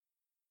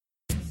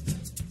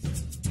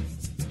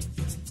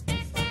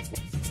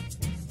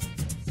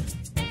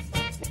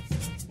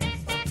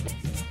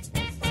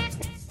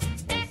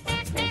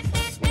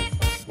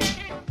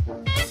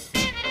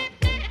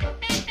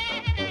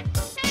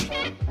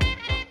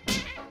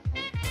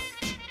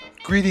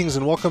Greetings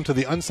and welcome to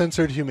the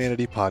Uncensored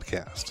Humanity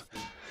Podcast.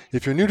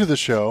 If you're new to the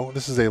show,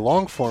 this is a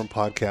long-form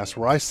podcast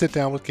where I sit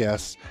down with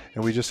guests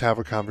and we just have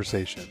a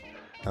conversation.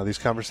 Now, these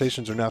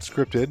conversations are not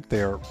scripted.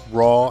 They are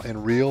raw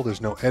and real.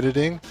 There's no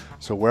editing,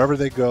 so wherever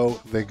they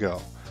go, they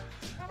go.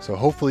 So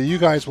hopefully you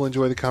guys will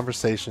enjoy the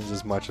conversations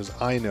as much as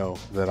I know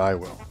that I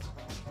will.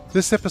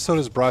 This episode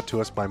is brought to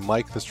us by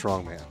Mike the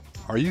Strongman.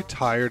 Are you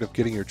tired of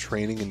getting your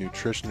training and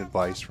nutrition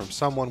advice from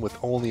someone with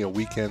only a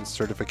weekend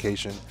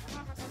certification?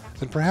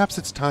 Then perhaps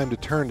it's time to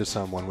turn to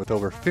someone with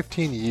over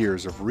 15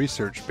 years of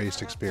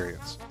research-based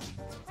experience.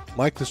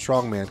 Mike the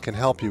Strongman can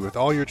help you with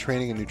all your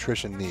training and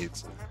nutrition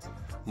needs.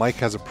 Mike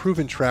has a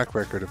proven track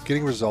record of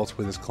getting results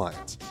with his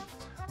clients.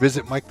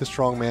 Visit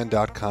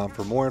MikeTheStrongman.com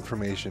for more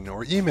information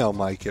or email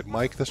Mike at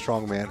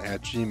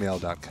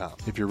MikeTheStrongman@gmail.com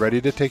if you're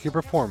ready to take your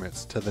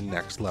performance to the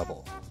next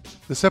level.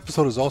 This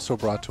episode is also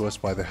brought to us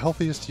by the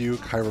Healthiest You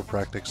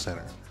Chiropractic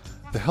Center.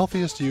 The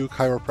Healthiest You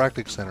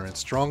Chiropractic Center in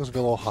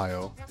Strongsville,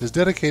 Ohio is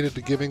dedicated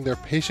to giving their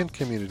patient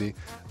community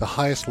the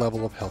highest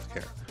level of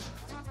healthcare.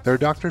 Their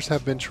doctors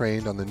have been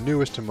trained on the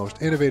newest and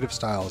most innovative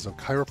styles of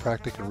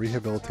chiropractic and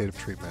rehabilitative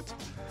treatment.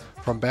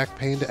 From back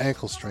pain to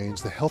ankle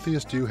strains, the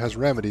Healthiest You has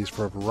remedies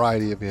for a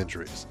variety of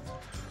injuries.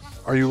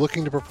 Are you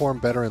looking to perform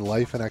better in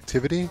life and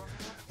activity?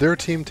 Their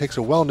team takes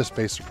a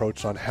wellness-based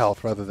approach on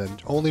health rather than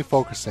only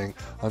focusing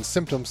on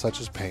symptoms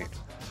such as pain.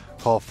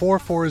 Call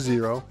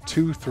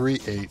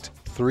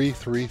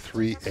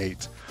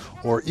 440-238-3338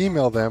 or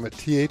email them at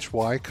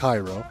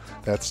thychiro,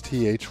 that's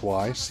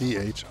thychiro,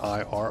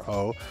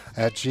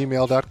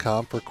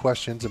 @gmail.com for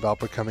questions about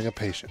becoming a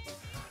patient.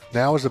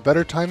 Now is a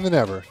better time than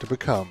ever to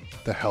become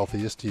the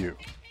healthiest you.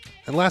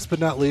 And last but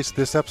not least,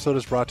 this episode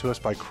is brought to us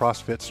by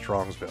CrossFit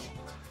Strongsville.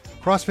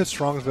 CrossFit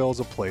Strongsville is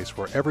a place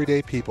where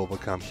everyday people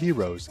become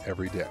heroes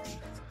every day.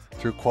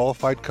 Through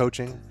qualified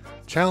coaching,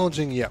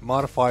 challenging yet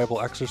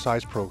modifiable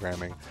exercise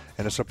programming,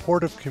 and a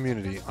supportive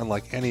community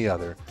unlike any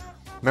other,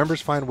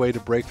 members find a way to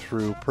break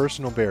through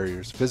personal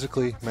barriers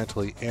physically,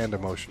 mentally, and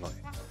emotionally.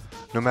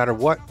 No matter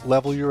what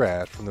level you're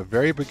at, from the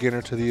very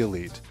beginner to the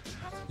elite,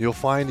 you'll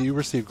find you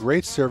receive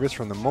great service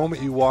from the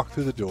moment you walk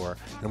through the door,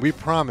 and we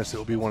promise it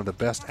will be one of the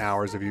best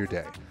hours of your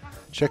day.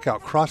 Check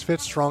out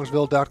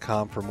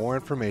CrossFitStrongsville.com for more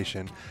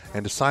information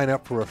and to sign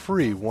up for a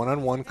free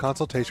one-on-one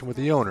consultation with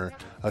the owner,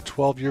 a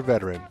 12-year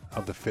veteran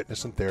of the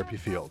fitness and therapy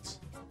fields.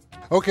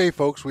 Okay,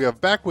 folks, we have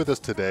back with us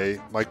today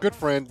my good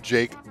friend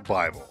Jake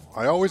Bible.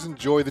 I always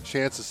enjoy the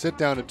chance to sit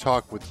down and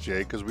talk with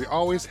Jake because we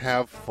always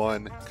have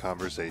fun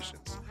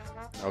conversations.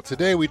 Now,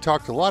 today we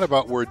talked a lot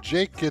about where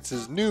Jake gets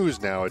his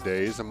news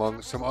nowadays,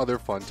 among some other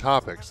fun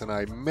topics, and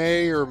I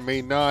may or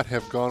may not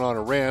have gone on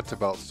a rant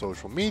about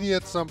social media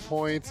at some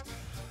point,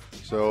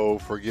 so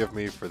forgive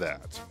me for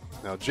that.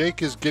 Now,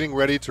 Jake is getting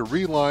ready to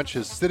relaunch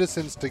his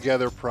Citizens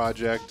Together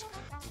project.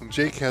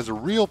 Jake has a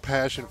real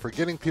passion for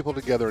getting people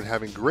together and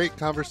having great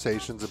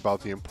conversations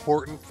about the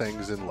important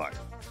things in life.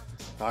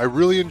 Now, I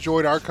really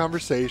enjoyed our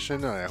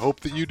conversation, and I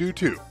hope that you do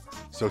too.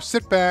 So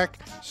sit back,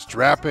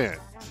 strap in,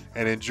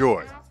 and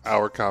enjoy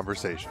our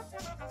conversation.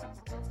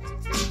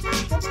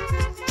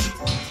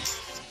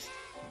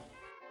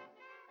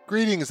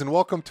 Greetings and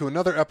welcome to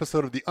another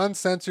episode of the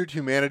Uncensored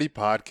Humanity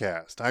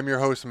Podcast. I'm your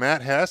host,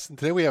 Matt Hess, and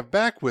today we have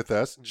back with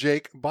us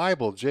Jake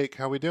Bible. Jake,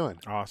 how we doing?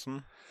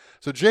 Awesome.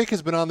 So Jake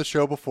has been on the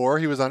show before.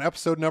 He was on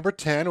episode number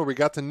 10 where we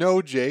got to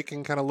know Jake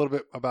and kind of a little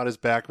bit about his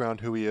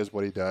background, who he is,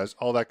 what he does,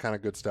 all that kind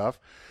of good stuff.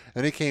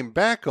 And he came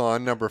back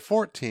on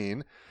episode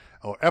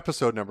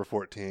number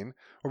 14,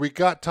 where we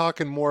got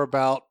talking more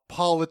about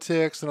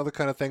politics and other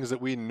kind of things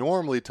that we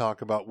normally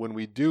talk about when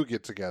we do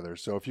get together.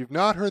 So if you've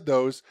not heard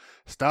those,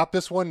 stop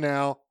this one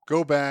now,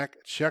 go back,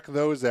 check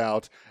those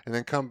out, and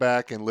then come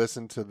back and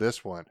listen to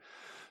this one.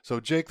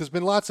 So Jake, there's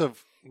been lots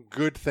of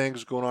good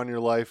things going on in your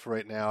life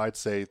right now. I'd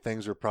say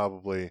things are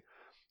probably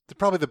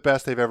the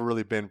best they've ever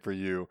really been for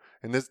you,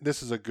 and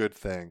this is a good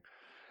thing.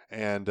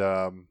 And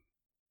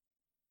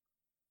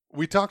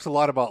we talked a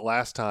lot about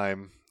last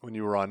time when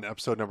you were on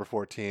episode number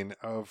 14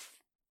 of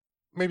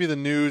maybe the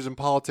news and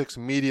politics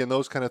and media and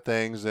those kind of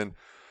things, and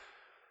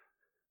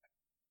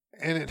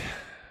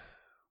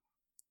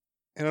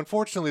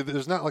unfortunately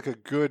there's not like a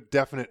good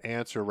definite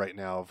answer right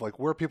now of like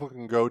where people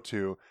can go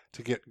to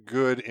get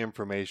good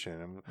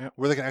information and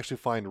where they can actually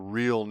find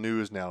real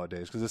news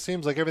nowadays, because it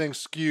seems like everything's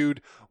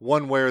skewed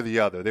one way or the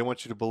other. They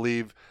want you to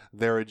believe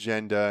their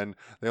agenda, and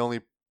they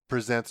only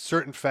present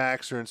certain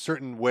facts or in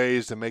certain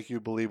ways to make you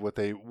believe what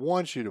they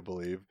want you to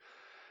believe.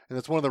 And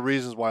that's one of the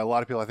reasons why a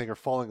lot of people, I think, are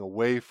falling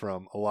away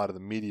from a lot of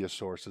the media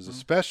sources,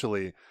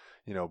 especially,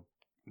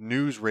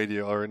 news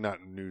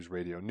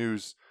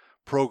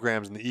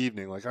programs in the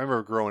evening. Like I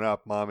remember growing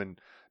up, Mom and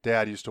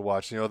Dad used to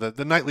watch,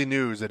 the nightly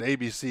news at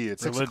ABC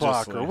at 6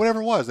 o'clock or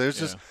whatever it was.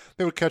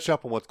 They would catch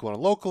up on what's going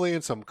on locally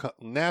and some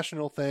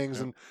national things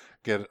and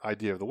get an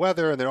idea of the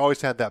weather. And they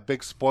always had that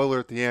big spoiler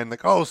at the end,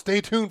 like, oh,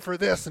 stay tuned for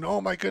this. And oh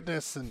my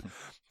goodness. And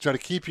try to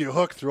keep you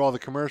hooked through all the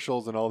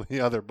commercials and all the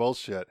other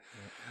bullshit.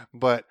 Yeah.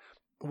 But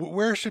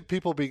where should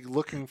people be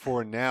looking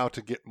for now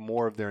to get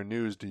more of their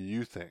news, do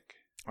you think?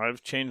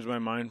 I've changed my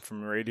mind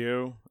from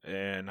radio,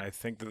 and I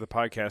think that the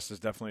podcast is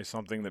definitely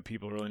something that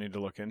people really need to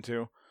look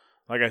into.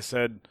 Like I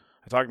said,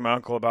 I talked to my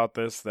uncle about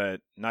this,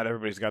 that not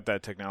everybody's got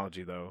that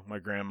technology, though. My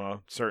grandma,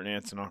 certain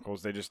aunts and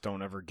uncles, they just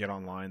don't ever get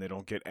online. They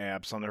don't get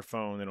apps on their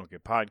phone. They don't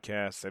get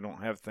podcasts. They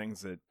don't have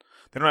things that,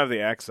 they don't have the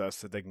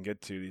access that they can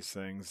get to these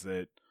things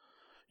that,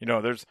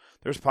 there's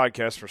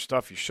podcasts for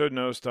stuff you should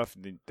know, stuff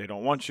they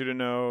don't want you to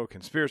know,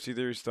 conspiracy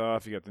theory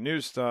stuff. You got the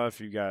news stuff.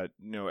 You got,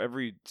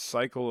 every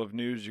cycle of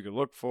news you could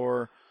look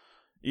for,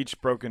 each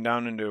broken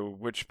down into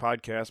which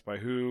podcast by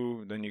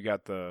who. Then you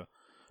got the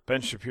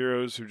Ben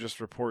Shapiro's who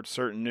just report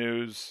certain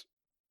news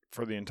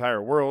for the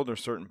entire world or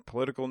certain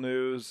political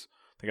news.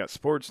 They got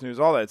sports news,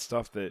 all that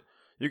stuff that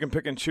you can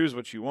pick and choose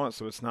what you want.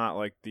 So it's not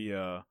like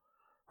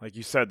like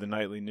you said, the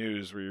nightly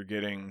news where you're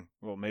getting,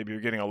 maybe you're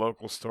getting a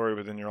local story,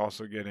 but then you're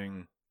also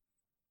getting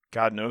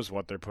God knows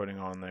what they're putting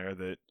on there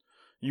that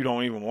you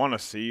don't even want to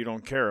see, you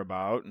don't care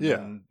about. And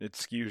then it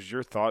skews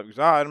your thought because,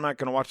 I'm not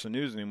going to watch the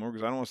news anymore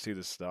because I don't want to see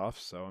this stuff.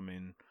 So,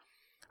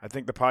 I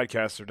think the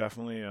podcasts are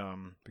definitely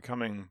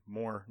becoming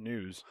more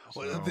news.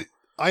 So.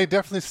 I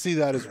definitely see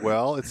that as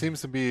well. It seems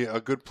to be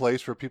a good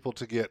place for people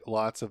to get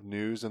lots of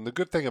news. And the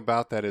good thing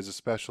about that is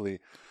especially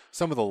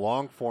some of the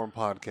long form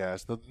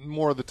podcasts, the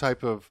more the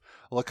type of,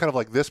 kind of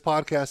like this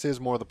podcast is,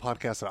 more of the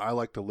podcast that I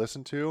like to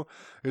listen to,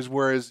 is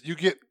whereas you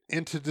get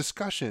into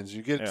discussions,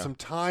 you get some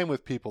time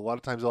with people. A lot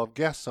of times they'll have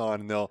guests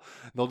on and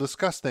they'll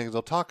discuss things,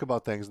 they'll talk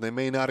about things, and they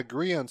may not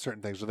agree on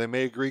certain things, or they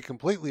may agree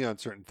completely on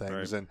certain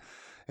things. Right.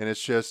 And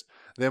it's just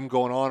them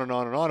going on and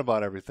on and on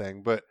about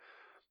everything. But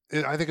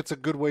I think it's a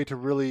good way to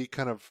really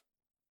kind of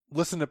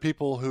listen to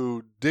people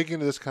who dig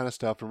into this kind of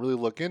stuff and really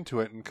look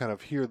into it and kind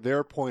of hear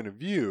their point of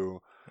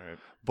view. Right.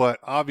 But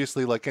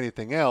obviously, like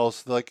anything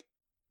else,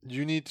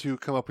 you need to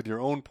come up with your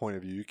own point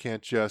of view. You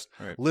can't just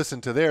listen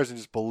to theirs and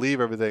just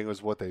believe everything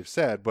was what they've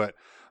said. But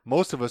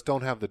most of us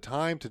don't have the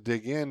time to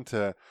dig in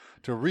to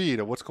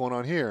read what's going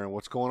on here and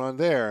what's going on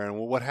there and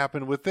what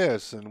happened with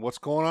this and what's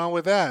going on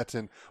with that.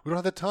 And we don't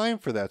have the time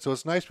for that. So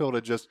it's nice to be able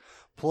to just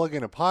plug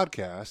in a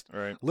podcast,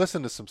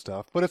 listen to some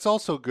stuff. But it's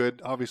also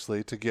good,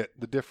 obviously, to get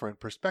the different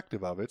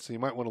perspective of it. So you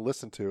might want to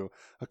listen to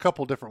a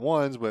couple different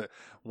ones, but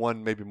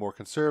one maybe more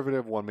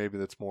conservative, one maybe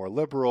that's more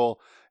liberal,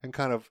 and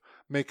kind of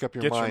make up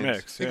your mind. Get your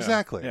mix.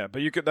 Exactly. Yeah,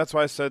 but you could. That's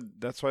why I said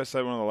one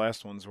of the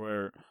last ones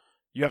where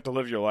you have to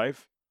live your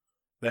life.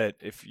 That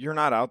if you're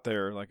not out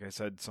there, like I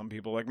said, some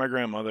people like my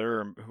grandmother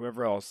or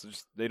whoever else,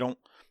 they're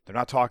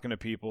not talking to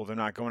people. They're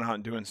not going out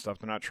and doing stuff.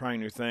 They're not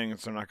trying new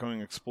things. They're not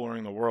going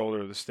exploring the world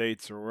or the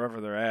States or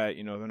wherever they're at.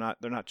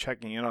 They're not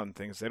checking in on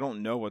things. They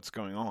don't know what's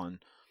going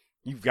on.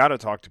 You've got to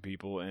talk to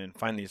people and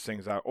find these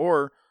things out,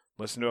 or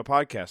listen to a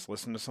podcast,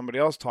 listen to somebody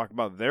else talk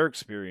about their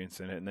experience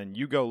in it. And then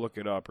you go look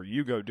it up or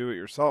you go do it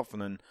yourself.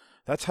 And then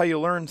that's how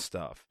you learn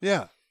stuff.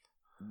 Yeah.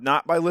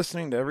 Not by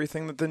listening to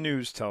everything that the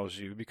news tells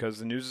you, because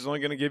the news is only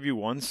going to give you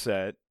one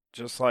set,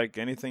 just like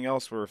anything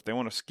else where if they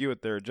want to skew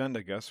at their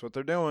agenda, guess what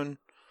they're doing?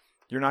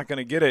 You're not going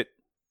to get it,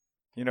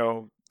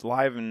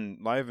 live and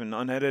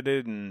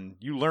unedited, and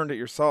you learned it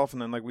yourself.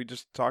 And then like we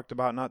just talked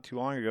about not too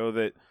long ago,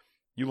 that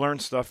you learn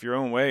stuff your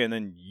own way and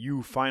then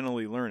you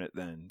finally learn it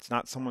then. It's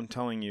not someone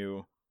telling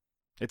you.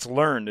 It's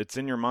learned. It's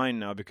in your mind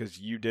now because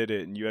you did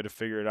it and you had to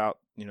figure it out.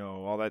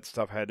 All that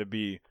stuff had to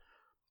be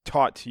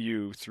taught to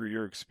you through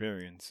your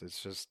experience.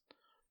 It's just,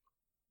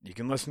 you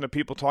can listen to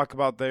people talk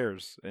about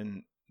theirs,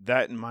 and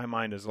that in my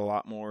mind is a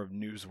lot more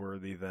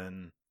newsworthy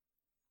than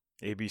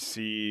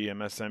ABC,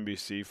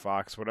 MSNBC,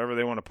 Fox, whatever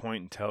they want to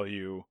point and tell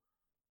you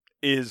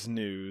is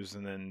news,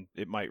 and then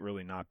it might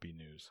really not be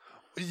news.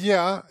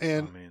 Yeah,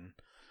 and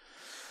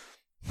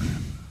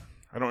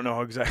I don't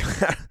know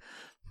exactly.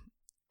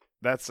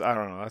 I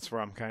don't know. That's where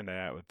I'm kind of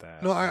at with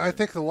that. No, I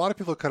think a lot of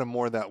people are kind of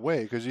more that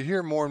way because you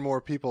hear more and more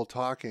people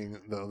talking,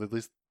 though, at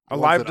least a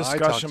live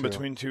discussion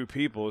between two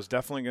people is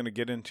definitely going to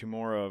get into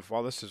more of,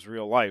 well, this is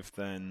real life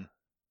than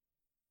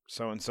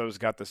so-and-so's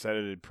got this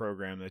edited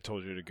program. They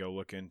told you to go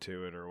look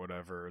into it or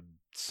whatever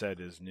said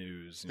is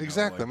news.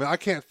 Exactly. I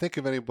can't think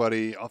of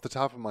anybody off the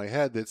top of my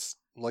head that's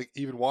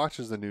even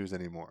watches the news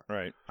anymore.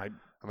 Right.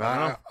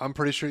 I'm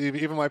pretty sure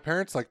even my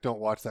parents don't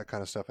watch that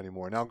kind of stuff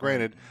anymore. Now,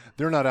 granted,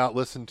 they're not out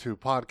listening to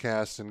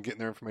podcasts and getting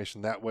their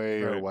information that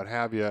way or what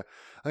have you.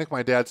 I think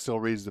my dad still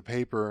reads the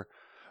paper,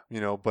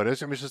 but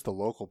it's just a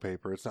local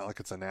paper. It's not like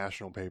it's a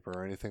national paper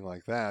or anything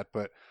like that.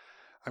 But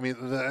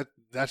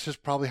that's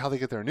just probably how they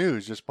get their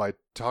news, just by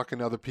talking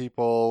to other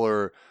people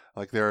or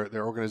like their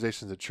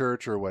organizations at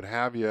church or what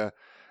have you.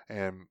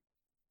 And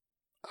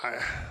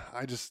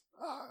I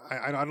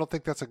don't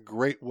think that's a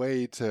great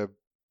way to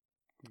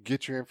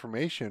get your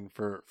information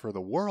for the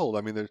world.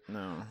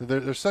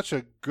 There's such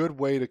a good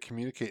way to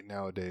communicate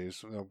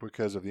nowadays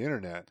because of the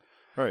internet.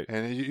 Right.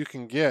 And you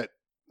can get,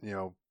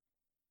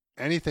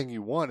 anything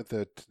you want at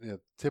the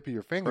tip of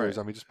your fingers.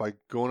 Right. I mean, just by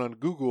going on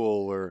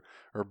Google or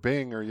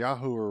Bing or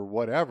Yahoo or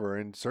whatever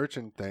and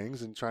searching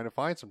things and trying to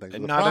find some things.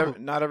 And So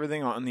not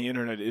everything on the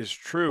internet is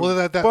true. well,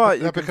 but that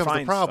you can becomes the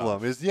find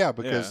problem. stuff.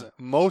 Because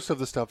most of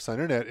the stuff on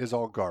the internet is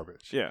all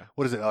garbage. Yeah.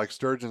 What is it, like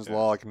Sturgeon's Yeah.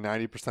 law? Like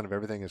 90% of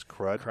everything is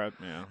crud. Crap,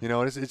 yeah. You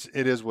know, it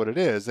is what it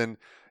is, and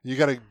you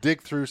got to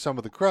dig through some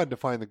of the crud to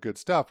find the good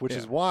stuff. Which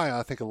is why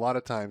I think a lot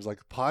of times,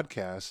 like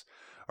podcasts,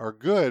 are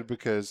good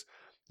because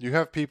you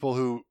have people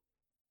who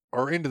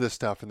are into this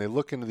stuff and they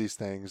look into these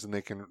things and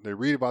they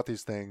read about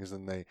these things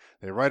and they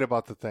write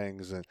about the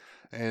things and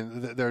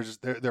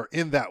they're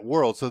in that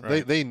world, so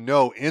Right. they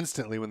know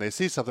instantly when they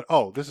see something,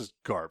 oh, this is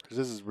garbage,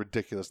 this is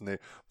ridiculous, and they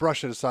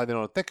brush it aside. They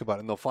don't think about it,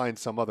 and they'll find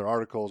some other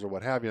articles or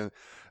what have you, and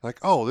like,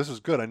 oh, this is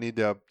good, I need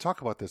to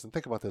talk about this and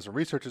think about this and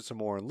research it some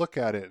more and look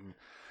at it,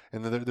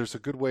 and there's a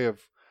good way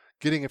of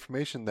getting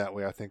information that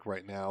way, I think,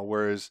 right now,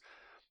 whereas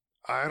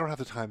I don't have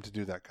the time to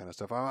do that kind of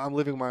stuff. I'm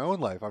living my own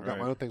life. I've got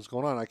my own things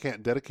going on. I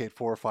can't dedicate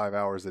 4 or 5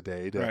 hours a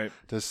day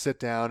to sit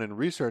down and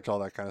research all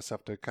that kind of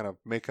stuff to kind of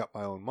make up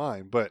my own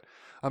mind. But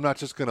I'm not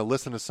just going to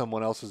listen to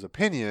someone else's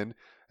opinion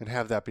and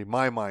have that be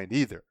my mind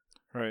either.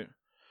 Right.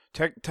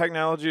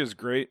 Technology is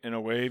great in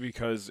a way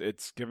because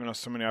it's given us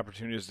so many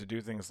opportunities to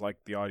do things like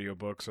the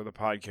audiobooks or the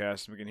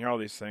podcast. We can hear all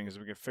these things.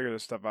 We can figure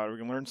this stuff out. We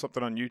can learn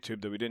something on YouTube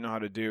that we didn't know how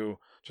to do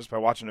just by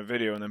watching a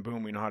video, and then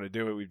boom, we know how to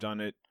do it. We've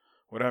done it,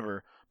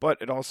 whatever. But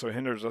it also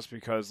hinders us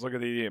because look at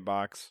the Idiot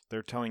Box.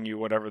 They're telling you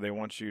whatever they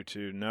want you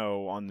to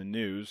know on the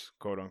news,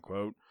 quote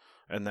unquote.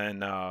 And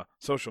then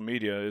social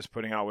media is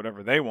putting out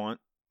whatever they want,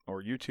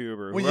 or YouTube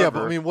or whoever. Well, yeah,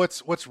 but I mean,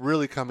 what's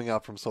really coming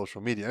out from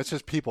social media? It's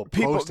just people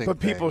posting.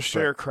 But people things,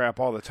 share crap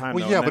all the time.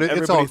 Well, though, yeah, and but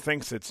everybody it's all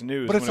thinks it's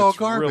news, but it's when all it's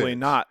garbage. really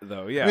not,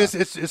 though. Yeah, I mean,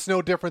 it's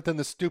no different than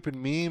the stupid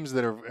memes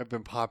that have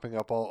been popping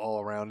up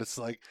all around. It's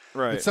like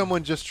it's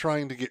someone just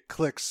trying to get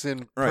clicks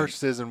and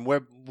purchases and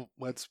web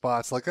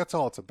spots. Like that's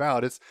all it's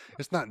about. It's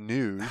not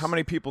news. How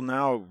many people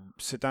now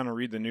sit down and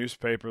read the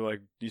newspaper,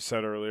 like you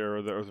said earlier,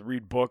 or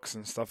read books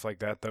and stuff like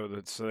that, though,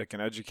 so they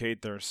can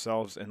educate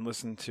themselves and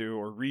listen to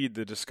or read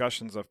the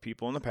discussions of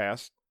people in the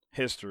past,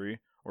 history,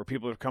 or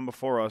people who have come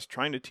before us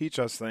trying to teach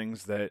us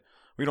things that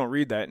we don't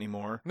read that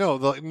anymore. No,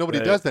 nobody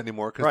does that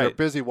anymore because they're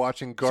busy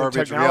watching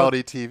garbage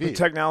reality TV. But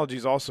technology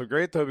is also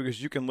great, though,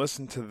 because you can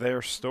listen to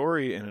their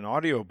story in an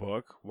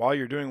audiobook while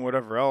you're doing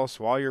whatever else,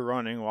 while you're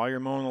running, while you're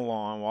mowing the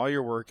lawn, while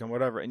you're working,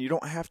 whatever. And you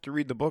don't have to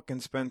read the book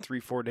and spend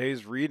 3-4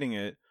 days reading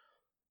it.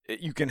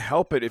 You can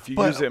help it if you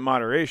use it in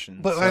moderation.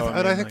 But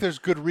I think there's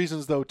good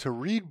reasons, though, to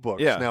read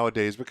books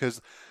nowadays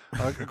because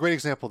a great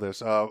example of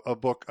this, a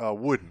book,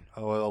 Wooden,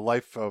 A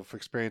Life of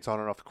Experience on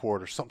and Off the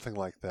Court or something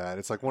like that.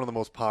 It's like one of the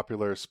most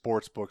popular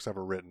sports books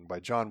ever written by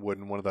John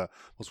Wooden, one of the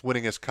most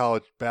winningest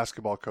college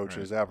basketball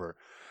coaches ever.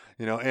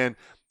 You know, and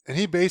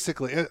he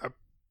basically,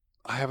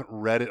 I haven't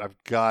read it.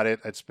 I've got it.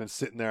 It's been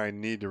sitting there. I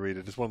need to read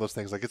it. It's one of those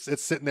things like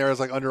it's sitting there as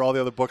like under all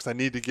the other books I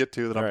need to get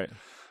to that I'm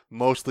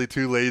mostly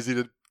too lazy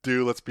to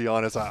do. Let's be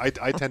honest. I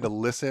tend to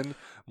listen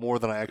more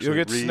than I actually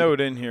read. You'll get snowed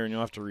in here and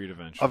you'll have to read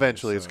eventually.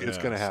 Eventually, it's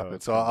going to happen.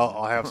 So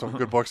I'll have some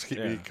good books to keep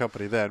me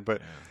company then.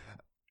 But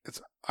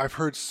I've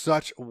heard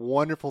such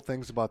wonderful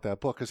things about that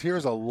book because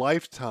here's a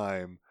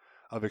lifetime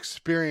of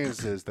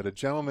experiences that a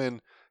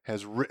gentleman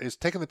has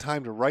taken the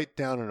time to write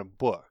down in a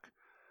book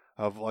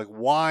of like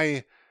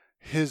why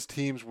his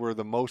teams were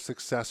the most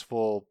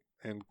successful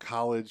in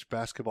college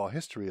basketball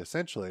history.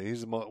 Essentially,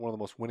 he's one of the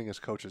most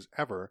winningest coaches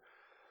ever.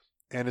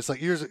 And it's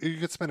like you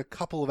could spend a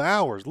couple of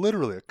hours,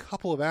 literally a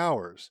couple of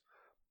hours.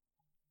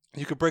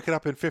 You could break it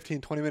up in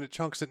 15, 20-minute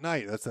chunks at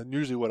night. That's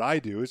usually what I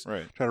do is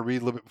try to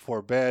read a little bit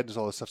before bed. There's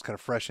all this stuff's kind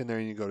of fresh in there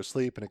and you go to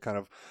sleep and it kind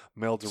of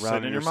melds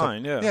around in your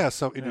mind.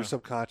 In your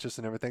subconscious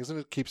and everything. So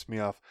it keeps me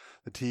off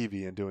the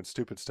TV and doing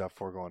stupid stuff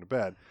before going to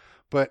bed.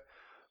 But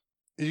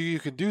you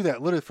could do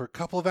that literally for a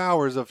couple of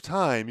hours of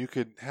time. You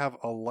could have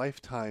a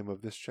lifetime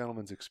of this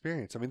gentleman's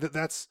experience. I mean,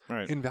 that's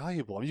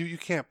invaluable. I mean, you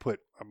can't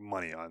put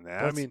money on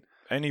that. I mean,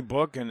 any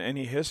book and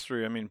any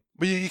history. I mean,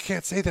 but you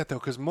can't say that though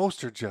because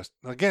most are just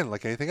again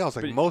like anything else.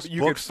 Like most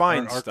you books could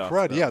find are stuff,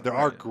 crud. Though. Yeah, there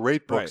are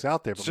great books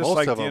out there, but it's just most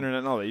like of the them, internet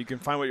and all that. You can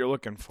find what you're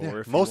looking for. Yeah,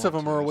 if most you of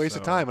them are a waste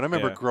of time. And I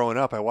remember growing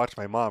up, I watched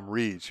my mom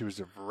read. She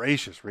was a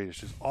voracious reader.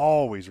 She was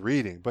always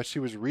reading, but she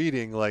was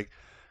reading like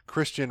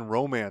Christian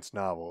romance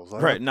novels.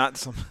 Not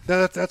some.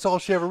 That's all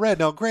she ever read.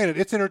 Now, granted,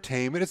 it's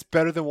entertainment. It's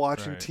better than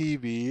watching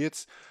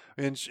TV.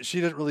 And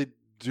she doesn't really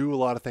do a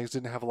lot of things,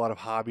 didn't have a lot of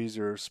hobbies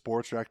or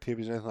sports or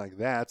activities or anything like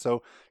that.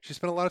 So she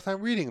spent a lot of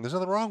time reading. And there's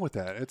nothing wrong with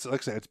that. It's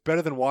like I said, it's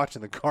better than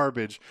watching the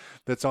garbage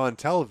that's on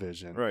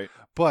television. Right.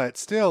 But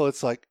still,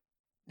 it's like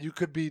you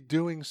could be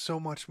doing so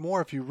much more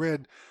if you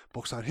read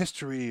books on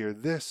history or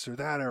this or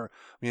that. Or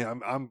I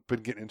mean, I'm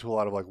been getting into a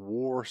lot of like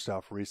war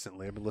stuff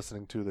recently. I've been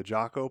listening to the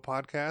Jocko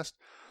podcast.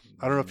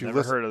 I don't know if you've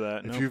Never heard of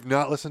that. If Nope. you've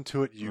not listened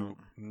to it, you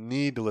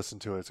need to listen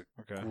to it. It's a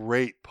Okay.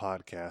 great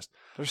podcast.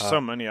 There's so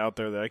many out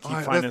there that I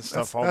keep finding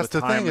stuff all the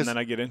time, and then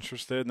I get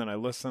interested, and then I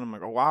listen. I'm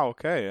like, oh wow,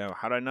 okay,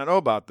 how did I not know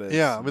about this?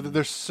 Yeah, I mean,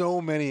 there's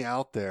so many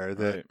out there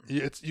that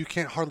you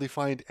can't hardly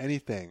find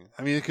anything.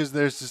 I mean, because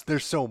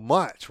there's so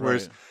much.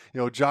 Whereas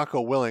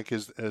Jocko Willink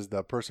is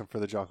the person for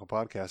the Jocko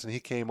podcast, and he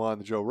came on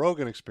the Joe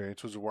Rogan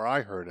Experience, was where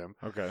I heard him.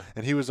 Okay,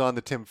 and he was on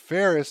the Tim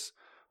Ferriss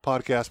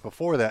podcast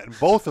before that, and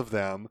both of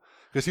them,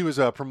 because he was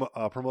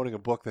promoting a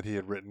book that he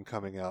had written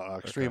coming out,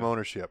 Extreme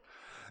Ownership,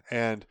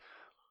 and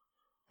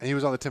he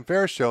was on the Tim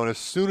Ferriss show, and as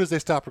soon as they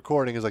stopped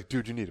recording, he's like,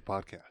 dude, you need a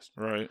podcast.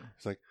 Right.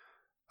 He's like,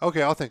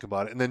 okay, I'll think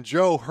about it. And then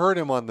Joe heard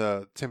him on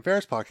the Tim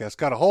Ferriss podcast,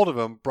 got a hold of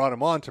him, brought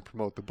him on to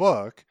promote the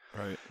book.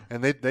 Right.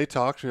 And they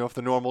talked, for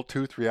the normal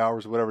 2-3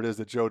 hours, whatever it is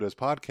that Joe does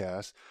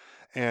podcasts.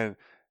 And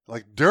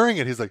like during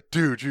it, he's like,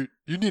 dude, you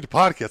need a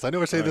podcast. I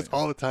know I say this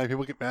all the time.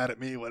 People get mad at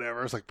me,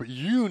 whatever. It's like, but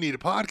you need a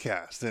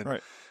podcast.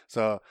 And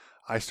so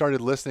I started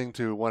listening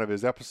to one of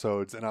his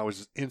episodes, and I was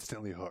just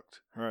instantly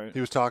hooked. Right. He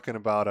was talking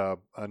about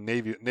a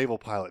naval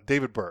pilot,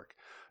 David Burke,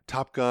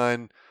 Top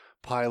Gun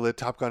pilot,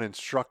 Top Gun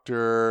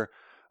instructor,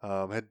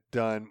 had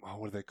done,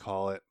 what do they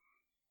call it?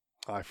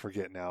 I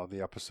forget now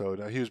the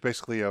episode. He was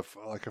basically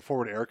like a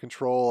forward air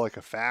control, like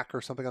a FAC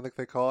or something, I think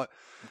they call it,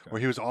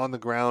 where he was on the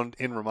ground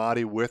in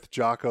Ramadi with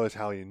Jocko, is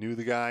how he knew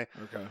the guy.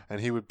 Okay.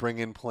 And he would bring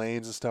in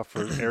planes and stuff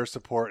for air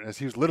support. And as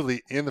he was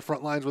literally in the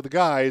front lines with the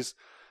guys,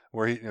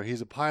 where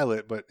he's a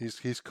pilot, but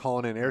he's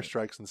calling in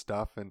airstrikes and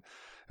stuff. And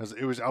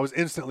I was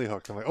instantly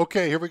hooked. I'm like,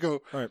 okay, here we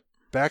go. Right.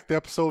 Back to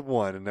episode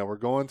 1, and now we're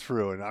going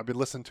through, and I've been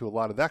listening to a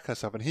lot of that kind of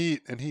stuff. And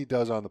he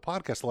does on the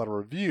podcast a lot of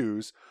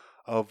reviews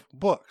of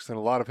books, and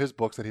a lot of his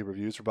books that he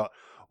reviews are about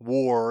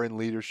war and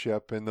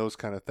leadership and those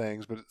kind of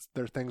things. But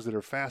they're things that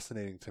are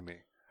fascinating to me.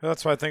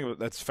 That's why I think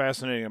that's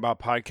fascinating about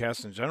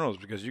podcasts in general, is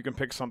because you can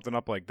pick something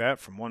up like that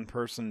from one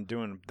person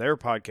doing their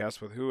podcast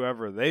with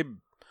whoever they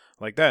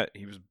like that.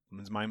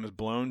 His mind was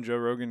blown. Joe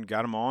Rogan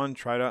got him on,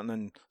 tried out, and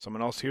then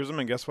someone else hears him,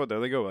 and guess what? There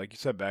they go. Like you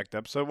said, back to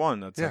episode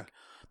 1. That's like,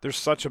 there's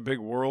such a big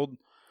world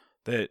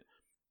that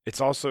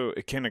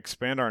it can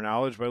expand our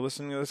knowledge by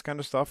listening to this kind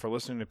of stuff, or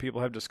listening to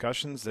people have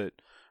discussions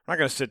that I'm not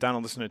going to sit down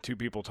and listen to 2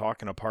 people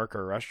talk in a park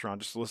or a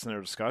restaurant, just listen to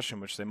their discussion,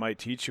 which they might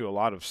teach you a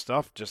lot of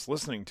stuff just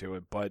listening to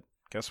it. But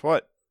guess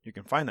what? You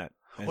can find that.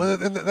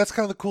 And that's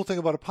kind of the cool thing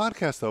about a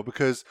podcast, though,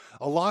 because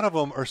a lot of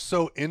them are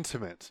so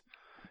intimate.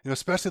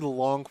 Especially the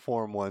long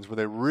form ones where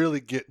they really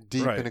get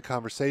deep into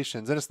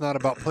conversations, and it's not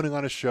about putting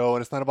on a show,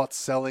 and it's not about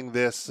selling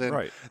this,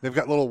 and they've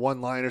got little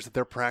one-liners that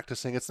they're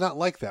practicing. It's not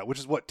like that, which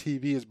is what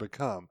TV has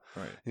become.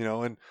 Right.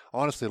 And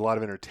honestly, a lot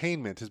of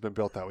entertainment has been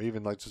built that way,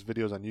 even like just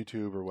videos on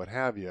YouTube or what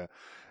have you.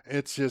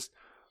 It's just,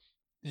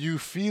 you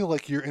feel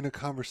like you're in a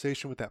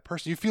conversation with that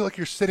person. You feel like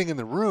you're sitting in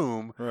the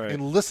room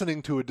and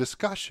listening to a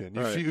discussion.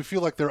 You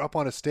feel like they're up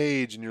on a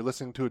stage and you're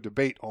listening to a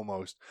debate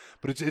almost,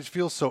 but it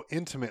feels so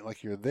intimate,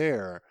 like you're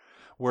there.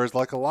 Whereas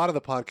like a lot of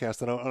the podcasts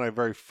that when I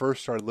very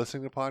first started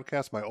listening to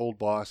podcasts, my old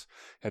boss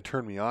had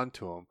turned me on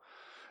to them.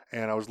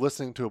 And I was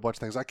listening to a bunch of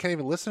things. I can't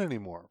even listen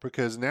anymore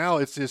because now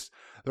it's just,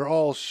 they're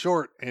all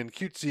short and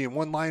cutesy and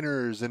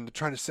one-liners and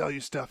trying to sell you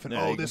stuff and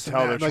this and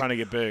that. They're trying to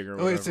get big or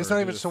whatever. It's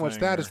not even so much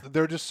that.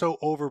 They're just so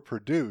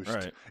overproduced.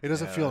 Right. It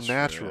doesn't feel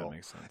natural. That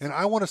makes sense. And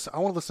I want to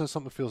listen to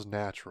something that feels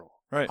natural.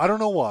 Right. I don't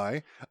know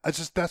why.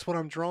 That's what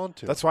I'm drawn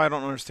to. That's why I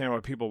don't understand why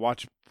people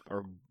watch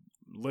or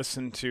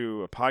listen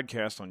to a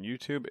podcast on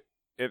YouTube.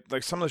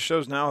 Like some of the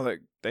shows now that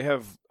they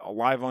have a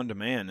live on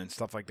demand and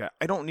stuff like that.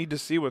 I don't need to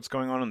see what's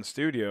going on in the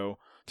studio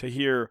to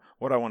hear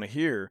what I want to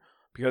hear,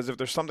 because if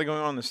there's something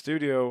going on in the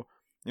studio,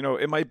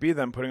 it might be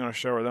them putting on a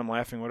show or them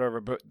laughing,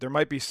 whatever, but there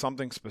might be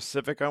something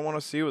specific I want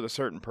to see with a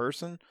certain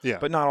person,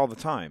 but not all the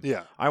time.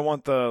 Yeah. I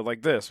want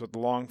like this with the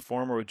long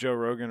form or with Joe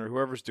Rogan or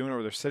whoever's doing it,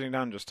 where they're sitting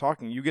down and just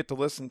talking. You get to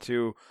listen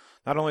to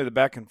not only the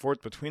back and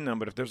forth between them,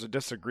 but if there's a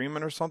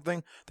disagreement or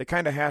something, they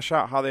kind of hash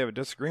out how they have a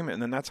disagreement,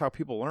 and then that's how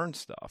people learn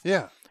stuff.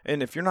 Yeah.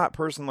 And if you're not a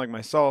person like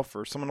myself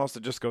or someone else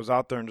that just goes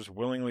out there and just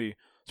willingly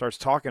starts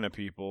talking to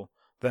people,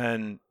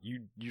 then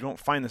you don't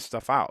find this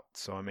stuff out.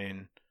 So, I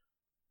mean,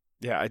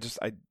 yeah,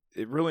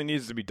 it really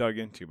needs to be dug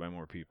into by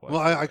more people. Well,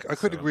 I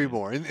couldn't agree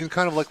more. And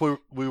kind of like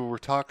we were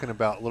talking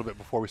about a little bit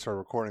before we started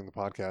recording the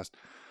podcast,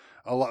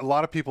 a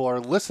lot of people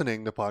are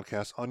listening to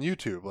podcasts on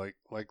YouTube, like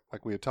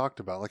we had talked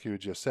about, like you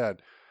had just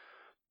said.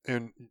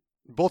 And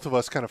both of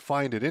us kind of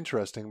find it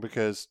interesting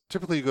because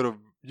typically you go to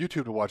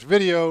YouTube to watch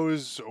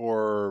videos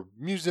or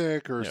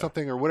music or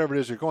something or whatever it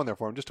is you're going there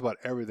for, and just about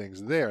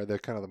everything's there. They're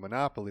kind of the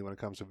monopoly when it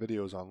comes to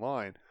videos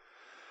online.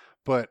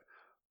 But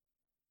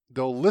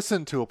they'll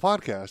listen to a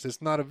podcast.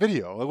 It's not a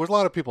video. There's a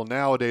lot of people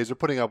nowadays are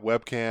putting up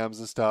webcams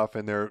and stuff,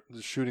 and they're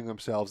shooting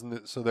themselves,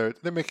 and so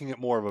they're making it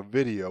more of a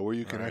video where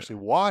you can actually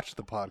watch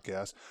the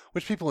podcast,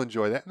 which people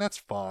enjoy that, and that's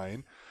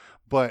fine.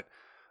 But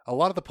a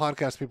lot of the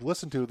podcasts people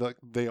listen to,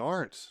 they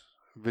aren't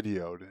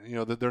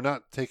videoed. That they're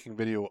not taking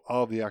video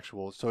of the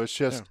actual. So it's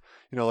just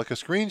like a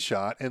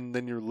screenshot, and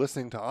then you're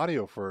listening to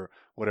audio for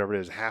whatever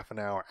it is, half an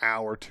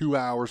hour, 2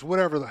 hours,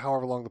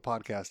 however long the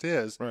podcast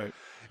is. Right.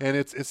 And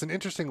it's an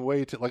interesting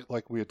way to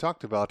like we had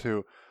talked about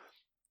to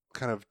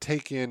kind of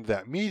take in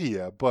that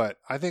media, but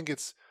I think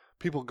it's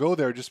people go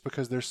there just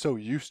because they're so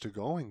used to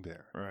going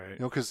there. Right.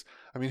 Because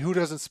who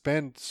doesn't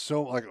spend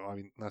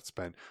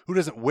who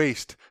doesn't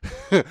waste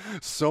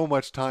so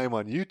much time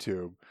on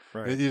YouTube?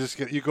 Right.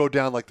 And you go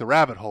down like the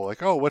rabbit hole,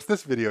 like, oh, what's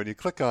this video? And you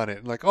click on it,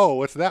 and like, oh,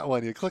 what's that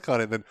one? You click on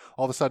it, and then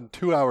all of a sudden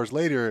 2 hours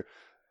later,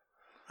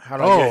 how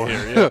do I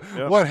get here?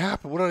 Yep. What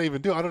happened? What did I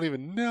even do? I don't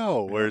even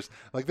know. Whereas,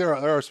 like, there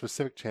are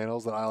specific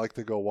channels that I like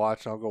to go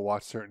watch, and I'll go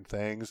watch certain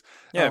things.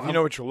 Yeah, if you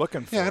know what you're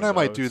looking for. Yeah, and I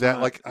might do that,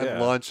 like, at yeah.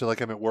 lunch, or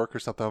like I'm at work or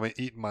something. I might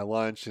eat my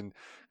lunch and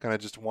kind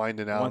of just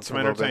winding out. Want some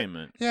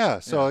entertainment. Yeah,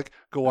 so Yeah. like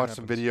go watch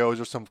some videos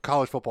or some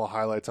college football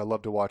highlights. I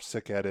love to watch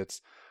Sick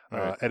Edits.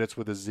 Right. Edits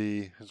with a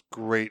Z. It's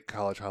great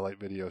college highlight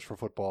videos for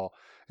football,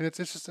 and it's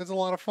a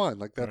lot of fun.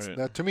 Like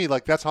that to me,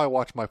 like that's how I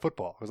watch my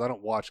football, because I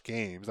don't watch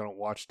games, I don't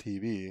watch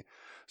TV,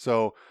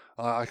 so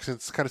I can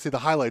kind of see the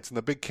highlights and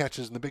the big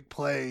catches and the big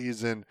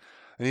plays, and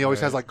he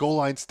always has like goal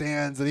line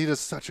stands, and he does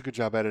such a good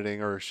job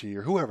editing, or she,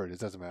 or whoever it is,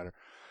 doesn't matter.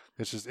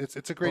 It's just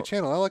it's a great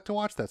channel. I like to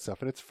watch that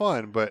stuff, and it's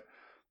fun, but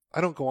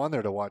I don't go on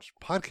there to watch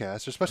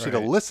podcasts, especially to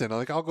listen.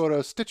 Like I'll go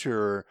to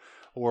Stitcher.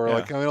 Or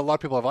a lot of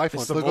people have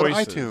iPhones, so they go to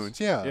iTunes.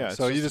 Yeah,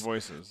 so you just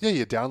voices.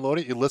 you download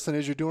it, you listen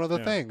as you're doing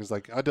other things.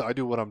 Like I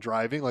do when I'm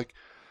driving. Like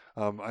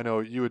I know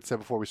you had said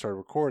before we started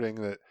recording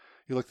that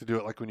you like to do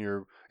it like when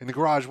you're in the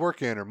garage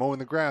working or mowing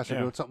the grass or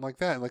doing something like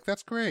that. And like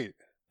that's great.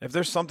 If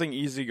there's something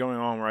easy going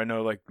on where I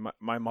know like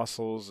my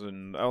muscles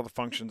and all the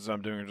functions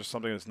I'm doing are just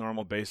something that's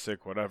normal,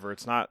 basic, whatever,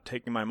 it's not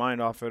taking my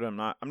mind off it. I'm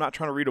not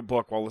trying to read a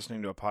book while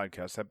listening to a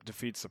podcast. That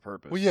defeats the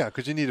purpose. Well, yeah,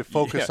 because you need to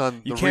focus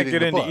on the you can't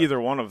get into book.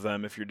 either one of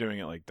them if you're doing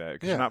it like that,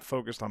 because you're not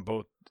focused on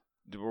both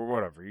or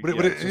whatever.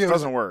 It just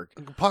doesn't work.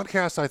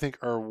 Podcasts, I think,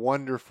 are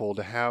wonderful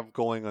to have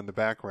going on the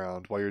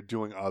background while you're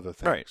doing other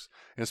things. Right.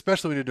 And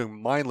especially when you're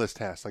doing mindless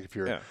tasks, like if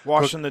you're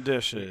washing the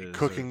dishes,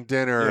 cooking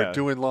dinner,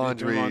 doing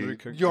laundry,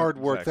 yard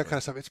work, exactly. that kind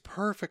of stuff. It's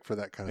perfect for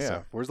that kind of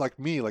stuff. Whereas like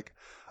me, like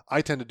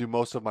I tend to do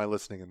most of my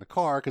listening in the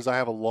car because I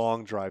have a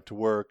long drive to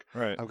work.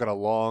 Right. I've got a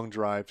long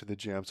drive to the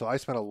gym. So I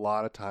spend a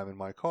lot of time in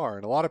my car.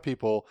 And a lot of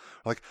people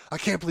are like, I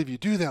can't believe you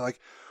do that.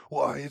 Like,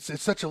 well, it's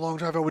such a long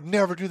drive. I would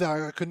never do that.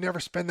 I could never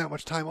spend that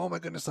much time. Oh my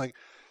goodness. Like,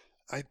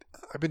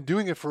 I've been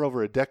doing it for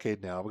over a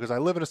decade now because I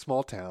live in a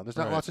small town. There's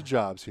not lots of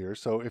jobs here.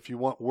 So if you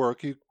want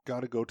work, you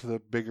got to go to the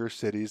bigger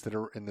cities that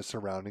are in the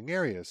surrounding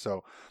areas.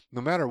 So no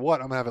matter what,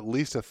 I'm going to have at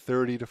least a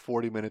 30 to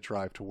 40-minute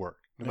drive to work,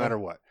 no matter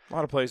what. A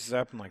lot of places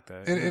happen like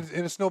that. And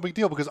it's no big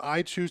deal because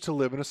I choose to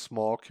live in a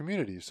small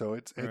community. So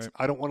it's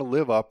I don't want to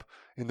live up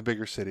in the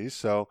bigger cities.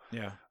 So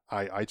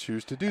I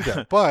choose to do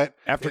that. But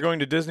after going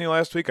to Disney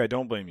last week, I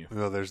don't blame you.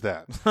 Well, there's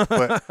that.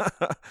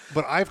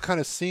 But I've kind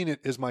of seen it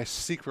as my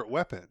secret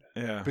weapon.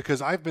 Yeah.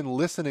 Because I've been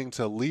listening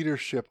to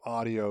leadership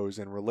audios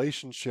and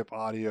relationship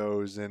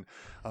audios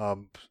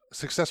and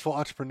successful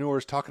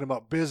entrepreneurs talking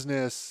about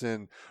business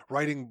and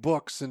writing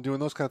books and doing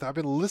those kind of things. I've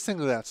been listening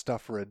to that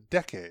stuff for a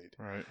decade.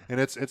 Right.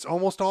 And it's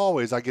almost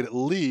always I get at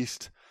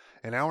least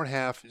an hour and a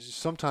half,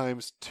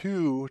 sometimes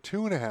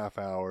 2.5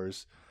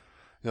 hours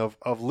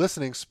of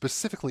listening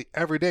specifically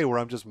every day where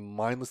I'm just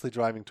mindlessly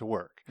driving to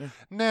work. Yeah.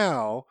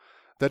 Now,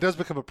 that does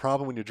become a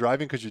problem when you're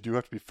driving because you do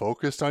have to be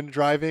focused on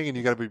driving and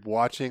you got to be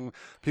watching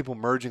people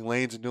merging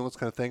lanes and doing those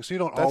kind of things. So you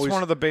don't always... That's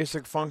one of the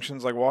basic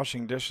functions like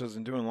washing dishes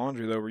and doing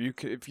laundry, though, where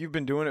if you've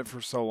been doing it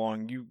for so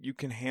long, you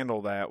can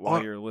handle that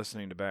while you're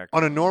listening to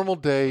background. On a normal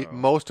day,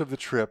 most of the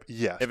trip,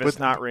 yes. If it's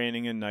not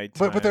raining at night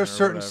time. But there's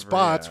certain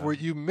spots where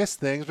you miss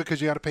things because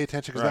you got to pay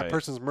attention because that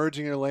person's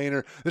merging your lane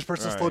or this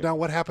person slowed down.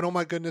 What happened? Oh,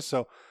 my goodness.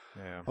 So...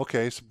 Yeah.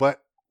 Okay,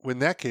 but in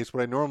that case,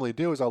 what I normally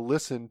do is I'll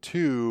listen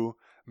to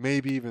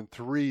maybe even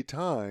 3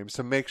 times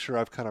to make sure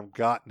I've kind of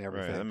gotten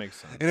everything. Right, that makes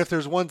sense. And if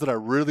there's ones that I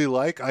really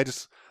like,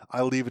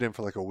 I leave it in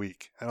for like a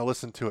week and I'll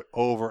listen to it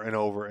over and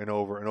over and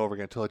over and over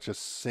again until it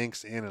just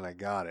sinks in and I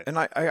got it. And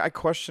I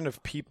question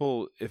if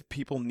people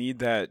need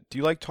that. Do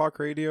you like talk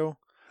radio?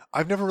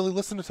 I've never really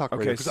listened to talk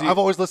radio because I've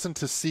always listened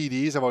to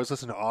CDs. I've always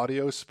listened to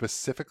audio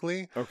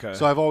specifically. Okay.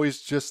 So I've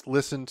always just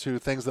listened to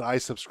things that I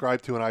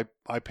subscribe to and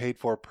I paid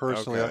for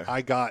personally. Okay.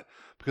 I got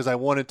because I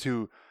wanted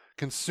to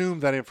consume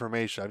that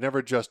information. I've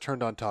never just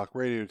turned on talk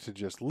radio to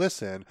just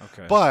listen.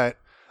 Okay. But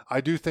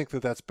I do think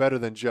that that's better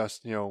than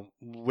just,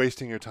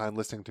 wasting your time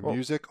listening to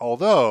music.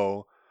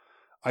 Although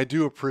I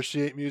do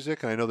appreciate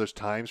music and I know there's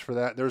times for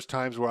that. There's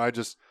times where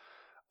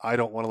I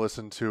don't want to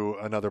listen to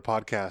another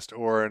podcast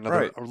or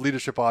another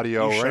leadership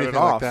audio or anything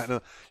like that.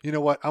 And, you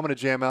know what? I'm going to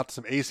jam out to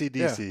some AC/DC.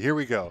 Yeah. Here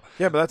we go.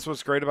 Yeah, but that's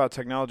what's great about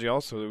technology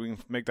also, that we can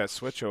make that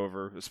switch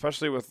over,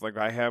 especially with like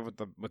I have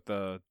with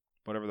the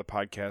whatever the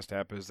podcast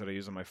app is that I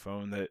use on my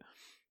phone, that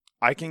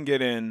I can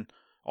get in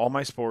all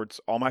my sports,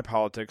 all my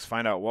politics,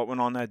 find out what went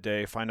on that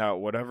day, find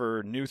out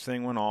whatever new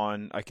thing went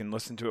on. I can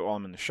listen to it while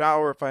I'm in the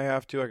shower if I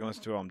have to. I can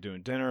listen to it while I'm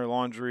doing dinner,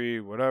 laundry,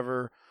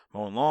 whatever,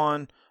 mowing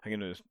lawn. I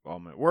can do it while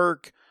I'm at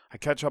work. I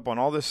catch up on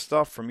all this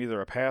stuff from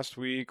either a past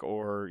week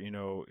or,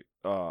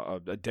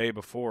 a day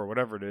before,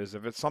 whatever it is.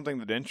 If it's something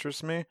that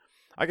interests me,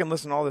 I can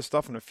listen to all this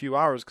stuff in a few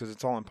hours because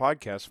it's all in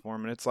podcast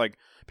form. And it's like,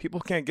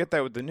 people can't get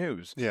that with the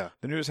news. Yeah.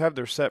 The news have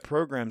their set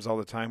programs all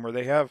the time where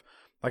they have,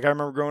 like I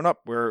remember growing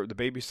up where the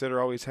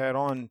babysitter always had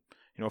on,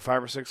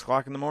 5 or 6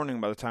 o'clock in the morning.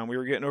 By the time we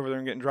were getting over there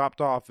and getting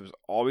dropped off, it was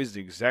always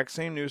the exact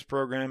same news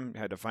program. You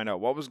had to find out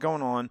what was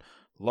going on.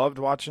 Loved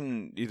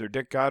watching either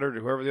Dick Goddard or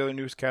whoever the other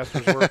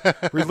newscasters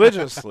were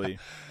religiously.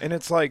 And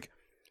it's like,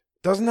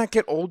 doesn't that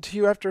get old to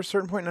you after a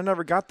certain point? And I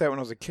never got that when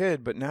I was a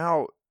kid, but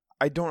now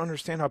I don't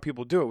understand how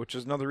people do it, which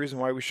is another reason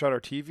why we shut our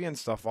TV and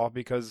stuff off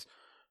because,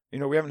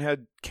 we haven't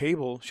had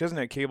cable. She hasn't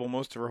had cable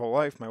most of her whole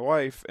life, my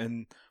wife,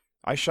 and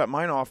I shut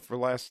mine off for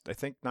the last, I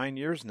think, 9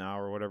 years now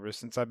or whatever.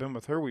 Since I've been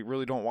with her, we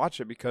really don't watch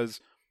it because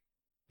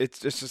it's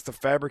just the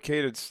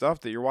fabricated stuff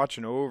that you're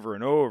watching over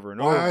and over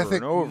and over I think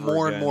and over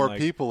more again. and more Like,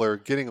 people are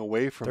getting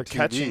away from they're TV.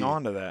 catching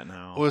on to that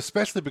now. Well,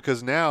 especially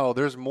because now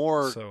there's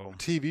more So-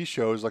 TV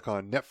shows like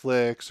on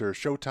Netflix or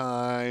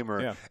Showtime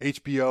or Yeah.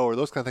 HBO or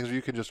those kind of things where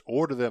you can just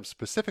order them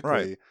specifically.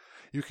 Right.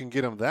 You can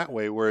get them that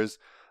way. Whereas,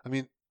 I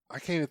mean, I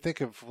can't even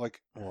think of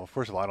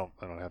first of all, I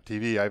don't have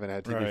TV. I haven't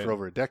had TV Right. for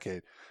over a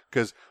decade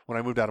because when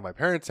I moved out of my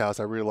parents' house,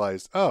 I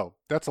realized, oh,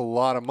 that's a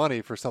lot of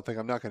money for something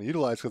I'm not going to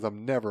utilize because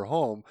I'm never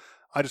home.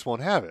 I just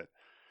won't have it.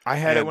 I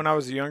had it And- when I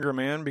was a younger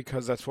man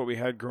because that's what we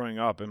had growing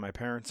up in my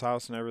parents'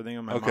 house and everything,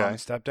 and my Okay. mom and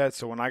stepdad.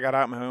 So when I got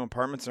out my own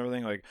apartments and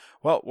everything, like,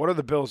 well, what are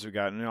the bills we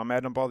got? And I'm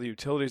adding up all the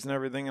utilities and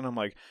everything, and I'm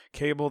like,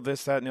 cable,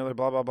 this, that, and the other,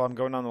 blah, blah, blah. I'm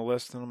going down the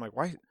list, and I'm like,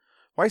 why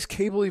is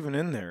cable even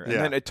in there? And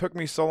Yeah. then it took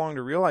me so long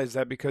to realize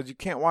that because you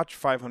can't watch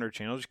 500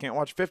 channels, you can't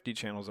watch 50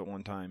 channels at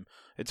one time.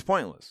 It's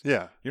pointless.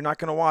 Yeah. You're not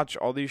going to watch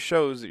all these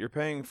shows that you're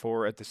paying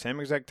for at the same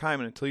exact time,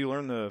 and until you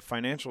learn the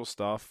financial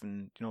stuff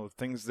and the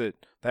things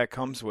that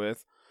comes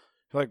with,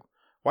 you're like,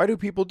 why do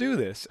people do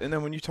this? And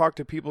then when you talk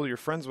to people you're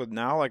friends with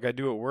now, like I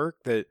do at work,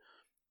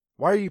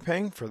 why are you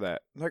paying for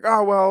that? Like,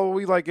 oh, well,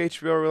 we like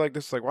HBO, we like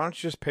this. Like, why don't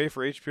you just pay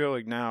for HBO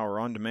like now or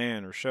on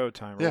demand or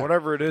Showtime or Yeah.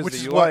 whatever it is Which that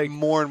is you what like?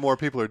 more and more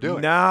people are doing.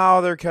 Now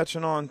they're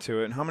catching on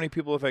to it. And how many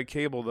people have had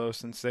cable, though,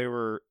 since they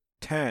were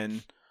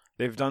 10?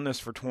 They've done this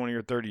for 20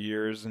 or 30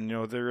 years, and,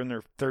 they're in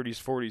their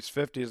 30s, 40s,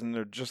 50s, and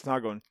they're just not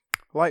going,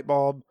 light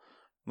bulb.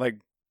 Like,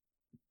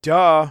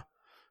 duh.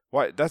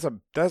 Why? That's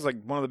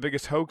like one of the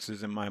biggest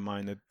hoaxes in my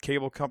mind, that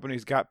cable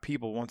companies got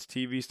people, once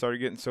TV started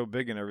getting so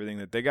big and everything,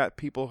 that they got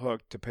people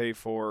hooked to pay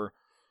for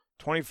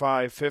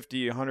 25,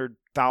 50,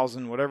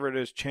 100,000, whatever it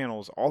is,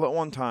 channels all at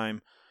one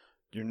time.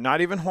 You're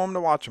not even home to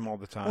watch them all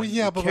the time. Well,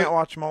 yeah, you but can't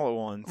watch them all at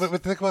once.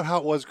 But think about how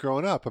it was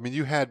growing up. I mean,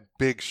 you had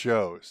big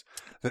shows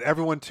that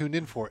everyone tuned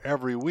in for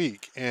every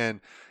week, and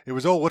it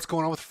was, what's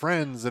going on with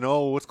Friends, and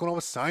what's going on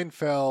with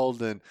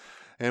Seinfeld, and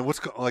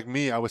like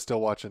me, I was still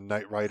watching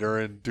Knight Rider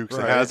and Dukes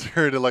of Right.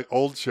 Hazzard and like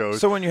old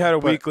shows. So when you had a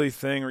But- weekly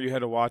thing, or you had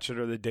to watch it,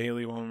 or the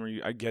daily one, where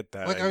I get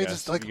that. Like I mean, guess.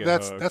 just like You get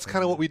that's hooked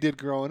kind of what we did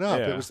growing up.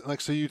 Yeah. It was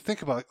like, so you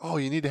think about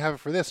like, you need to have it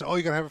for this, and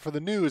you gotta have it for the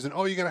news, and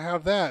you gotta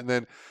have that, and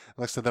then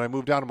like I said, then I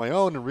moved out on my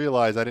own and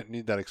realized I didn't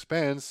need that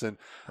expense, and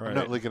I'm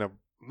not Right. really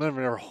I'm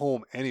never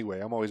home anyway.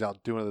 I'm always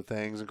out doing other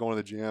things and going to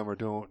the gym or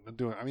doing.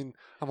 I mean,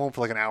 I'm home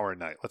for like an hour a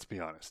night. Let's be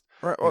honest.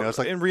 Right. You know, Well, it's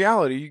like- in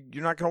reality,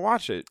 you're not going to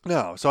watch it.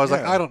 No, so I was like,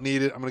 Yeah. I don't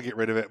need it. I'm gonna get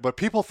rid of it. But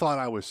people thought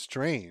I was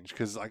strange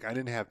because like I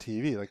didn't have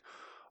TV. Like,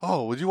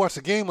 would you watch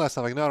the game last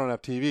night? Like, no, I don't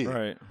have TV.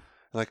 Right.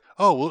 Like,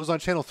 well, it was on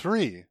channel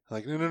 3.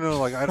 Like, no.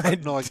 Like, I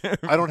no, like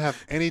I don't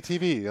have any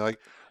TV. Like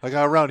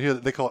around here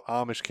they call it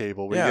Amish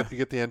cable, where Yeah. you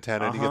get the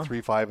antenna and you get 3,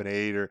 5, and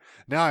 8. Or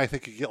now I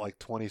think you get like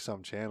 20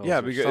 some channels. Yeah,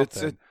 or because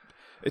something.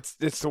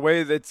 it's the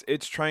way that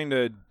it's trying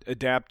to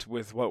adapt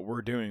with what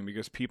we're doing,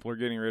 because people are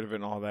getting rid of it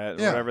and all that, and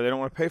Yeah. whatever. They don't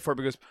want to pay for it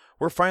because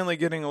we're finally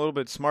getting a little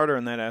bit smarter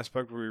in that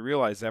aspect where we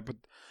realize that. But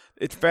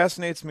it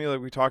fascinates me, like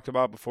we talked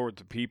about before, with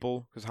the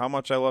people, because how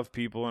much I love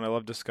people and I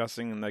love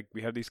discussing, and like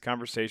we have these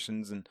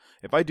conversations. And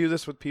if I do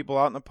this with people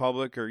out in the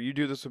public, or you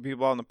do this with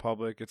people out in the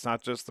public, it's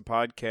not just the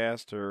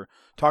podcast, or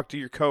talk to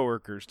your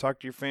coworkers, talk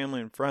to your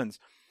family and friends.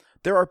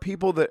 There are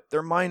people that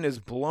their mind is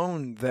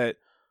blown that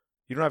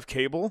you don't have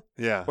cable.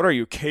 Yeah. What are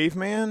you,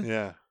 caveman?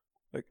 Yeah.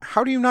 Like,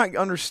 how do you not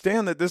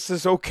understand that this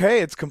is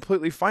okay? It's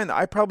completely fine.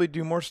 I probably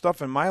do more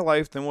stuff in my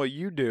life than what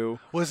you do,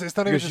 Well, it's not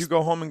even because just you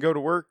go home and go to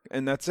work,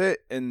 and that's it.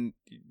 And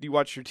you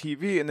watch your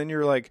TV, and then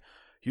you're like,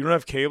 you don't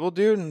have cable,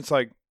 dude? And it's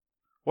like,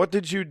 what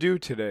did you do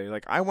today?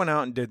 Like, I went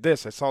out and did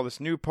this. I saw this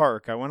new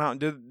park. I went out and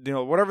did,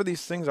 whatever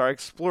these things are. I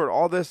explored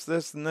all this,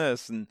 and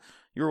this. And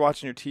you were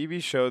watching your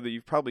TV show that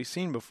you've probably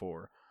seen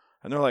before.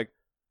 And they're like,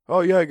 oh,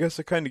 yeah, I guess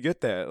I kind of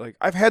get that. Like,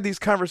 I've had these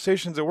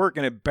conversations at work,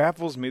 and it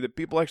baffles me that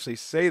people actually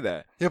say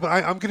that. Yeah, but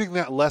I'm getting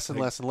that less and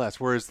less and less.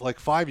 Whereas like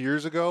 5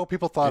 years ago,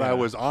 people thought I Yeah.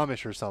 was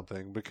Amish or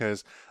something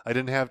because I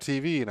didn't have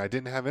TV and I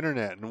didn't have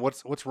internet. And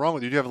what's wrong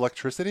with you? Do you have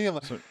electricity? I'm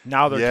like, So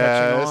now they're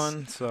Yes. catching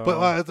on.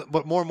 So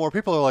but more and more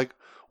people are like,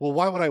 well,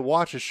 why would I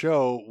watch a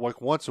show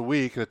like once a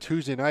week, a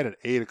Tuesday night at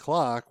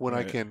 8:00 when I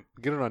Right. can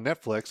get it on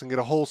Netflix and get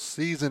a whole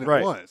season at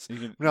Right. once? You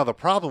can Now the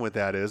problem with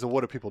that is, and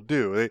what do people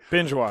do?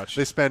 binge watch.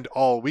 They spend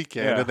all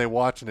weekend Yeah. and they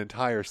watch an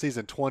entire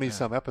season, 20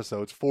 some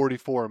episodes,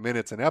 44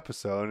 minutes an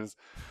episode.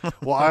 And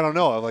well, I don't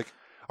know. Like,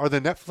 are the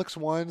Netflix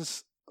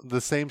ones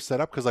the same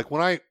setup? Because like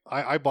when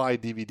I buy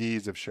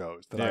DVDs of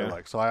shows that I Yeah.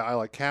 like, so I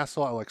like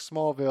Castle, I like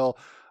Smallville.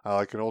 I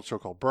like an old show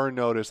called Burn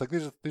Notice. Like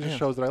these are Yeah.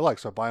 shows that I like,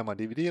 so I buy them on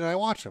DVD and I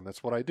watch them.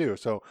 That's what I do.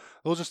 So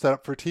those are set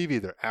up for TV.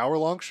 They're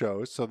hour-long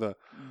shows. So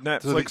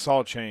Netflix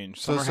all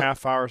changed. Some are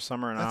half hour,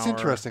 some are an hour. that's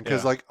interesting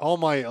because like all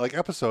my like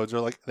episodes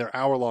are like they're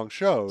hour-long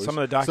shows. some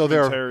of the so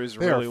documentaries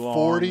they really are long.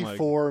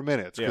 44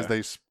 minutes because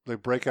Yeah. they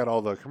break out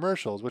all the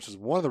commercials, which is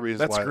one of the reasons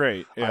That's why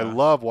great. Yeah. I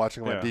love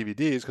watching them on Yeah.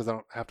 DVDs because I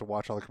don't have to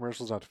watch all the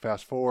commercials. I don't have to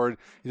fast forward.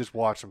 You just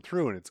watch them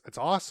through, and it's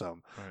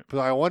awesome. Right. But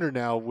I wonder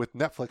now with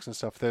Netflix and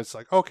stuff that it's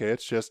like, okay,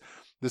 it's just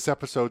this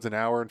episode's an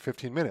hour and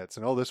 15 minutes,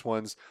 and oh, this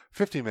one's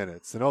 50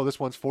 minutes, and oh, this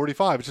one's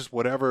 45. It's just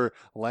whatever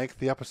length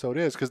the episode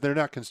is because they're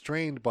not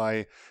constrained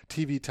by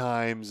TV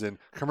times and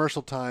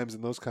commercial times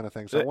and those kind of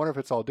things. So I wonder if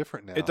it's all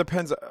different now. It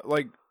depends.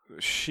 Like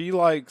she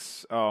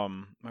likes,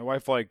 my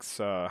wife likes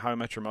How I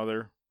Met Your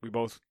Mother. We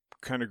both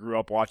kind of grew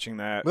up watching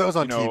that. But that was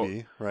on you know,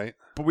 TV, right?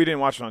 but we didn't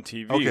watch it on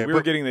TV. Okay, we were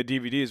but- getting the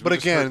DVDs. But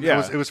again,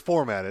 it was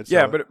formatted. So.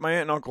 Yeah, but my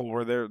aunt and uncle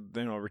were there,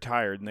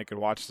 retired, and they could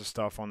watch the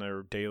stuff on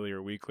their daily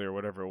or weekly or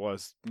whatever it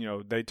was.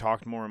 They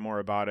talked more and more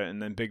about it,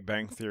 and then Big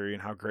Bang Theory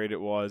and how great it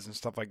was and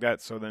stuff like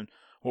that. So then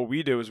what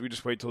we do is we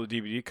just wait till the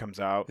DVD comes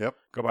out, Yep.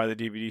 go buy the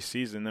DVD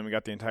season, then we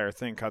got the entire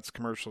thing, cuts,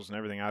 commercials, and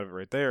everything out of it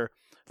right there.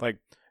 Like,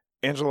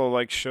 Angela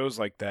likes shows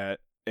like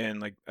that,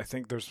 and like I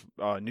think there's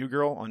New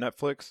Girl on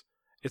Netflix.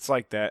 It's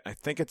like that. I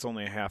think it's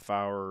only a half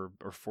hour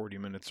or 40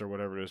 minutes or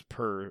whatever it is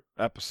per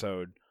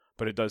episode,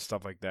 but it does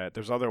stuff like that.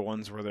 There's other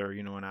ones where they're,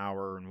 an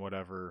hour and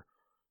whatever,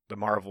 the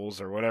Marvels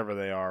or whatever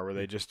they are, where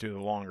they just do the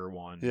longer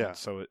one. Yeah.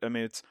 So,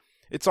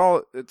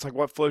 it's like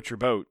what floats your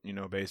boat,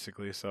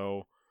 basically.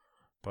 So,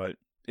 but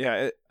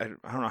yeah, I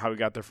don't know how we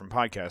got there from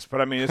podcasts,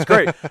 but I mean, it's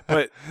great.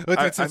 But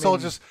it's all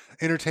just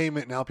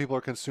entertainment and how people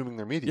are consuming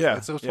their media. Yeah,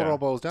 That's what it all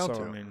boils down so,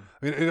 to. I mean,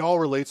 it all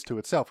relates to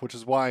itself, which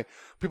is why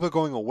people are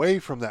going away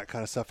from that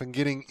kind of stuff and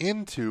getting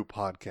into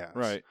podcasts.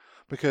 right.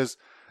 Because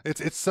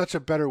it's such a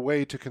better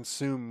way to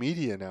consume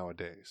media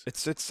nowadays.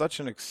 It's such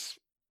an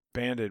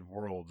expanded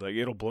world. Like,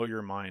 it'll blow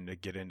your mind to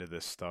get into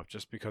this stuff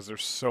just because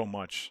there's so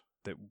much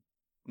that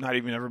not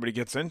even everybody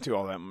gets into.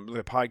 All that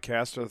the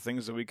podcasts are the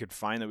things that we could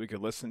find that we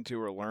could listen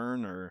to or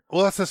learn or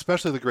Well, that's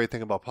especially the great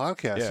thing about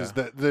podcasts is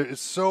that it's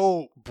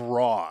so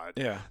broad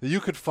that you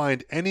could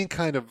find any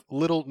kind of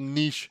little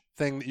niche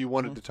thing that you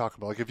wanted to talk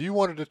about. Like if you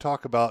wanted to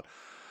talk about,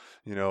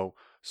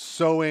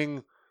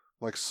 sewing,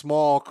 like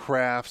small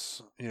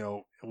crafts,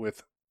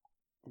 with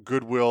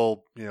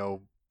Goodwill,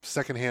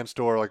 secondhand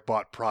store like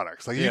bought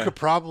products. Like you could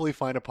probably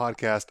find a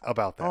podcast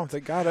about that. Oh, they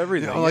got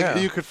everything.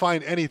 You could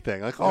find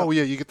anything. Like,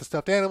 you get the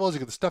stuffed animals, you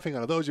get the stuffing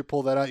out of those, you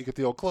pull that out, you get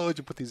the old clothes,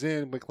 you put these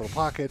in, make little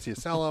pockets, you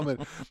sell them,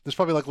 and there's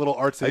probably like little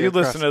artsy. You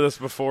listened to this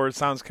before? It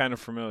sounds kind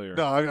of familiar.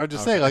 No, I'm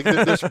just saying, like,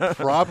 there's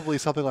probably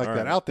something like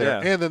that out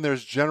there. Yeah. And then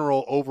there's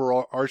general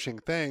overarching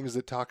things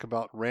that talk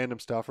about random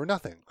stuff or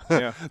nothing.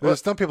 Yeah.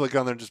 There's some people that go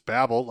on there and just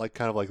babble, like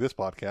kind of like this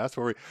podcast,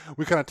 where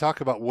we kind of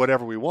talk about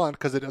whatever we want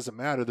because it doesn't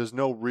matter. There's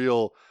no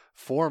real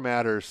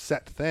format or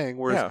set thing.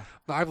 Whereas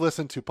I've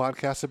listened to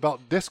podcasts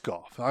about disc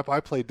golf. I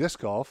play disc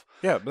golf.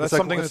 Yeah, but that's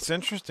something that's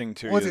interesting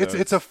to you.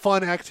 It's a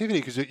fun activity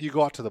because you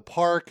go out to the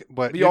park,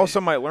 but you also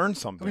might learn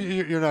something.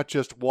 You're not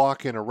just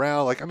walking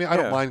around. Like, I mean, I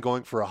don't mind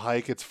going for a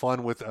hike. It's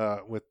fun with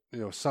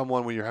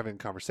someone when you're having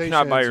conversations.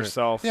 Not by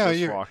yourself. Yeah,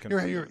 just walking.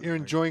 You're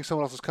enjoying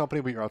someone else's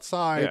company, but you're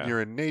outside. And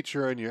you're in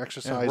nature and you're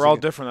exercising. We're all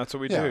different. That's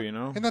what we do.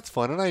 And that's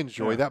fun, and I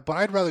enjoy that. But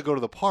I'd rather go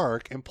to the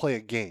park and play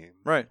a game,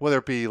 right? Whether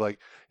it be like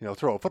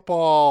throw a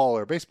football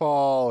or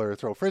baseball or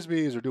throw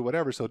frisbees or do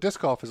whatever. So disc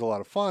golf is a lot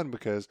of fun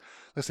because,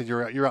 listen,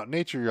 you're out in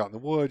nature, you're out in the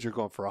woods, you're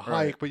going for a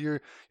hike, but you're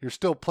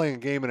still playing a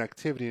game and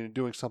activity and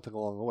doing something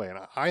along the way. And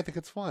I think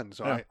it's fun.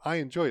 So I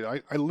enjoy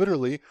it. I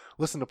literally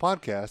listen to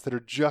podcasts that are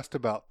just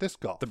about disc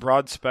golf. The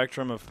broad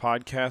spectrum of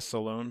podcasts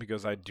alone,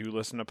 because I do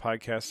listen to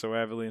podcasts so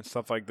heavily and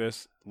stuff like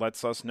this,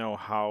 lets us know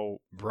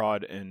how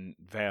broad and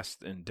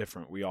vast and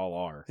different we all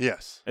are.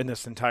 Yes. In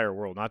this entire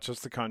world, not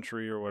just the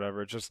country or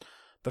whatever. Just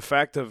the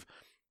fact of,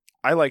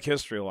 I like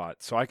history a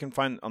lot, so I can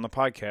find on the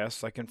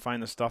podcast, I can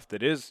find the stuff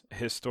that is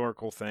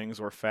historical things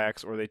or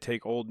facts, or they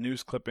take old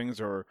news clippings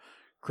or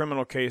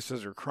criminal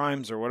cases or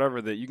crimes or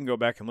whatever that you can go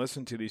back and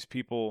listen to these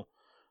people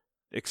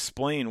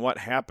explain what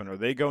happened, or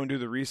they go and do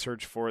the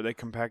research for it, they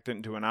compact it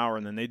into an hour,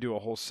 and then they do a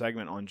whole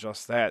segment on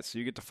just that. So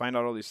you get to find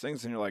out all these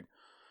things, and you're like,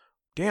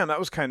 damn, that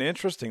was kind of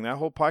interesting. That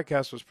whole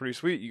podcast was pretty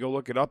sweet. You go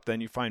look it up, then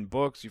you find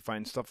books, you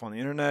find stuff on the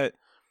internet,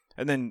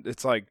 and then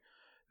it's like,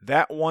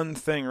 that one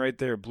thing right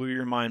there blew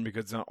your mind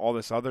because all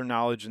this other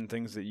knowledge and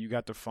things that you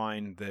got to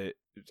find that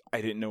I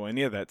didn't know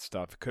any of that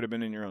stuff. It could have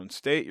been in your own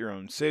state, your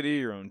own city,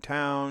 your own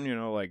town,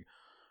 like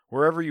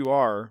wherever you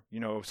are,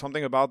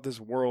 something about this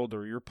world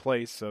or your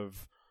place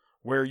of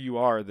where you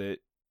are that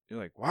you're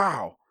like,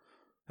 wow,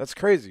 That's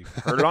crazy.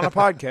 Heard it on a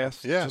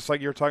podcast. Yeah. Just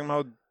like you were talking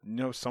about,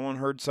 someone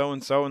heard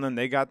so-and-so, and then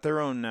they got their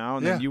own now,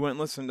 and then you went and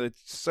listened.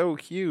 It's so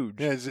huge.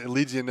 Yeah, it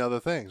leads you into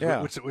other things,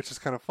 which is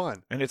kind of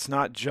fun. And it's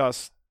not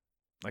just,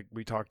 like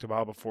we talked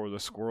about before, the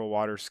squirrel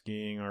water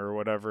skiing or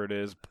whatever it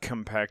is,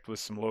 compact with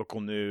some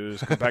local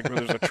news, compact with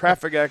there's a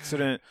traffic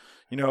accident,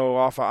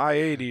 off of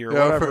I-80 or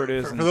whatever it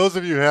is. For those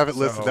of you who haven't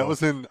listened, that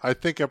was in, I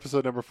think,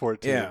 episode number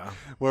 14,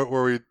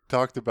 where we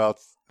talked about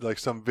like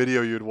some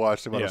video you'd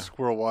watched about a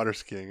squirrel water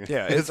skiing.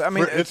 Yeah,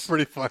 it's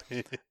pretty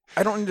funny.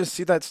 I don't need to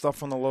see that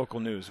stuff on the local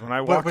news. When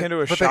I walk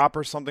into a shop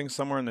or something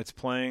somewhere and it's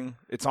playing,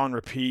 it's on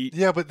repeat.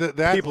 Yeah, but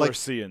that people are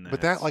seeing that. But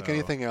that, like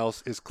anything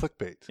else, is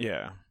clickbait.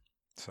 Yeah.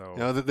 So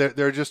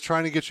they're just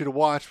trying to get you to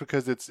watch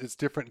because it's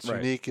different, it's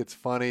unique, it's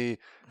funny.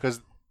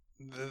 Because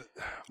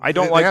I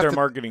don't like their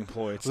marketing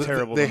ploy. It's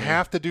terrible. They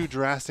have to do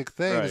drastic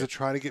things to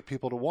try to get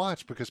people to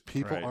watch because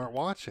people aren't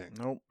watching.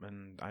 Nope,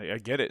 and I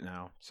get it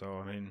now.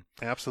 So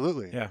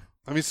absolutely. Yeah.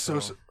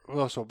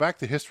 So back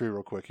to history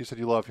real quick. You said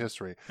you love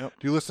history. Yep.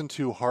 Do you listen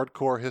to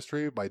Hardcore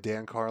History by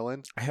Dan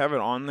Carlin? I have it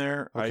on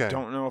there. Okay. I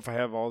don't know if I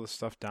have all the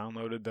stuff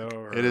downloaded though,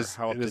 or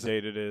how up to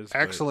date it is.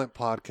 Excellent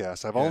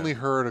podcast. I've only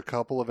heard a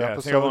couple of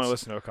episodes. I think I've only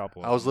listened to a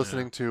couple. I was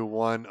listening to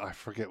one. I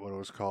forget what it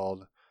was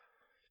called.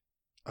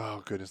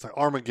 Oh goodness, like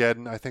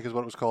Armageddon, I think is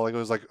what it was called. Like, it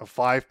was like a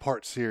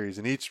 5-part series,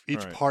 and each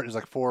part is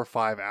like 4 or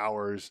 5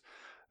 hours.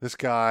 This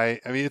guy,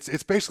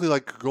 it's basically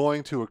like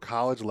going to a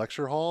college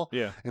lecture hall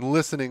and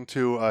listening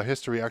to a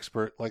history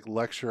expert like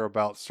lecture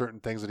about certain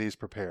things that he's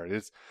prepared.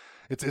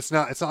 It's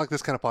not like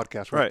this kind of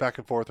podcast where it's back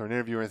and forth or an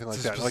interview or anything like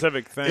that.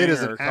 Specific thing. It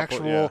is an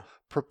actual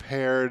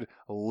prepared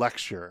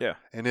lecture. Yeah,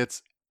 and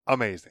it's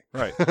amazing.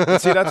 Right.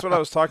 See, that's what I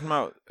was talking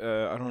about.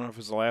 I don't know if it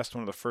was the last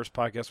one or the first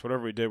podcast,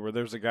 whatever we did, where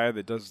there's a guy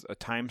that does a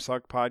Time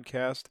Suck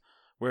podcast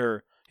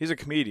where he's a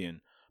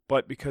comedian,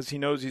 but because he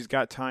knows he's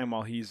got time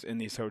while he's in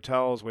these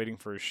hotels waiting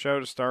for his show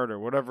to start or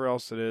whatever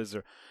else it is,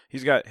 or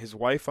he's got his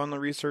wife on the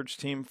research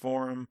team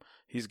for him.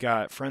 He's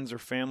got friends or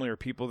family or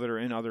people that are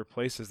in other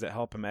places that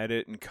help him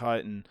edit and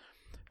cut, and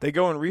they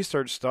go and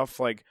research stuff.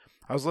 Like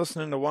I was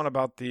listening to one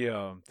about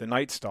the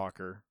Night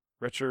Stalker.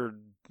 Richard,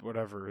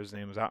 whatever his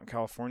name is, out in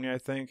California, I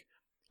think,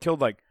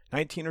 killed like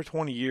 19 or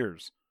 20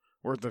 years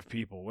worth of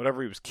people.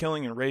 Whatever he was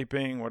killing and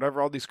raping,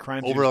 whatever all these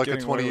crimes. Over like a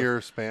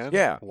 20-year span?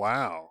 Yeah.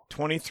 Wow.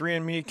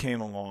 23andMe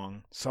came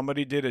along.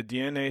 Somebody did a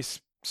DNA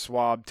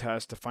swab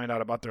test to find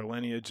out about their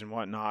lineage and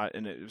whatnot,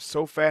 and it was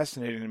so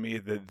fascinating to me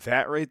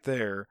that right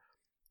there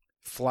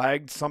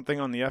flagged something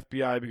on the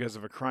FBI because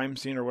of a crime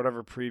scene or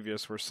whatever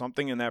previous, where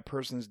something in that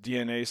person's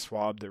DNA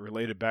swab that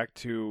related back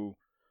to,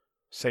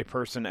 say,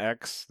 person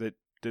X that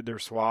did their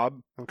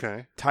swab,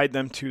 tied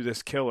them to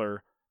this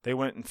killer. They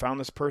went and found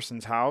this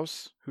person's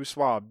house who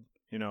swabbed,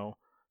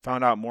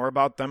 found out more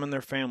about them and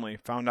their family,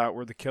 found out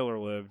where the killer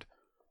lived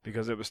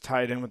because it was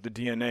tied in with the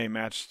DNA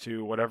matched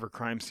to whatever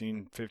crime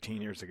scene 15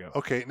 years ago.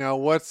 Okay, now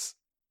what's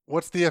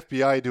the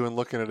FBI doing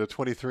looking at a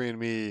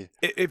 23andMe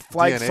It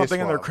flagged DNA something swab?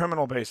 in their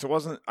criminal base. It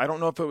wasn't, I don't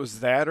know if it was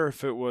that or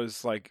if it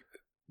was like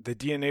the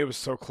DNA was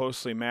so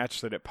closely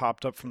matched that it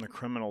popped up from the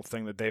criminal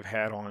thing that they've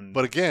had on.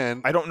 But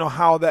again, I don't know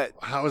how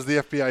is the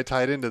FBI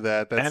tied into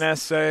that?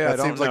 NSA, that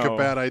seems like a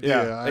bad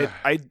idea.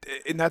 Yeah,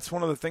 and that's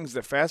one of the things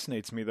that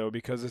fascinates me though,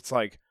 because it's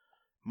like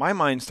my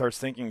mind starts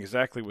thinking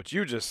exactly what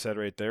you just said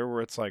right there,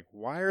 where it's like,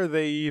 why are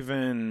they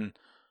even?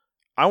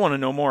 I want to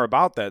know more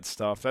about that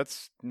stuff.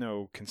 That's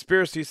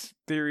conspiracy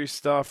theory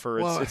stuff, or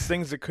it's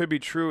things that could be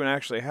true and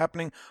actually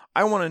happening.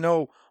 I want to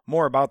know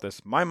more about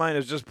this. My mind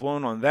is just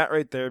blown on that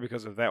right there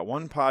because of that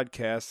one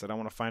podcast that I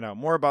want to find out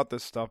more about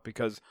this stuff,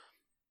 because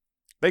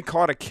they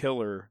caught a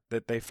killer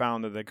that they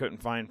found that they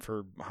couldn't find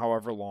for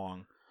however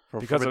long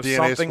because of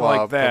something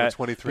like that,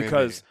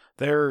 because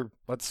their,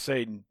 let's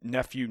say,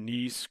 nephew,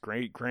 niece,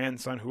 great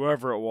grandson,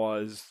 whoever it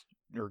was,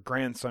 or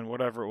grandson,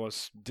 whatever it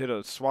was, did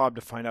a swab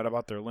to find out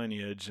about their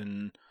lineage,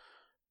 and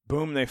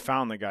boom, they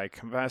found the guy,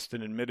 confessed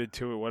and admitted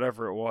to it,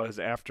 whatever it was,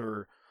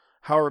 after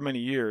however many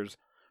years.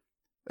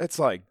 It's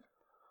like,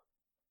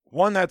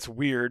 one, that's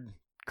weird,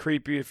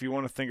 creepy if you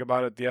want to think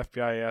about it, the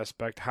FBI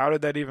aspect. How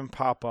did that even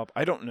pop up?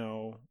 I don't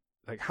know.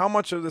 Like, how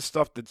much of this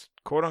stuff that's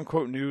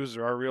quote-unquote news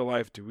or our real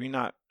life do we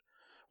not...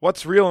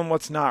 What's real and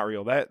what's not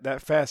real?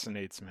 That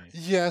fascinates me.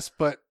 Yes,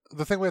 but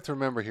the thing we have to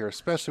remember here,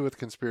 especially with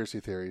conspiracy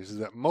theories, is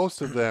that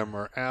most of them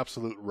are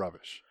absolute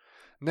rubbish.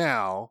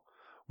 Now,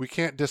 we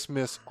can't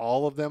dismiss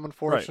all of them,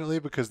 unfortunately,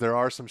 because there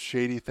are some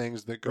shady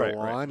things that go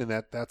on, and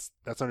that's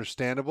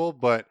understandable,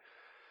 but...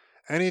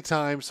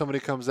 Anytime somebody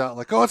comes out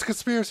like, oh, it's a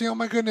conspiracy, oh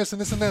my goodness, and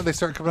this and that, they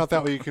start coming out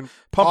that way, you can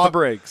pump the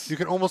brakes. You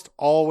can almost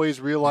always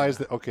realize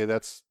that, okay,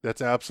 that's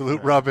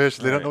absolute rubbish.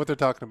 They don't know what they're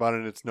talking about,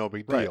 and it's no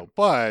big deal.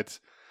 But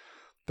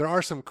there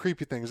are some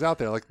creepy things out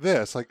there like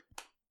this. Like,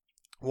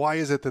 why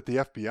is it that the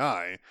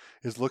FBI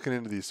is looking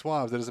into these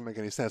swabs? That doesn't make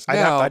any sense. I'd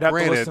have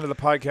to listen to the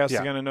podcast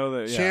again to know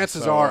that.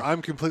 Chances are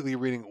I'm completely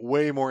reading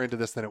way more into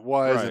this than it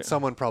was, and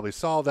someone probably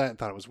saw that and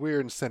thought it was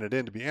weird and sent it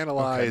in to be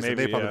analyzed, and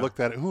they probably looked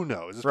at it. Who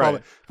knows? It's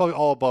probably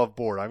all above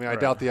board. I mean, I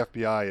doubt the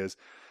FBI is,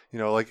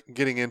 like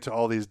getting into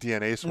all these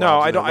DNA swabs. No,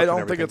 I and they're don't. I looking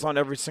don't at think it's everything. on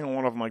every single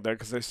one of them like that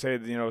because they say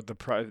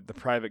the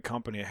private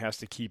company it has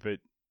to keep it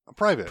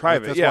Private.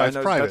 private. That's yeah, why it's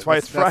private. That's why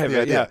it's the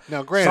private. idea. Yeah.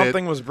 Now, granted,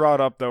 Something was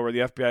brought up though where the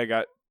FBI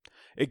got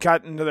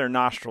into their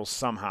nostrils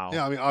somehow.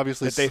 yeah, I mean,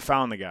 obviously, that they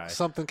found the guy.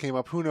 something came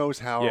up. Who knows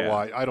how or Yeah.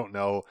 why? I don't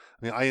know.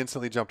 I mean, I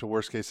instantly jumped to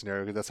worst case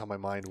scenario because that's how my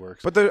mind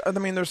works. But there's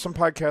some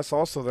podcasts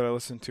also that I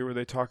listen to where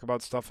they talk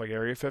about stuff like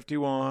Area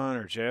 51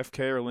 or JFK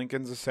or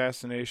Lincoln's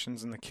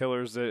assassinations and the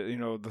killers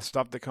that the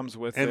stuff that comes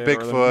with and it, or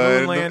the Bigfoot, moon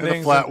and the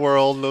landings flat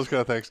world, and those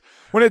kind of things.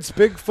 When it's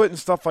Bigfoot and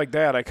stuff like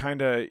that, I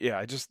kind of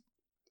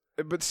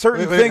But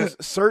certain things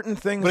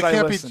But it I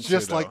can't be listen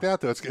just to, like though.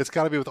 that, though. It's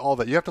got to be with all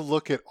that. You have to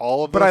look at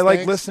all of. But those I like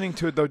things. listening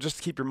to it though, just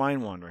to keep your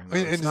mind wandering. though.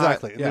 I mean, It's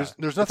exactly. Not, yeah.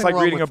 There's It's nothing like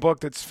wrong reading with a book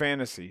that's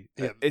fantasy.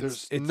 Yeah,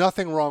 it's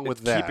nothing wrong with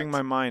it's that. keeping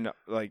my mind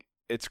like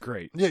it's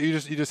great. Yeah, you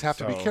just have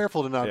to be So,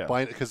 careful to not yeah.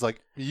 buy it because like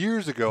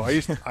years ago,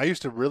 I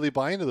used to really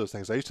buy into those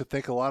things. I used to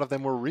think a lot of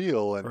them were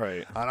real, and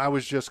Right. and I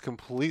was just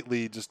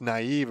completely just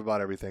naive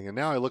about everything. And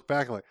now I look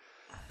back and like,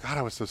 God,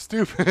 I was so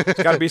stupid. There's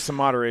got to be some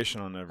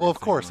moderation on everything. Well,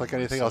 of course, like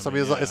anything else. I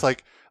mean, it's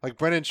like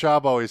Brendan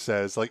Schaub always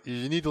says, like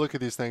you need to look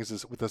at these things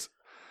with this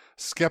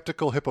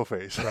skeptical hippo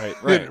face, Right,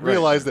 and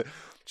realize that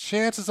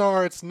chances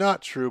are it's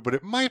not true, but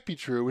it might be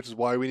true, which is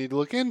why we need to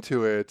look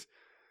into it.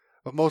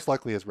 But most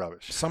likely, it's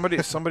rubbish.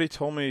 Somebody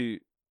told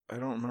me, I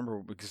don't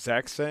remember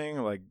exact saying,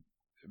 like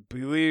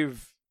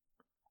believe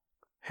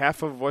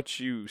half of what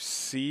you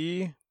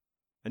see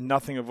and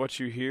nothing of what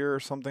you hear, or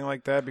something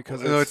like that.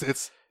 Because No,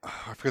 it's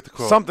I forget the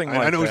quote. Something I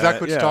like know that.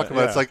 exactly what you're Yeah, talking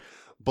about. yeah. It's like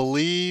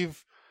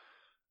believe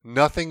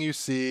nothing you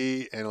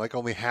see and like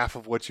only half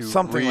of what you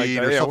Something like read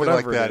that. or Yeah, something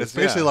like whatever it that. is, It's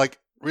basically yeah. like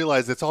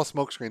realize it's all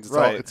smoke screens.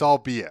 Right. It's all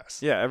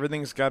BS. yeah,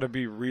 everything's got to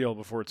be real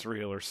before it's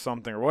real, or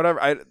something, or whatever.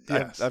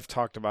 Yes. I've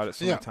talked about it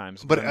so Yeah, many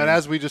times. But I and mean,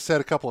 as we just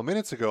said a couple of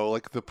minutes ago,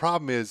 like the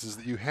problem is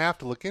that you have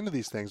to look into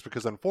these things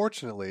because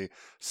unfortunately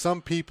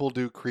some people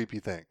do creepy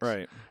things.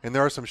 right, And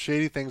there are some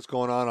shady things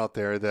going on out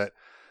there that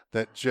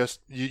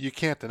just you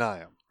can't deny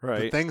them.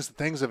 right.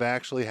 Things have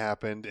actually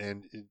happened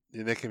and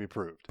they can be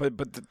proved. But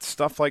the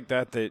stuff like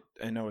that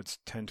I know it's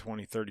 10,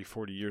 20, 30,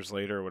 40 years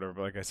later or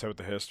whatever, like I said with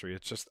the history,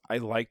 it's just I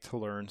like to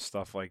learn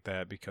stuff like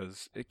that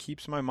because it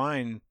keeps my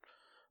mind,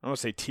 I don't want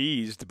to say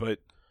teased, but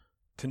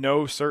to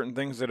know certain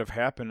things that have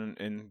happened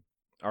in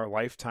our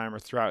lifetime or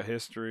throughout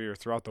history or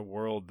throughout the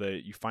world,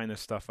 that you find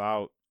this stuff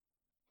out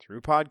through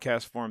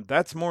podcast form,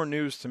 that's more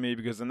news to me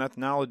because then that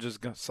knowledge is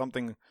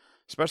something,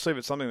 especially if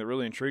it's something that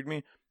really intrigued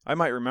me, I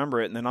might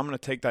remember it and then I'm going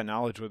to take that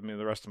knowledge with me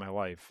the rest of my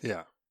life.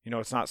 Yeah.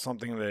 It's not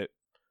something that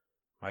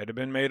might have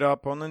been made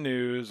up on the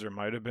news or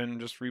might have been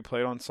just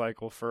replayed on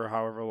cycle for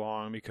however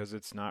long because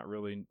it's not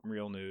really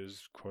real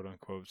news, quote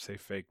unquote, say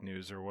fake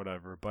news or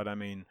whatever. But I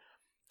mean,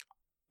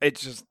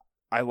 it's just,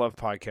 I love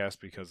podcasts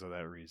because of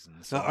that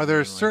reason. So, Now, are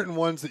there certain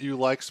ones that you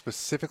like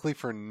specifically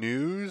for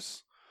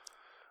news?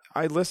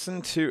 I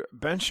listen to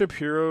Ben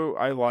Shapiro.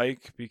 I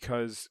like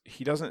because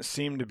he doesn't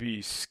seem to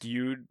be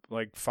skewed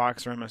like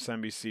Fox or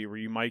MSNBC, where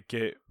you might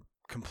get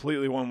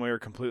completely one way or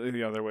completely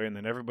the other way, and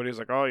then everybody's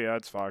like, "Oh yeah,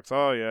 it's Fox.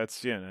 Oh yeah, it's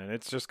CNN."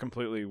 It's just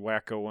completely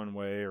wacko one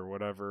way or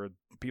whatever.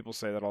 People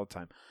say that all the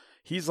time.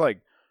 He's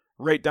like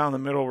right down the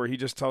middle, where he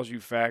just tells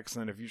you facts,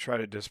 and then if you try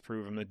to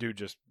disprove him, the dude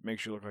just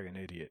makes you look like an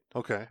idiot.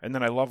 Okay. And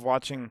then I love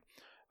watching,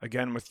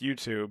 again with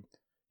YouTube.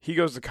 He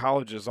goes to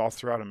colleges all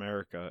throughout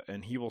America,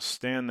 and he will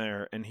stand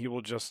there and he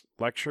will just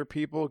lecture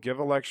people, give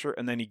a lecture,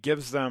 and then he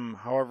gives them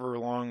however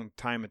long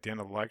time at the end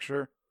of the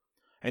lecture.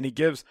 And he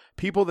gives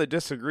people that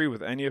disagree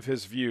with any of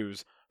his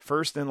views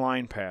first in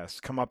line pass,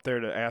 come up there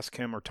to ask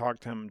him or talk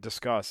to him,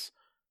 discuss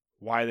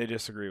why they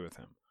disagree with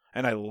him.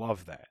 And I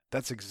love that.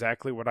 That's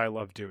exactly what I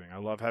love doing. I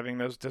love having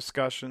those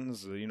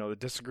discussions, the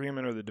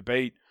disagreement or the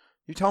debate.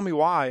 You tell me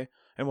why,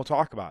 and we'll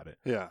talk about it.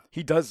 Yeah.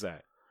 He does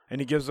that. And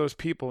he gives those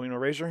people,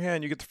 raise your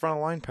hand, you get the front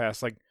of line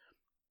pass.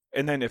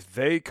 And then if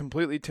they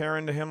completely tear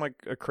into him like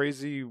a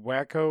crazy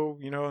wacko,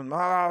 and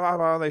blah, blah,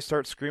 blah, they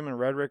start screaming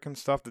rhetoric and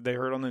stuff that they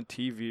heard on the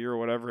TV or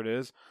whatever it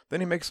is, then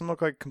he makes them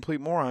look like a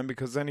complete moron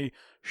because then he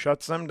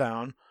shuts them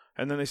down.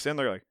 And then they stand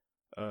there like,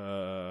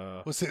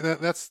 Well, see,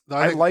 that's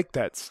I like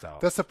that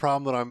stuff. That's the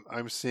problem that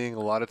I'm seeing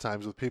a lot of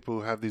times with people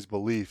who have these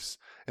beliefs,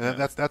 and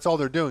Yeah. that's all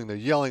they're doing. They're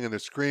yelling and they're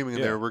screaming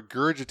and Yeah. they're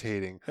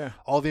regurgitating Yeah.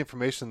 all the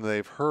information that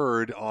they've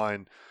heard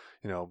on,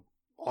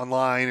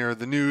 online or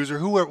the news or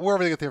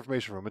wherever they get the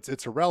information from.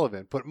 It's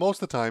irrelevant, but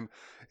most of the time,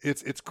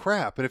 it's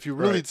crap. And if you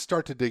really Right.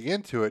 start to dig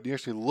into it, and you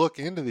actually look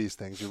into these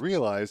things, you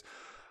realize,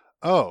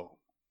 oh,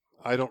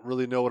 I don't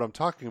really know what I'm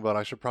talking about.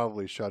 I should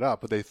probably shut up.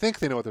 But they think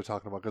they know what they're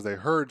talking about because they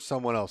heard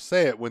someone else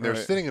say it when they're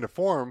Right. sitting in a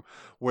forum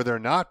where they're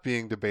not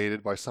being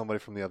debated by somebody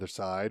from the other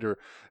side or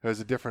there's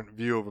a different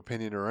view of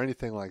opinion or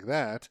anything like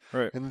that.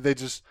 Right. And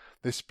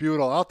they spew it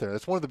all out there.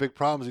 That's one of the big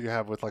problems that you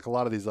have with like a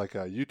lot of these like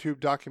YouTube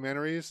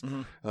documentaries,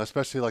 Mm-hmm.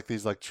 especially like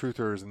these like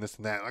truthers and this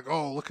and that. Like,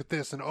 oh, look at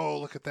this and oh,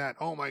 look at that.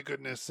 Oh my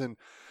goodness.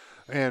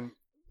 And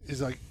it's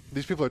like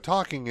these people are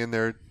talking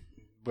and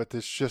but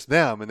it's just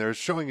them, and they're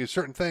showing you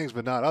certain things,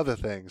 but not other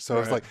things. So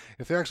it's Right. like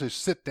if they actually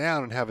sit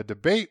down and have a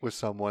debate with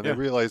someone, Yeah. they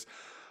realize,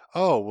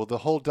 oh, well, the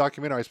whole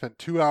documentary I spent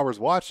 2 hours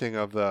watching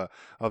of the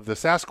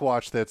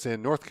Sasquatch that's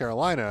in North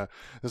Carolina,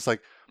 it's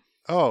like,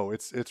 oh,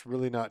 it's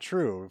really not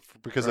true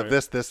because of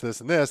this,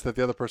 and this that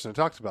the other person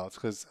talked about.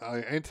 Because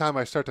anytime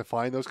I start to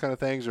find those kind of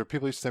things, or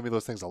people used to send me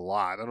those things a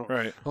lot, I don't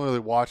really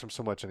watch them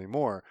so much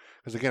anymore.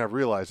 Because again, I've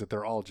realized that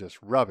they're all just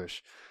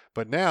rubbish.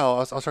 But now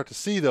I'll start to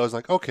see those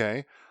like,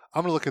 okay,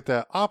 I'm gonna look at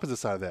the opposite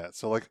side of that.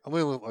 So like I'm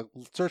gonna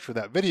search for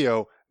that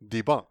video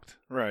debunked,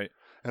 right,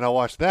 and I'll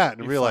watch that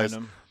and realize,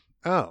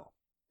 oh,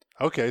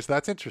 okay, so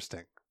that's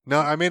interesting.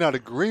 Now, I may not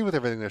agree with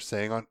everything they're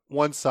saying on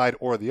one side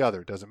or the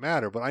other. It doesn't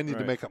matter, but I need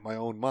to make up my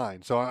own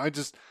mind. So I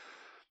just,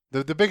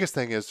 the biggest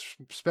thing is,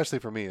 especially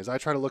for me, is I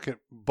try to look at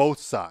both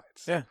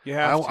sides. Yeah, you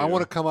have to. I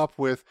want to come up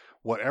with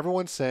what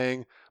everyone's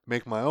saying,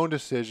 make my own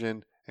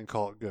decision, and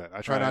call it good.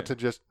 I try not to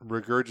just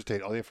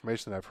regurgitate all the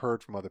information that I've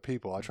heard from other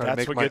people. I try to make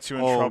my own That's what gets you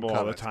in trouble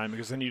all the time,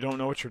 because then you don't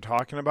know what you're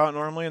talking about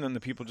normally, and then the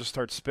people just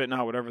start spitting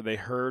out whatever they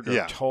heard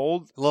or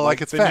told. Well,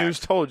 like it's the fact. News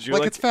told you.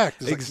 Like it's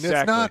fact. It's exactly.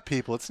 It's not,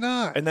 people. It's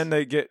not. And then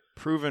they get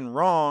proven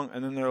wrong,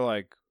 and then they're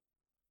like,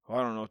 well,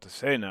 I don't know what to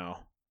say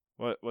now.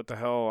 What the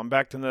hell? I'm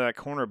backed into that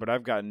corner, but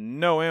I've got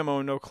no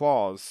ammo, no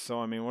claws.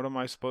 So, I mean, what am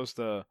I supposed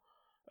to...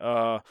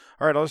 all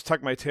right, I'll just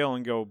tuck my tail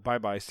and go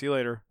bye-bye. See you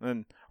later.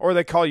 Or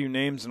they call you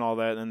names and all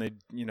that, and they,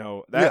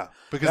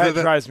 because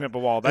that drives me up a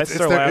wall. That's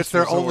their last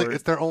resort.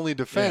 It's their only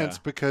defense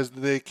because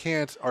they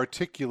can't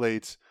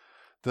articulate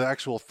the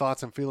actual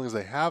thoughts and feelings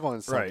they have on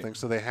something,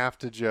 so they have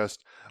to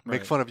just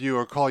make fun of you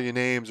or call you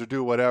names or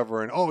do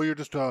whatever. And you're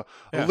just a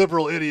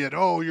liberal idiot.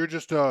 Oh, you're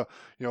just a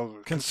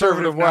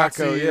conservative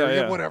Nazi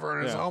or whatever.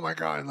 And it's oh my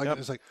god, and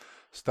it's like,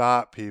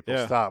 stop, people,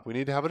 stop. We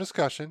need to have a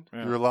discussion.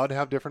 You're allowed to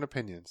have different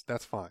opinions.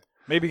 That's fine.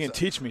 Maybe you can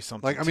teach me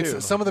something.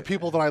 Some of the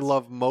people that I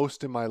love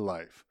most in my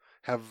life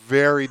have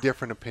very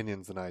different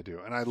opinions than I do,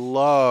 and I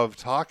love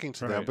talking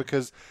to them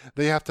because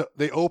they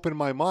open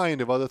my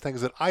mind of other things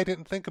that I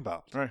didn't think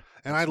about. Right.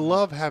 And I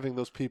love having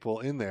those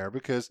people in there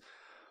because,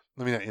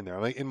 I mean, not in there,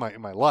 like in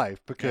my life,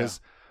 because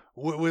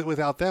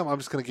without them, I'm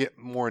just going to get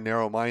more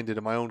narrow-minded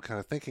in my own kind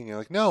of thinking. And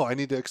like, no, I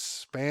need to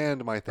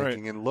expand my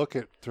thinking and look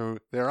at through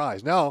their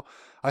eyes. Now,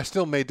 I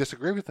still may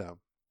disagree with them,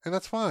 and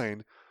that's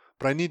fine.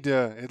 But I need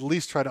to at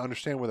least try to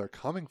understand where they're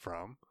coming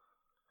from.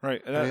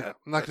 Right. I'm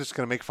not just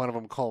going to make fun of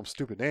them and call them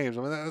stupid names.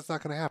 I mean, that's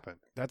not going to happen.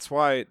 That's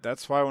why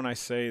when I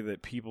say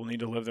that people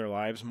need to live their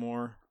lives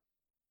more,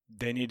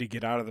 they need to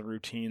get out of the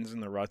routines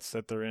and the ruts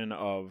that they're in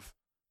of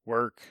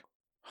work,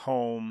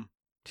 home,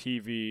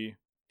 TV,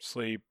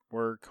 sleep,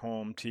 work,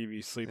 home,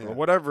 TV, sleep, or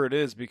whatever it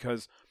is,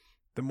 because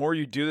the more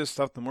you do this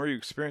stuff, the more you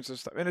experience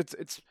this stuff. And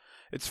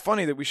it's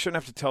funny that we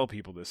shouldn't have to tell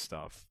people this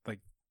stuff.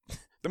 Like,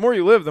 the more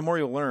you live, the more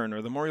you'll learn,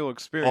 or the more you'll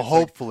experience.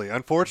 Well, hopefully.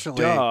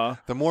 Unfortunately,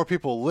 the more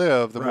people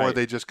live, the more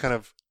they just kind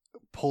of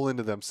pull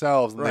into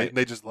themselves, and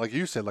they just, like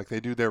you said, like they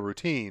do their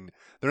routine.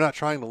 They're not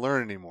trying to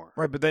learn anymore.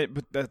 Right, but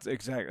that's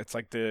exactly. It's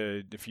like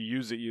if you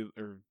use it,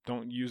 or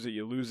don't use it,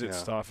 you lose it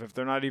stuff. If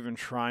they're not even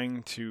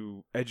trying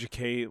to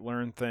educate,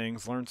 learn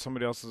things, learn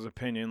somebody else's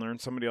opinion, learn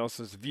somebody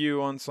else's view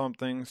on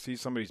something, see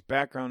somebody's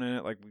background in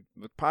it, like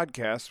with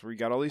podcasts where you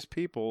got all these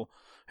people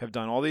have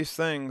done all these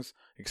things,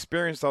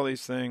 experienced all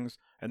these things,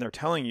 and they're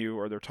telling you,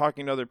 or they're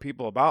talking to other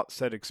people about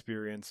said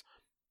experience,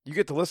 you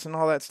get to listen to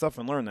all that stuff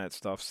and learn that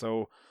stuff.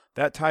 So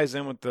that ties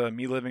in with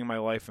me living my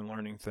life and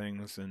learning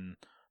things, and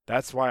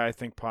that's why I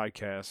think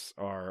podcasts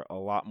are a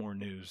lot more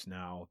news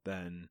now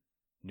than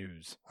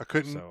news. I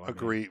couldn't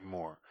agree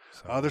more.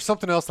 There's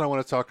something else that I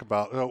want to talk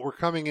about. We're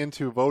coming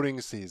into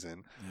voting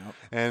season,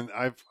 and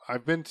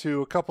I've been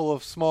to a couple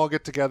of small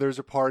get-togethers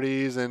or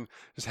parties and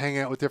just hanging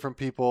out with different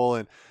people,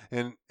 and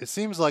it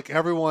seems like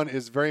everyone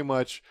is very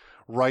much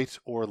right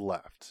or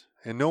left.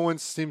 And no one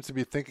seems to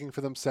be thinking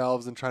for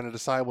themselves and trying to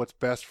decide what's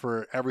best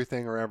for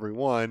everything or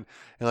everyone.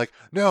 And like,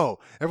 no,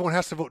 everyone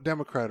has to vote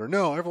Democrat, or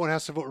no, everyone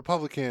has to vote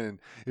Republican. And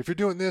if you're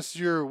doing this,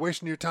 you're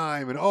wasting your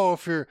time. And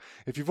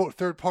if you vote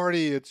third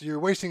party, you're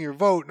wasting your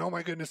vote. And oh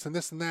my goodness, and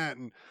this and that.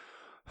 And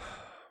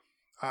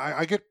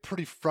I get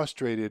pretty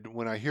frustrated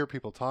when I hear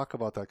people talk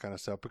about that kind of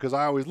stuff, because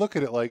I always look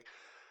at it like,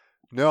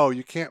 no,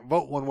 you can't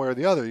vote one way or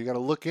the other. You got to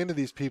look into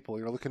these people.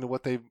 You got to look into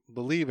what they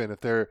believe in.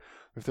 If they're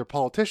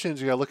politicians,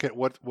 you got to look at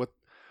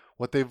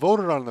what they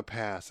voted on in the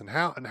past and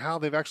how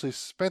they've actually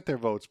spent their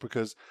votes,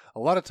 because a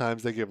lot of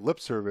times they give lip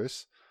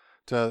service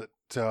to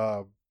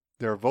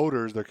their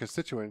voters, their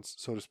constituents,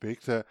 so to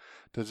speak, to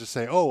just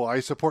say, oh, I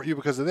support you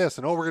because of this,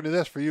 and oh, we're going to do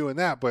this for you and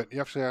that. But you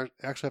actually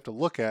have to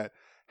look at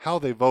how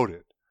they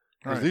voted.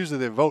 Because usually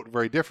they vote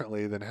very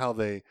differently than how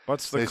they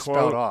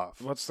spout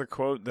off. What's the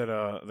quote that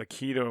the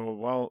key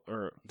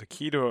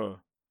to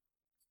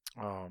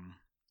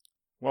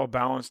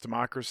well-balanced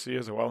democracy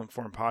is a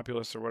well-informed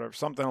populace, or whatever,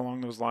 something along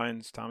those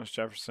lines. Thomas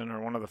Jefferson,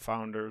 or one of the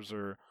founders,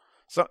 or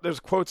there's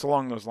quotes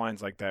along those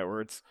lines like that,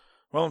 where it's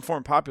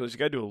well-informed populace. You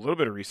got to do a little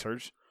bit of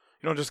research.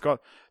 You don't just go.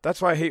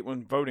 That's why I hate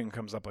when voting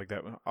comes up like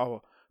that.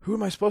 Oh, who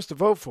am I supposed to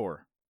vote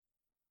for?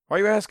 Why are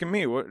you asking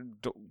me?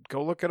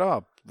 Go look it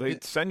up. They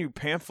send you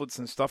pamphlets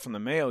and stuff in the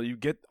mail. You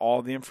get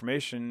all the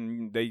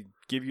information. They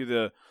give you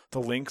the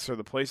links or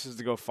the places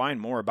to go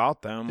find more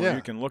about them, or Yeah.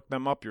 you can look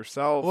them up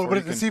yourself. Well, or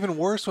but you it's can even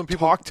worse when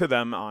people talk to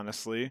them,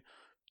 honestly.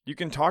 You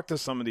can talk to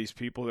some of these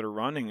people that are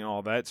running and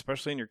all that,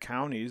 especially in your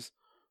counties.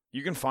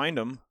 You can find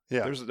them.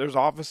 Yeah. There's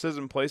offices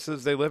and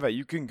places they live at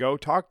you can go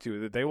talk to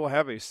that they will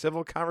have a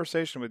civil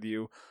conversation with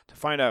you to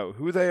find out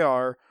who they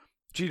are.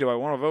 Gee, do I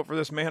want to vote for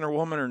this man or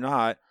woman or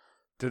not?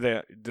 Do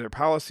their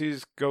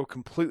policies go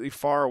completely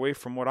far away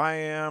from what I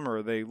am, or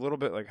are they a little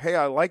bit like, hey,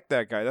 I like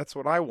that guy. That's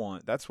what I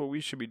want. That's what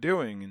we should be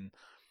doing. And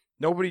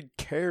nobody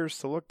cares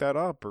to look that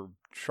up or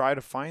try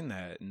to find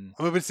that. And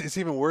I mean, but it's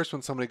even worse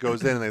when somebody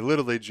goes in and they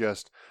literally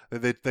just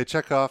they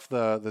check off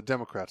the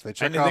Democrats, they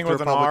check anything off the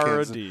with an R or a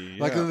Republicans, D,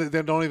 like yeah.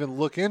 they don't even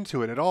look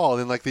into it at all.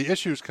 And like the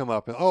issues come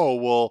up, and oh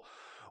well,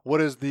 what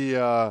does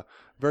the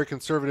very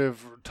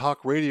conservative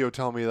talk radio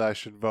tell me that I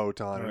should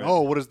vote on? And Right. oh,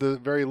 what does the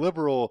very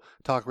liberal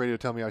talk radio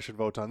tell me I should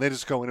vote on? They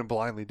just go in and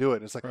blindly do it.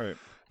 And it's like, Right.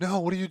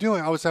 no, what are you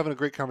doing? I was having a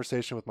great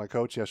conversation with my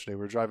coach yesterday.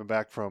 We were driving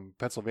back from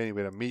Pennsylvania.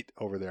 We had a meet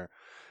over there,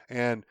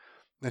 and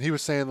he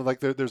was saying that like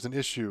there's an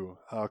issue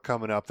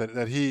coming up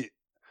that he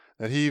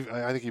I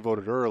think he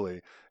voted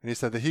early, and he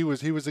said that he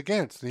was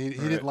against, and he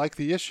Right. didn't like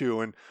the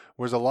issue, and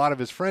whereas a lot of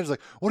his friends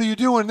like, what are you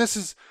doing?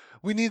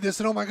 We need this,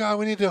 and oh my God,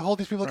 we need to hold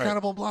these people Right.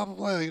 accountable, blah blah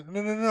blah. Like,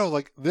 no,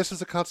 like this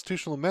is a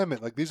constitutional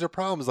amendment. Like these are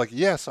problems. Like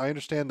yes, I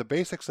understand the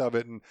basics of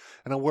it, and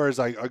whereas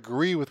I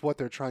agree with what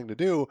they're trying to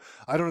do,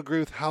 I don't agree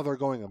with how they're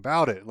going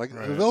about it. Like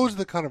Right. those are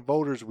the kind of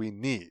voters we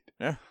need.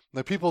 Yeah.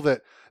 The people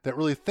that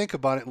really think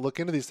about it and look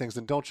into these things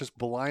and don't just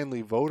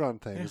blindly vote on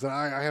things. And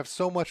I have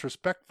so much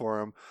respect for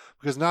him,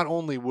 because not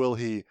only will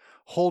he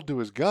hold to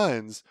his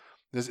guns,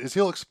 is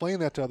he'll explain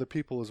that to other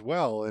people as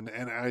well. And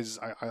I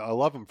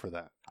love him for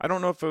that. I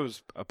don't know if it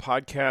was a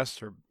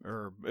podcast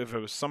or if it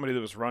was somebody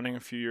that was running a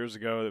few years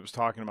ago that was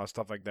talking about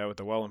stuff like that with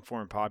the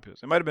well-informed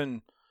populace. It might have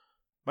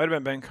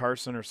been Ben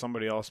Carson or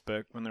somebody else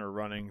back when they were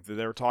running.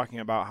 They were talking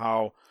about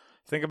how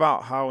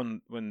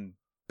when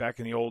back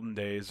in the olden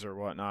days or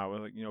whatnot,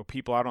 when, you know,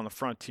 people out on the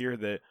frontier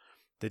that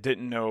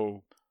didn't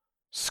know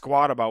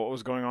squat about what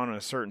was going on in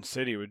a certain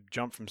city would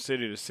jump from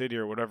city to city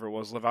or whatever it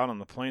was, live out on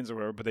the plains or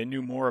whatever, but they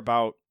knew more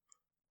about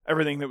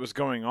everything that was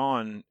going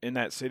on in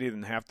that city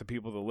than half the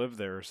people that live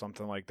there or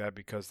something like that,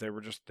 because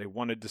they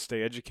wanted to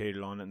stay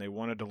educated on it and they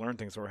wanted to learn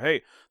things. Or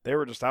hey, they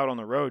were just out on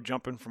the road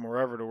jumping from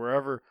wherever to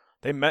wherever.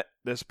 They met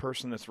this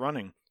person that's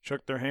running,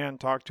 shook their hand,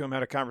 talked to him,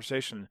 had a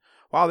conversation.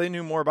 Wow, they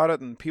knew more about it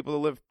than people that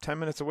live 10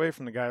 minutes away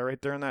from the guy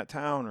right there in that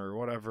town or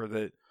whatever,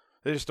 that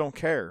they just don't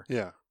care.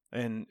 Yeah.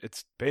 And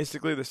it's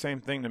basically the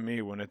same thing to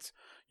me when it's,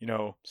 you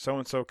know,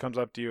 so-and-so comes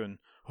up to you and,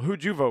 well,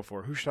 who'd you vote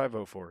for? Who should I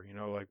vote for? You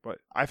know, like, but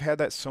I've had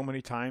that so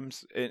many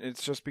times. And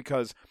it's just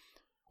because,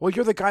 well,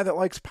 you're the guy that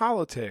likes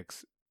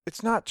politics.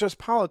 It's not just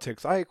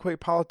politics. I equate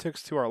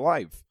politics to our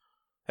life.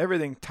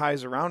 Everything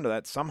ties around to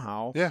that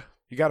somehow. Yeah.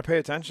 You got to pay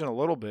attention a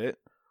little bit.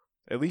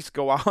 At least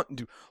go out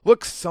and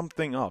look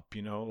something up,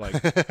 you know, like,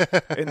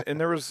 and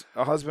there was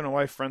a husband and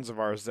wife friends of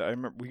ours that I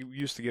remember we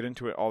used to get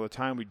into it all the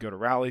time. We'd go to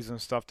rallies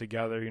and stuff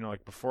together, you know,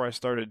 like before I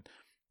started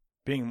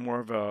being more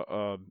of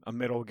a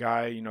middle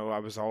guy, you know, I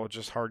was all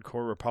just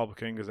hardcore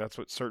Republican because that's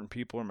what certain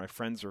people or my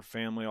friends or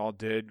family all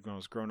did when I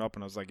was growing up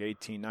and I was like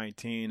 18,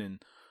 19.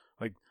 And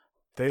like,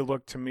 they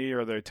looked to me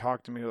or they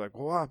talked to me like,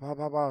 well, blah,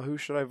 blah, blah, who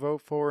should I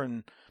vote for?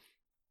 And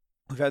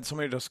we've had so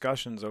many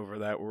discussions over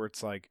that where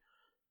it's like,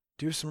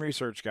 do some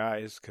research,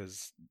 guys,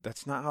 because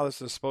that's not how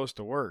this is supposed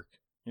to work.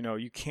 You know,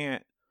 you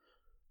can't,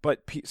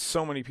 but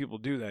so many people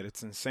do that.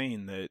 It's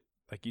insane that,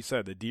 like you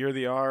said, the D or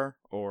the R,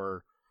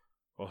 or,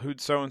 well, who'd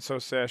so-and-so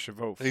say I should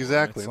vote for?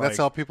 Exactly. And that's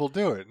how people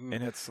do it. And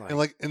it's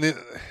like,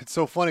 it's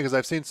so funny because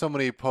I've seen so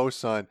many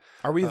posts on.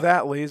 are we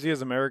that lazy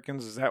as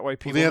Americans? Is that why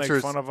people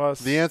make fun of us?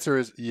 The answer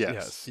is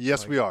yes.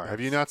 Yes, like, we are. Have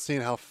you not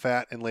seen how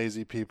fat and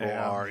lazy people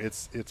are?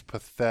 It's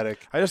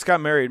pathetic. I just got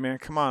married, man.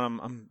 Come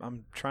on.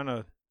 I'm trying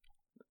to.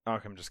 Oh,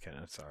 I'm just kidding.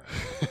 It's all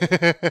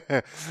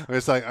right.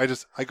 It's like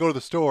I go to the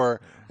store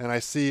and I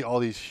see all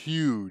these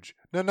huge,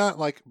 no, not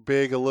like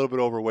big, a little bit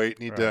overweight,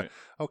 need to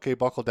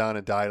buckle down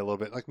and diet a little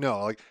bit. Like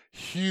no, like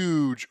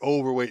huge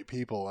overweight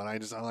people, and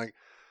I'm like,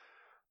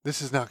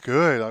 this is not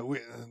good.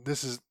 Like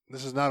this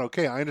is not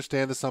okay. I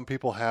understand that some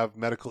people have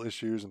medical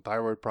issues and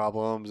thyroid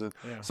problems, and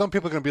some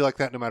people are going to be like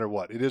that no matter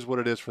what. It is what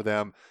it is for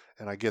them,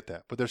 and I get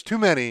that. But there's too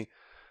many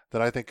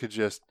that I think could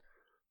just,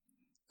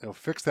 you know,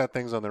 fix that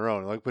things on their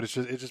own. Like, but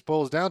it just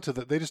boils down to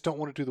that they just don't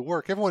want to do the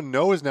work. Everyone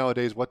knows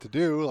nowadays what to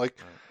do. Like,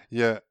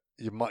 you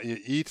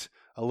eat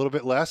a little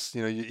bit less.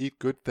 You know, you eat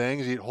good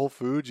things. You eat whole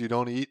foods. You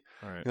don't eat,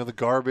 you know, the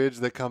garbage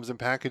that comes in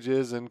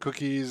packages and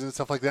cookies and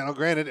stuff like that. Now,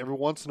 granted, every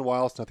once in a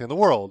while, it's nothing in the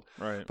world.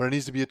 Right. But it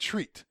needs to be a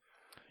treat.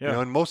 Yeah. You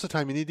know, and most of the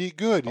time, you need to eat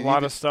good. A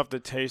lot of stuff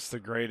that tastes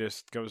the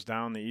greatest goes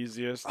down the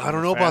easiest. I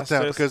don't know about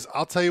that, because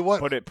I'll tell you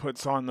what. But it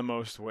puts on the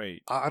most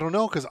weight. I don't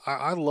know, because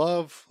I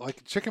love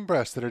like chicken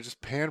breasts that are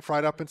just pan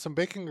fried up in some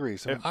bacon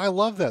grease. I mean, I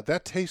love that.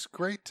 That tastes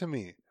great to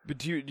me. But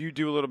do you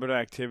do a little bit of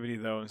activity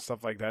though and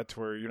stuff like that to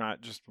where you're not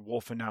just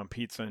wolfing down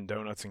pizza and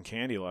donuts and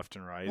candy left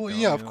and right? Well,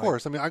 yeah, of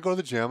course. I mean, I go to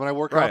the gym and I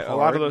work out hard. A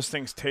lot of those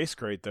things taste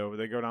great though, but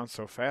they go down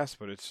so fast.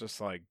 But it's just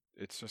like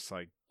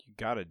you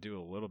got to do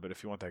a little bit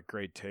if you want that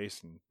great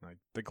taste, and like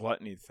the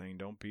gluttony thing.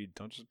 Don't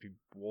just be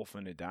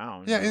wolfing it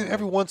down. Yeah, and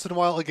every once in a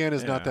while, again,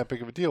 is not Yeah. that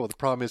big of a deal. The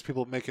problem is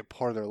people make it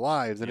part of their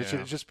lives, and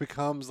Yeah. it just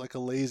becomes like a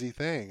lazy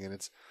thing. And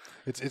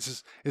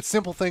it's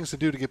simple things to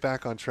do to get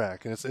back on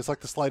track. And it's like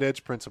the slight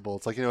edge principle.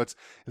 It's like,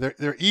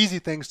 they're easy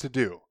things to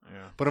do,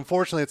 Yeah. but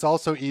unfortunately, it's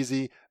also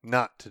easy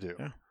not to do.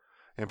 Yeah.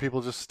 And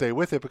people just stay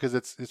with it because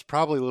it's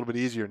probably a little bit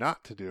easier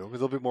not to do. It's a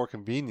little bit more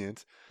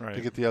convenient Right.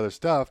 to get the other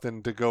stuff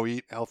than to go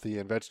eat healthy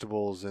and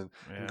vegetables and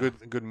Yeah.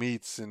 good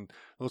meats and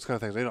those kind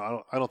of things.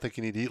 I don't think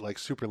you need to eat like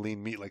super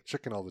lean meat like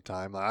chicken all the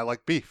time. I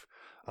like beef.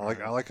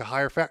 I like a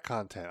higher fat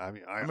content. I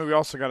mean, we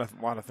also got a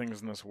lot of things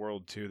in this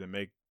world too that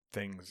make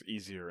things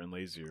easier and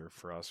lazier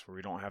for us, where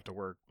we don't have to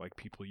work like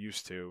people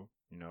used to.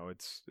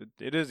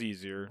 It is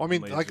easier. I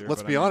mean, and like, lazier,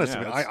 let's but be honest.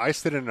 yeah, I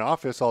sit in an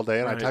office all day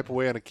and I Right. type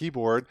away on a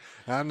keyboard.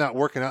 And I'm not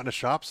working out in a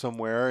shop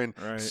somewhere and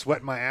Right.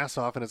 sweating my ass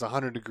off and it's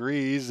 100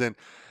 degrees and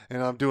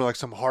I'm doing like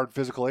some hard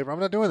physical labor. I'm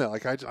not doing that.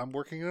 Like I'm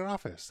working in an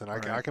office and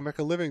Right. I can make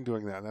a living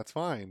doing that, and that's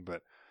fine.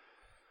 But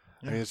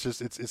I mean, it's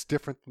just it's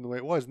different than the way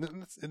it was,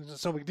 and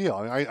it's no big deal.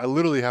 I mean, I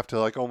literally have to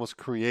like almost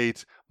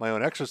create my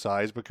own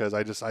exercise because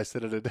I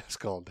sit at a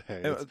desk all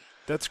day. And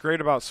that's great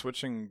about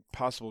switching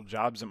possible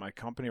jobs at my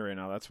company right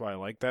now. That's why I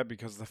like that,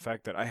 because of the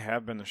fact that I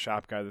have been the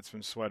shop guy that's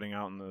been sweating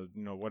out in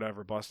the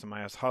whatever, busting my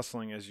ass,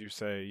 hustling, as you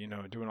say,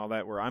 doing all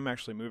that, where I'm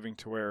actually moving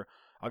to where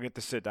I'll get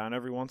to sit down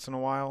every once in a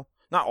while.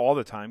 Not all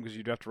the time, because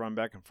you'd have to run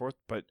back and forth,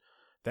 but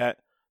that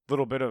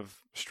little bit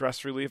of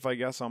stress relief, I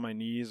guess, on my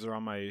knees or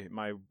on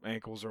my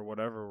ankles or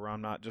whatever, where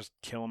I'm not just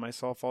killing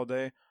myself all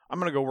day. I'm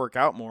going to go work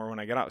out more when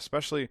I get out,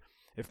 especially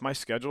if my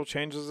schedule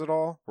changes at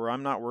all, where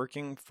I'm not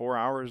working 4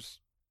 hours,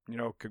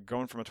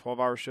 going from a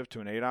 12-hour shift to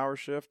an 8-hour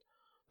shift.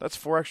 That's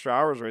 4 extra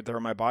hours right there.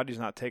 My body's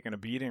not taking a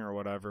beating or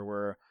whatever,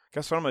 where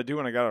guess what I'm going to do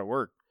when I got to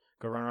work?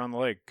 Go run around the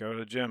lake, go to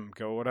the gym,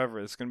 go whatever.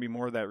 It's going to be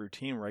more of that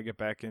routine where I get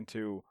back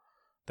into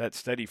that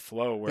steady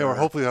flow where or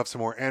hopefully have some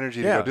more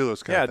energy to go do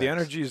those kind of things. Yeah,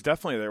 the energy is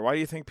definitely there. Why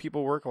do you think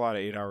people work a lot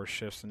of 8-hour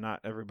shifts and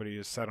not everybody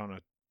is set on a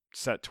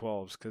set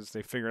 12s? Because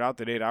they figured out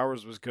that 8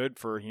 hours was good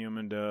for a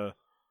human to,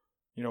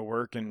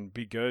 work and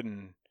be good,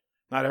 and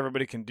not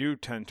everybody can do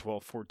 10,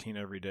 12, 14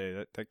 every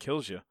day. That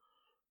kills you.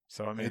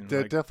 So I mean, it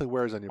definitely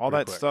wears on you. All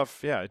that quick.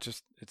 stuff, yeah.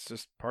 It's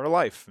just part of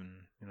life,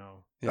 and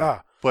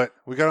Yeah. But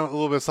we got on a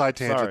little bit of side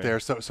tangent Sorry. there.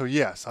 So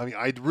yes, I mean,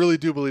 I really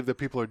do believe that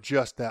people are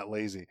just that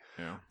lazy.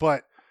 Yeah.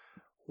 But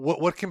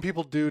what can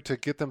people do to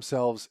get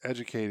themselves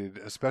educated,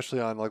 especially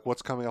on like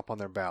what's coming up on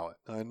their ballot?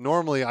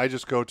 Normally, I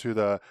just go to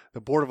the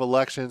Board of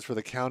Elections for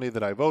the county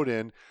that I vote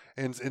in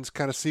and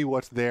kind of see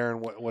what's there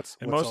and what's.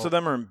 And most of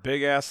them are in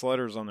big ass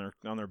letters on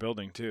their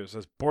building too. It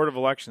says Board of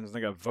Elections. And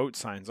they got vote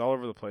signs all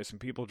over the place, and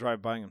people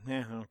drive by and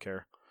I don't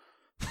care.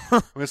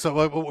 I mean,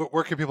 so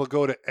where can people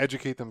go to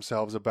educate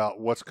themselves about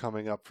what's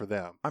coming up for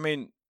them? I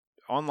mean,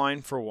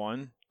 online for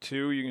one.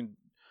 Two,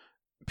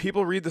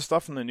 people read the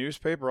stuff in the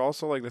newspaper.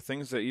 Also, like the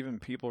things that even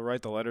people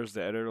write the letters to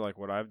the editor, like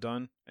what I've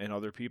done and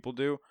other people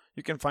do.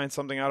 You can find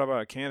something out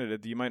about a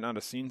candidate that you might not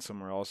have seen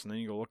somewhere else, and then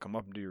you go look them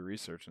up and do your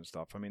research and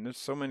stuff. I mean, there's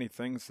so many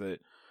things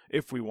that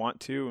if we want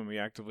to and we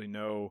actively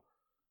know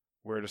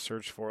where to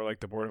search for, like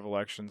the Board of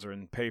Elections or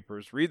in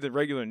papers. Read the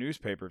regular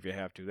newspaper if you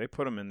have to. They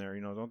put them in there.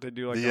 Don't they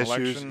do like The an issues,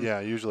 election? yeah,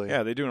 usually.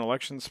 Yeah, they do an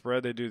election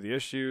spread. They do the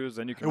issues.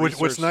 Then you can.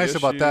 What's nice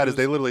about that is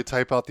they issues. literally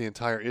type out the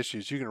entire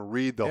issues. You can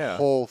read the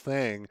whole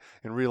thing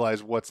and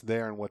realize what's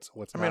there and what's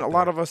not. I mean, a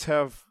lot of us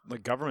have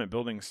like government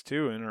buildings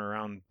too in or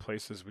around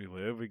places we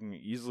live. We can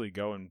easily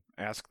go and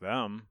ask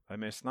them. I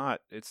mean, it's not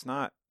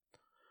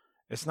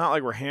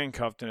like we're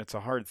handcuffed and it's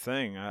a hard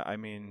thing. I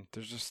mean,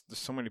 there's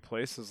so many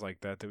places like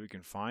that we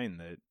can find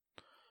that.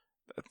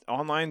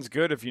 Online's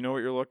good if you know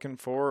what you're looking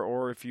for,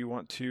 or if you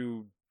want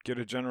to get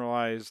a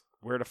generalized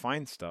where to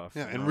find stuff.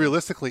 Yeah, and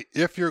realistically,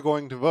 if you're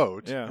going to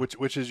vote, Yeah.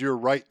 which is your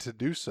right to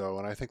do so,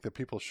 and I think that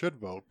people should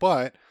vote,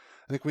 but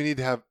I think we need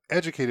to have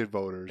educated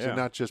voters and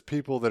not just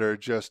people that are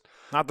just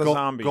not the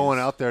zombies going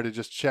out there to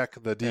just check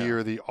the D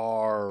or the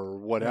R or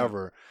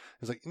whatever. Yeah.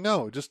 It's like,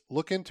 no, just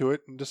look into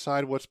it and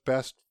decide what's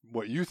best,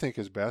 what you think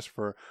is best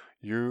for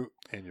you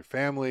and your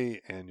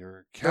family and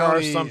your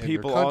county. There are some and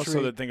people your also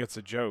country. that think it's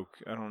a joke.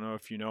 I don't know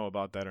if you know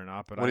about that or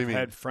not, but What do you I've mean?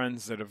 had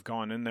friends that have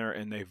gone in there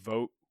and they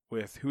vote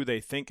with who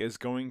they think is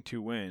going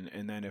to win,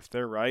 and then if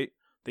they're right,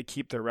 they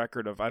keep their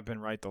record of I've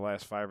been right the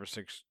last 5 or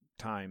 6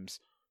 times.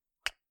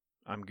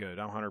 I'm good.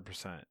 I'm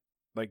 100%.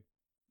 Like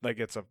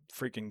it's a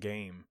freaking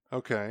game.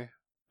 Okay.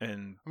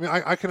 And I mean,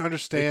 I can they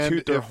understand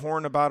toot their if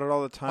horn about it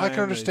all the time. I can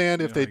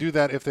understand if they do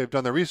that, if they've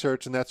done their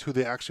research and that's who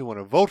they actually want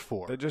to vote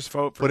for. They just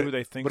vote for who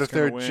they think. But if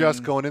they're win,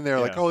 just going in there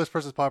like, yeah. oh, this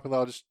person's popular,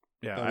 I'll just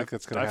yeah, I think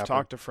that's going to happen. I've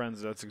talked to friends.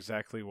 That's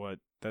exactly what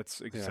they've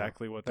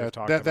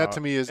talked that about.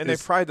 to me is, and they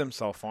pride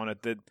themselves on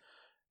it. That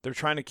they're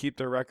trying to keep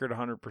their record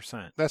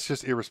 100%. That's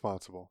just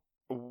irresponsible.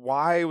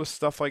 Why was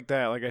stuff like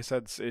that? Like I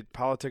said,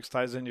 politics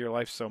ties into your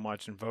life so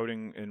much, and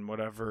voting and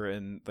whatever,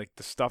 and like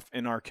the stuff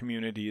in our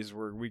communities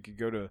where we could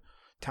go to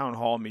town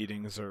hall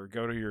meetings or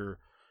go to your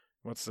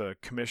what's the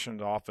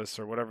commissioned office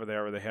or whatever they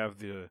are, where they have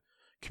the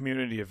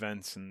community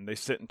events and they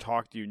sit and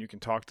talk to you and you can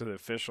talk to the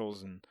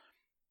officials and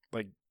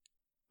like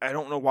I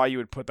don't know why you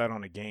would put that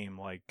on a game.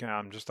 Like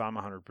I'm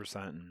 100%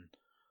 and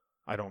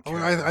I don't care.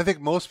 I think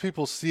most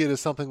people see it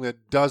as something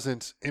that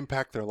doesn't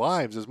impact their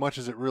lives as much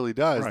as it really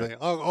does. Right.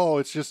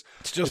 It's just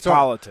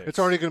politics. It's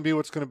already going to be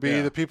what's going to be.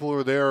 Yeah. The people who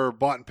are there are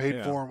bought and paid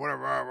Yeah. for, and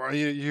whatever.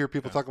 You hear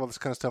people Yeah. talk about this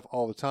kind of stuff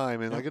all the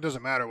time, and Yeah. like it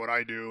doesn't matter what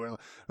I do. And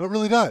it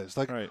really does.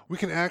 Like Right. we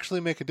can actually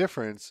make a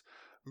difference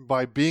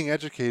by being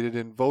educated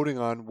and voting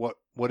on what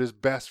is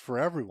best for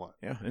everyone.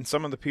 Yeah, and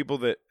some of the people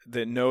that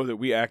know that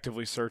we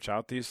actively search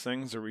out these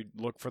things, or we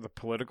look for the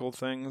political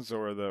things,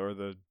 or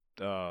the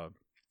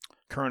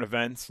current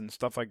events and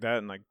stuff like that,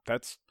 and like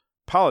that's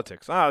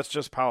politics. It's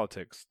just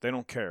politics. They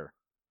don't care.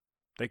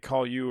 They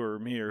call you or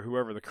me or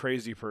whoever the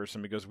crazy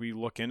person because we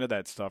look into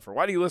that stuff. Or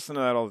why do you listen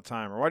to that all the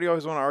time? Or why do you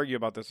always want to argue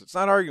about this? It's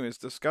not arguing. It's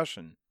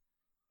discussion.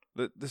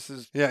 This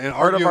is and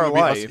part of arguing our would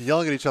be us life.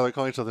 yelling at each other,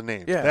 calling each other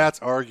names. Yeah. That's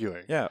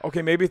arguing. Yeah,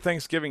 okay, maybe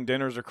Thanksgiving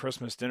dinners or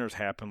Christmas dinners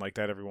happen like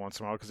that every once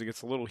in a while because it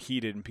gets a little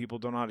heated and people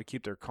don't know how to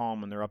keep their calm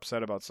when they're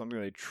upset about something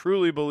they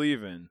truly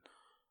believe in.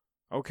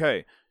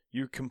 Okay,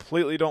 you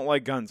completely don't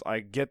like guns. I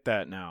get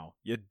that now.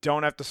 You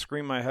don't have to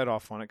scream my head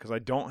off on it because I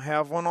don't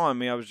have one on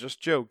me. I was just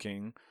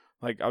joking.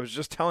 Like, I was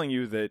just telling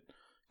you that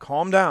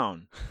calm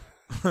down.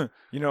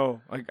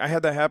 Like I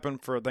had that happen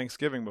for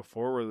Thanksgiving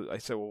before where I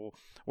said, well,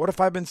 what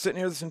if I've been sitting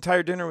here this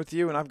entire dinner with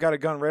you and I've got a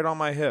gun right on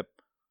my hip?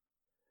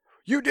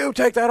 You do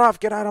take that off.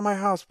 Get out of my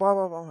house. Blah,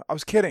 blah, blah. I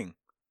was kidding.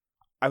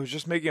 I was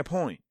just making a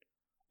point.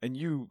 And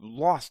you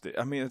lost it.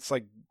 I mean, it's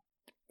like,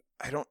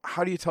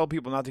 how do you tell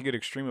people not to get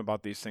extreme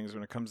about these things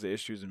when it comes to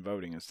issues and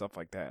voting and stuff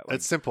like that? Like,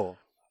 It's simple.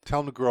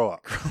 Tell them to grow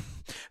up.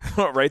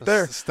 right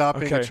there. Stop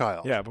being a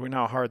child. Yeah, but we know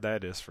how hard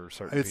that is for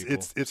certain people.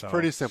 It's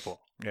pretty simple.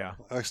 Yeah.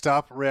 Like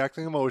stop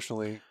reacting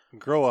emotionally,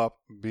 grow up,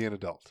 be an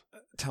adult.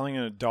 Telling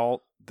an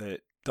adult that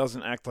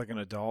doesn't act like an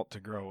adult to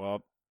grow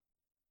up,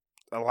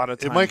 a lot of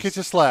times it might get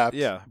you slapped.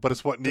 Yeah, but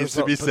it's what needs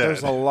to be said.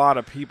 There's a lot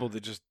of people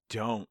that just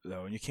don't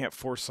though, and you can't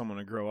force someone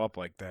to grow up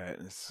like that.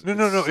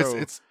 No.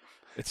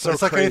 It's like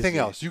crazy. anything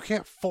else. You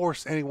can't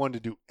force anyone to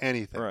do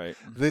anything. Right.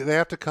 They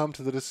have to come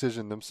to the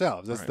decision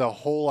themselves. That's Right. the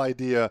whole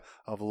idea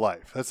of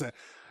life. It's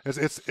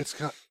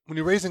when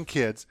you're raising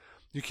kids,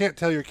 you can't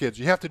tell your kids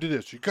you have to do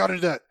this. You got to do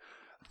that.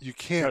 You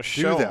can't do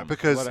show that them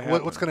because let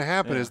it what's going to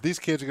happen Yeah. is these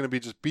kids are going to be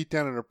just beat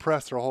down and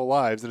oppressed their whole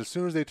lives. And as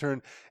soon as they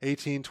turn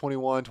 18,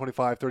 21,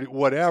 25, 30,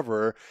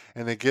 whatever,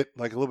 and they get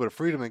like a little bit of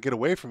freedom and get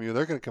away from you,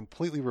 they're going to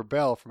completely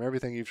rebel from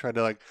everything you've tried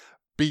to like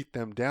beat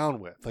them down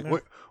with. Like Yeah.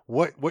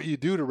 what you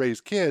do to raise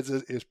kids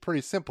is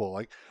pretty simple.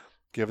 Like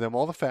give them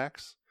all the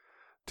facts,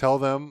 tell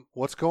them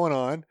what's going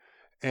on,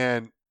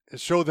 and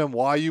show them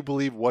why you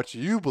believe what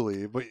you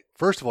believe. But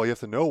first of all, you have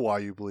to know why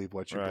you believe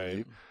what you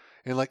believe.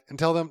 And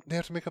tell them they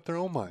have to make up their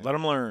own mind. Let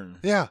them learn.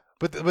 Yeah,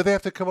 but they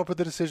have to come up with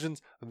the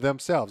decisions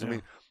themselves. Yeah.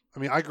 I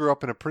mean, I grew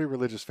up in a pretty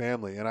religious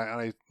family, and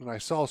I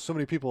saw so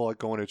many people like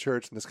going to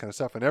church and this kind of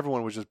stuff, and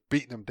everyone was just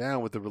beating them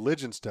down with the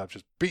religion stuff,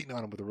 just beating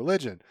on them with the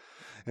religion,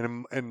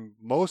 and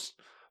most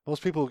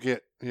people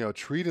get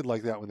treated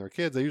like that when they're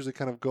kids. They usually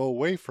kind of go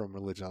away from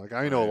religion. Like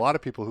I know a lot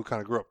of people who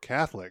kind of grew up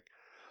Catholic,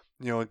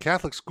 and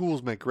Catholic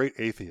schools make great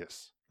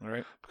atheists,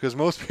 Right? because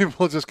most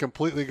people just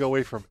completely go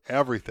away from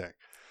everything.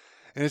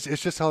 And it's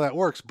just how that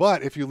works.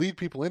 But if you lead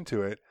people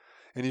into it,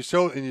 and you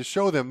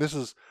show them this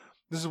is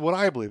what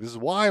I believe, this is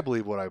why I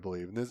believe what I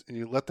believe, and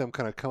you let them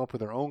kind of come up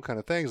with their own kind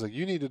of things. Like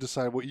you need to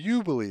decide what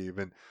you believe,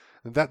 and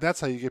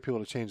that's how you get people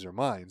to change their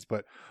minds.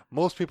 But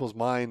most people's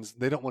minds,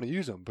 they don't want to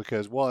use them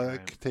because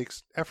it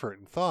takes effort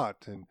and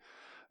thought and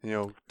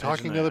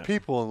talking to other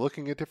people and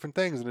looking at different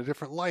things in a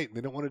different light. And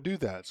they don't want to do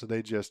that, so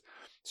they just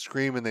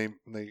scream and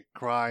they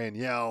cry and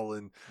yell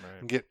and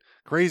get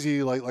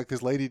crazy like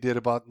this lady did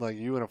about like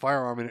you and a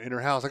firearm in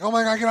her house. Like, oh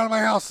my God, get out of my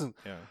house! And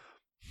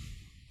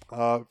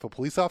if a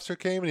police officer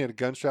came and he had a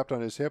gun strapped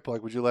on his hip,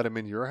 like, would you let him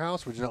in your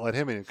house? Would you not let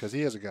him in because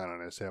he has a gun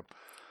on his hip?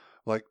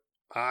 Like,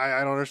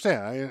 I don't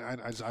understand.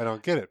 I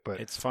don't get it. But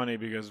it's funny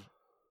because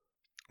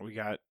we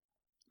got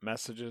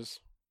messages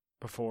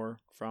before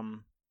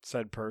from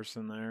said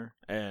person there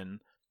and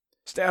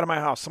stay out of my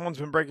house. Someone's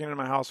been breaking into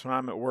my house when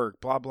I'm at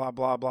work. Blah, blah,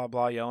 blah, blah,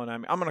 blah, yelling at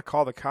me. I'm going to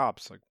call the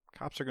cops. Like,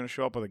 cops are going to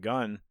show up with a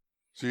gun.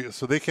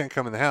 So they can't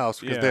come in the house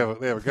because they have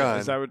a gun.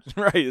 Is that what,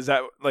 right? Is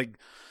that like,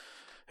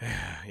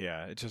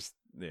 yeah, it just,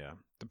 yeah.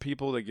 The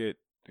people that get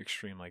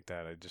extreme like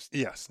that,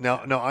 Yes. Now,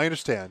 I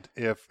understand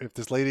if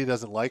this lady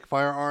doesn't like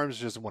firearms,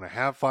 she doesn't want to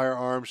have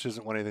firearms, she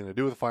doesn't want anything to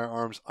do with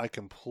firearms, I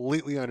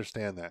completely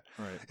understand that.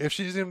 Right. If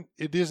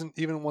it isn't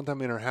even want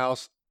them in her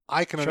house,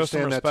 I can Show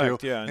some understand that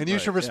respect, too. yeah, and you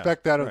should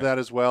respect that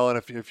as well. And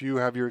if you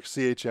have your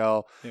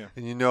CHL Yeah.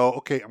 and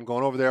okay, I'm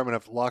going over there, I'm going to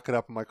have to lock it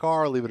up in my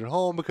car, leave it at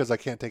home because I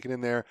can't take it in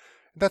there,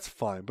 that's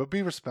fine. But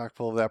be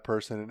respectful of that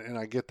person, and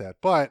I get that.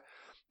 But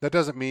that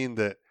doesn't mean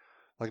that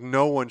like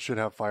no one should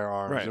have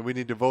firearms and we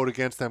need to vote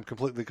against them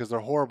completely because they're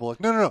horrible. Like,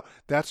 no.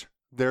 That's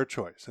their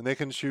choice. And they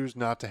can choose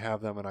not to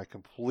have them. And I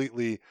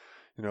completely,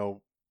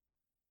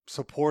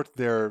 support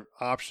their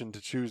option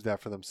to choose that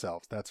for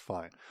themselves. That's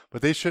fine.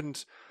 But they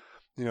shouldn't,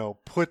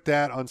 put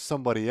that on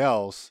somebody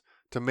else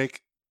to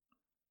make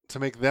to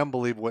make them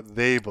believe what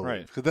they believe.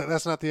 Right. Because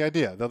that's not the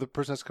idea. The other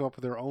person has to come up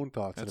with their own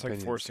thoughts and It's like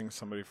opinions. forcing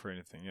somebody for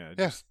anything. Yeah.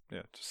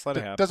 Yeah. Just let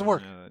it happen. Doesn't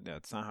work. Yeah,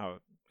 it's not how.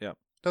 Yeah.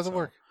 Doesn't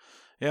work.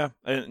 Yeah,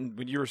 and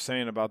when you were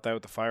saying about that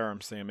with the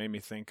firearms thing, it made me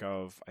think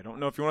of, I don't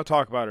know if you want to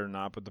talk about it or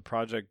not, but the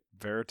Project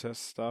Veritas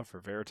stuff, or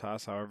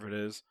Veritas, however it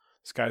is.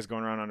 This guy's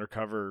going around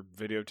undercover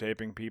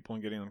videotaping people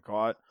and getting them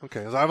caught.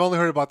 Okay, so I've only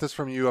heard about this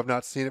from you. I've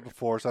not seen it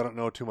before, so I don't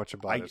know too much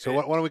about it. So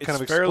why don't we kind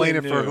of explain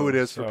it for who it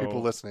is for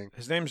people listening?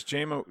 His name's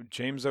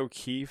James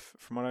O'Keefe,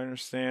 from what I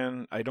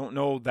understand. I don't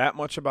know that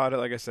much about it.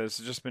 Like I said, it's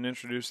just been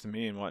introduced to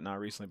me and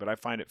whatnot recently, but I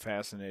find it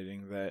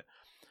fascinating that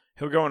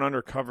he'll go and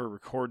undercover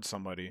record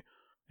somebody.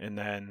 And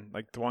then,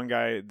 like the one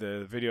guy,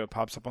 the video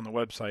pops up on the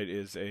website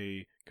is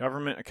a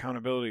Government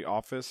Accountability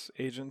Office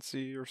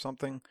agency or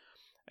something.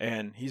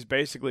 And he's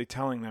basically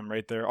telling them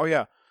right there, oh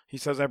yeah, he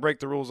says, I break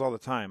the rules all the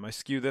time. I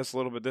skew this a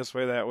little bit this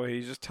way, that way.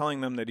 He's just telling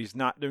them that he's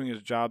not doing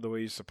his job the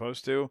way he's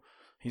supposed to.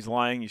 He's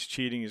lying, he's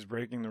cheating, he's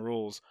breaking the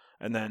rules.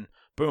 And then,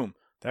 boom,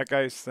 that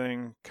guy's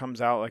thing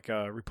comes out like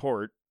a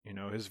report. You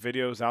know, his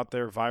video's out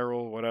there,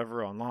 viral,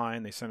 whatever,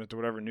 online. They send it to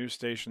whatever news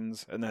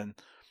stations. And then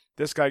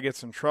this guy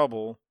gets in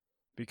trouble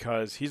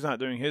because he's not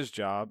doing his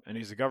job, and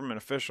he's a government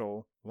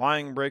official,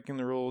 lying, breaking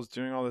the rules,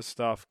 doing all this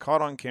stuff,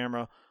 caught on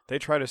camera. They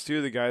try to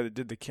sue the guy that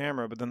did the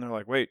camera, but then they're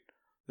like, wait,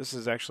 this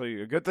is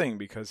actually a good thing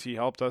because he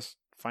helped us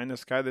find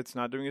this guy that's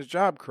not doing his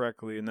job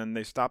correctly, and then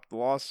they stopped the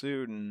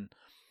lawsuit, and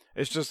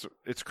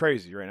it's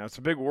crazy right now. It's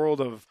a big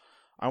world of,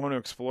 I want to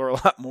explore a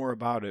lot more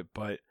about it,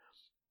 but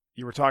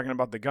you were talking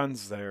about the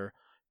guns there.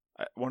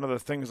 One of the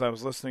things I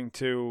was listening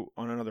to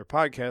on another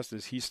podcast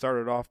is he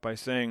started off by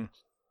saying,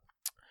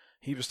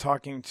 he was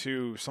talking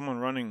to someone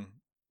running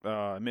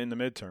in the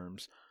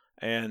midterms,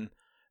 and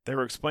they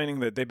were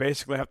explaining that they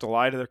basically have to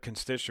lie to their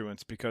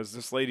constituents because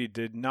this lady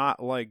did not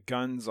like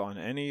guns on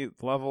any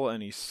level,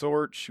 any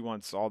sort. She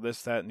wants all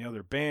this, that, and the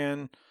other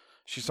ban.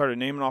 She started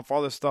naming off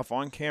all this stuff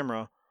on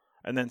camera,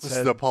 and then This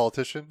said, is a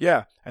politician?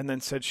 yeah, and then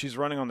said she's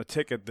running on the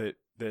ticket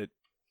that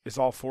is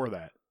all for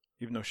that,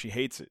 even though she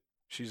hates it.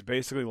 She's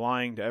basically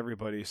lying to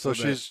everybody. So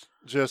she's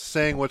just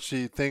saying what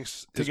she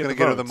thinks is going to the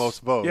get her the votes.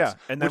 most votes. Yeah,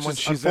 and then which when is,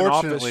 she's in office,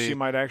 unfortunately, she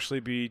might actually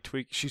be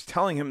tweaking. She's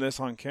telling him this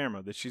on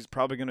camera, that she's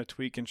probably going to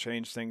tweak and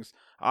change things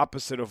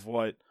opposite of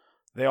what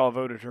they all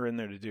voted her in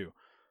there to do.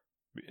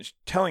 She's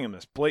telling him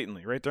this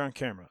blatantly right there on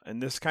camera. And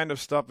this kind of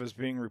stuff is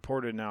being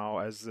reported now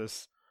as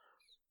this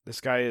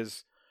guy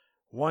is,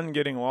 one,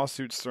 getting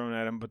lawsuits thrown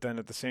at him, but then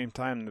at the same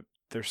time,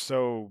 they're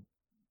so,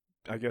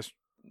 I guess,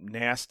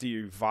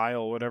 nasty,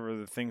 vile, whatever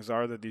the things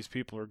are that these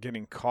people are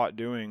getting caught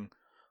doing.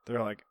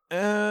 They're like,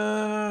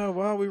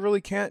 well, we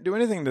really can't do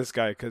anything to this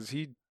guy because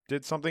he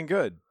did something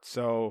good.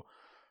 So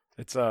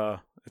it's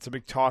a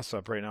big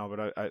toss-up right now,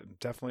 but I'm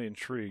definitely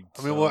intrigued.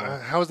 I mean,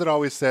 how is it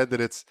always said that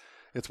it's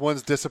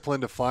one's discipline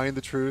to find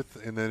the truth,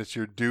 and then it's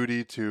your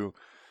duty to,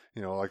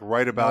 like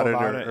write about it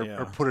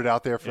or put it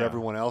out there for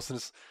everyone else? And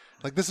it's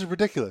like, this is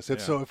ridiculous.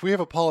 If we have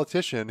a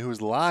politician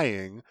who's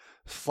lying,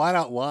 flat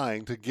out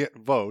lying to get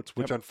votes,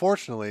 which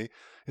unfortunately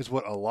is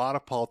what a lot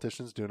of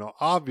politicians do. Now,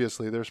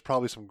 obviously, there's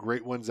probably some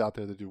great ones out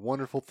there that do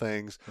wonderful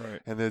things,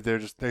 and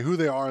they're who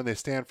they are, and they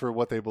stand for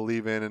what they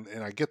believe in,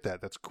 and I get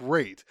that. That's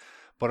great.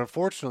 But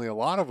unfortunately, a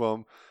lot of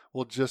them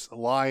will just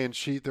lie and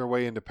cheat their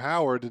way into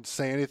power to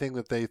say anything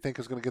that they think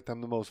is going to get them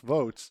the most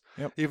votes,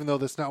 even though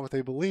that's not what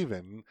they believe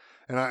in.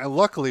 And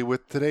luckily,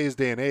 with today's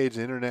day and age,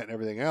 the internet and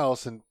everything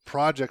else, and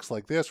projects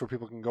like this where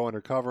people can go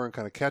undercover and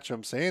kind of catch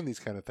them saying these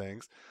kind of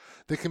things,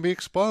 they can be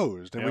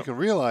exposed, and we can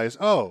realize,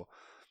 oh,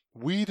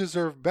 we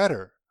deserve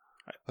better.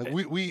 Like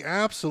we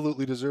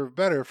absolutely deserve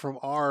better from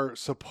our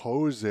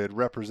supposed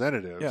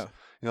representatives.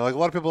 Yeah. Like a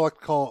lot of people like to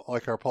call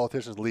our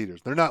politicians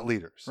leaders. They're not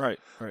leaders. Right.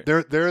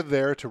 They're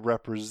there to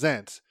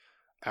represent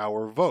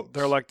our votes.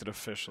 They're elected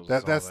officials.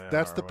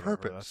 That's the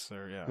purpose.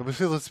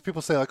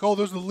 People say like, oh,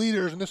 those are the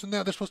leaders and this and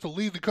that. They're supposed to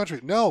lead the country.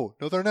 No,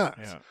 they're not.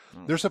 Yeah.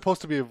 No. They're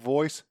supposed to be a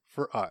voice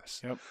for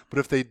us. Yep. But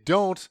if they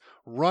don't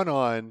run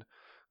on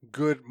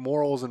good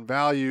morals and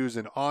values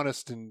and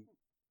honest and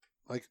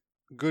like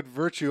good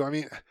virtue, I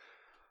mean,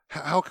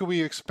 how can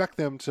we expect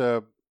them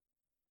to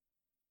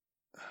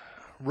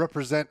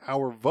represent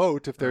our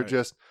vote if they're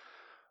just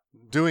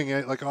doing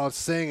it, like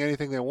saying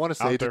anything they want to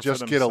say to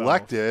just get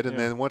elected, and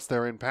then once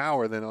they're in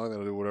power, then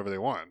they'll do whatever they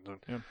want.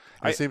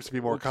 It seems to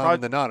be more common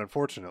than not,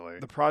 unfortunately.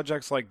 The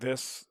projects like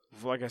this,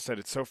 like I said,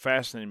 it's so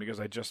fascinating because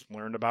I just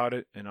learned about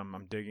it, and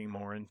I'm digging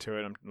more into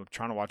it. I'm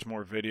trying to watch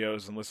more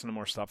videos and listen to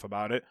more stuff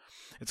about it.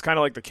 It's kind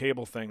of like the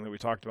cable thing that we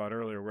talked about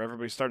earlier, where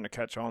everybody's starting to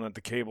catch on that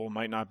the cable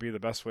might not be the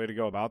best way to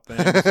go about things.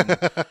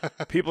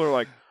 And people are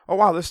like, oh,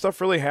 wow, this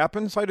stuff really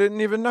happens? I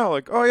didn't even know.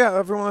 Like, oh, yeah,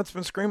 everyone that's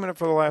been screaming it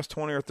for the last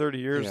 20 or 30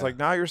 years, like,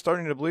 now you're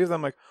starting to believe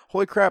them. Like,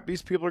 holy crap,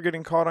 these people are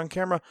getting caught on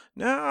camera.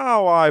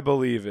 Now I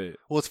believe it.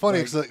 Well, it's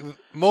funny because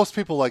most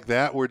people like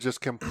that were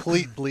just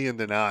completely in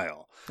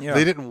denial. Yeah.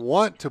 They didn't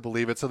want to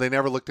believe it, so they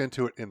never looked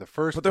into it in the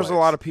first place. But there's a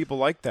lot of people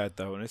like that,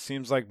 though, and it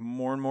seems like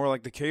more and more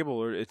like the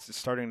cable, it's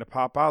starting to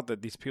pop out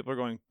that these people are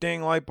going,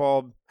 ding, light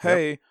bulb,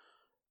 hey,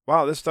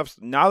 wow, this stuff's,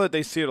 now that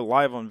they see it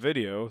live on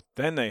video,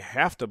 then they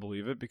have to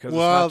believe it because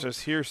Well, it's not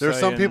just hearsay. There's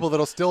some people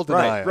that'll still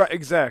deny it. Right,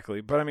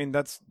 exactly. But I mean,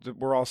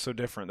 we're all so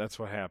different. That's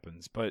what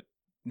happens. But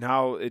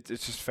now it's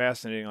just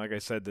fascinating, like I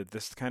said, that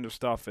this kind of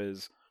stuff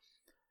is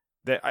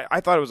that I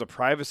thought it was a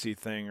privacy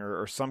thing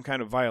or some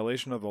kind of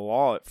violation of the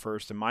law at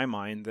first in my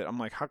mind, that I'm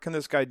like, how can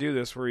this guy do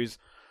this where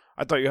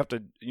I thought you have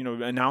to,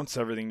 announce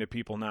everything to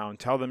people now and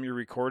tell them you're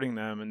recording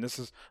them. And this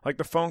is like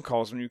the phone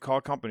calls when you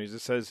call companies. It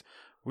says,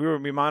 we will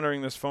be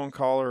monitoring this phone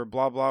call or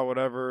blah, blah,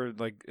 whatever.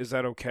 Like, is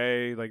that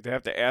okay? Like, they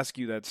have to ask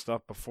you that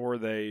stuff before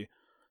they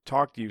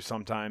talk to you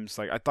sometimes.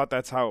 Like, I thought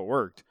that's how it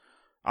worked.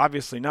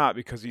 Obviously not,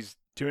 because he's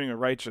doing a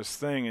righteous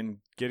thing and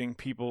getting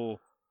people,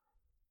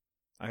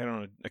 I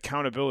don't know,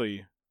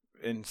 accountability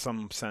in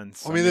some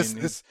sense. I mean,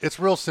 it's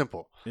real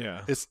simple.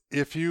 Yeah. It's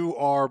if you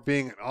are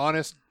being an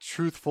honest,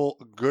 truthful,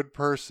 good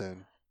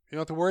person, you don't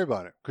have to worry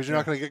about it because you're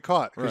not going to get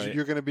caught because Right.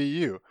 you're going to be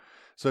you.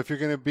 So if you're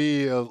going to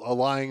be a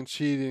lying,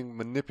 cheating,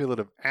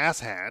 manipulative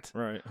asshat,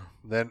 Right.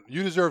 then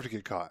you deserve to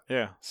get caught.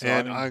 Yeah. So,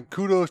 And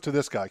kudos to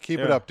this guy.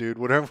 Keep it Yeah. up, dude.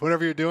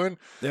 Whatever you're doing.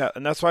 yeah,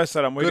 and that's why I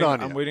said I'm waiting. on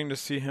you. I'm waiting to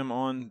see him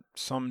on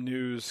some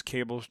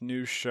cable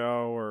news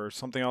show or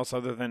something else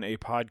other than a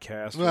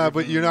podcast.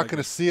 But you're not going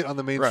to see it on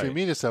the mainstream Right.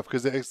 media stuff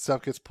because the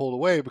stuff gets pulled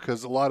away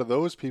because a lot of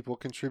those people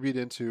contribute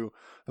into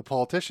the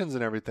politicians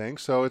and everything.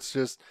 So it's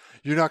just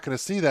you're not going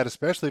to see that,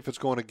 especially if it's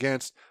going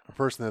against a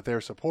person that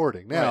they're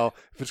supporting. Now, Right.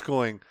 if it's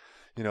going,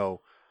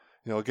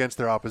 against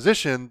their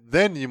opposition,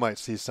 then you might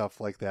see stuff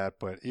like that.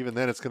 But even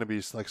then, it's going to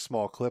be like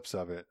small clips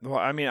of it. Well,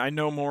 I mean, I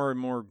know more and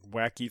more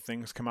wacky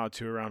things come out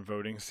too around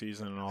voting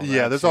season and all that.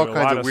 Yeah, there's too. all A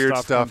kinds lot of weird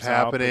stuff comes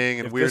out, but happening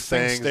and if weird this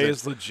thing things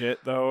stays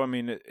legit, though, I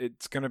mean,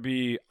 it's going to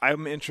be.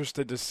 I'm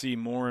interested to see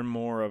more and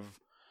more of.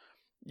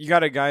 You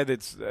got a guy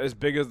that's as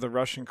big as the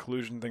Russian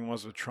collusion thing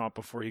was with Trump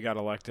before he got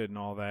elected and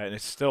all that, and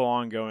it's still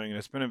ongoing and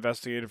it's been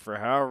investigated for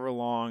however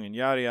long and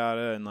yada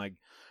yada, and like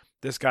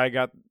this guy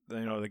got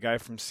the guy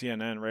from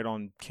CNN right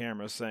on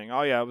camera saying,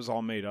 "Oh yeah, it was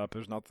all made up.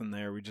 There's nothing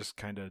there. We just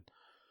kind of."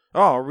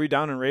 Oh, are we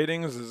down in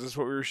ratings? Is this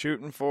what we were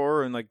shooting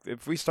for? And like,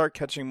 if we start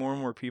catching more and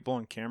more people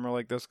on camera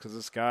like this, because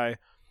this guy,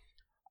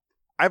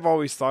 I've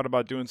always thought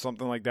about doing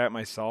something like that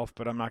myself,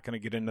 but I'm not going to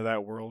get into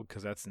that world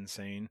because that's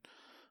insane.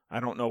 I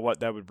don't know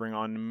what that would bring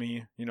on to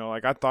me.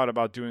 Like I thought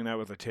about doing that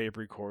with a tape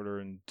recorder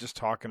and just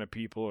talking to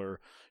people or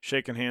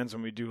shaking hands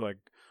when we do like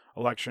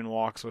election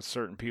walks with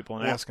certain people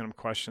and asking them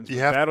questions.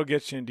 That'll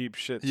get you in deep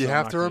shit. You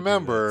have to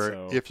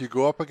remember, if you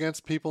go up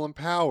against people in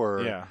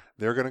power,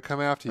 they're going to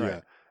come after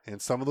you. And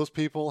some of those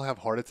people have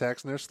heart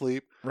attacks in their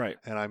sleep. Right.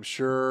 And I'm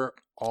sure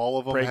all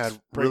of them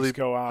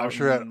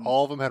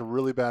all of them had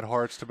really bad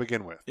hearts to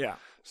begin with. Yeah.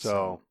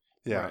 So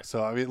right.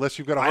 So I mean, unless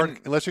you've got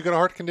a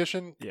heart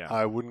condition,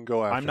 I wouldn't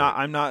go after.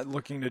 I'm not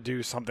looking to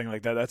do something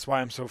like that. That's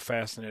why I'm so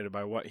fascinated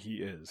by what he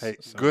is. Hey,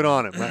 good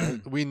on him,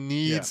 man. We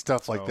need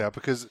stuff like that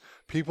because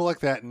people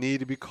like that need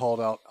to be called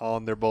out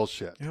on their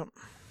bullshit. Yep.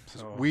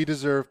 So we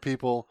deserve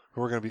people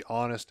who are going to be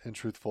honest and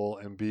truthful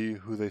and be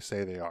who they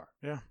say they are.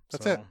 Yeah.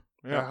 That's it.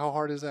 Yeah. How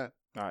hard is that?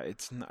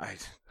 It's not.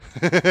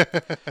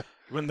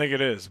 Wouldn't think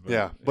it is.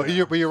 But, but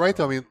you're right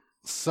though. I mean,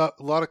 a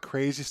lot of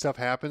crazy stuff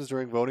happens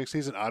during voting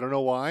season. I don't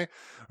know why,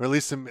 or at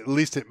least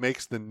it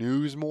makes the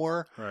news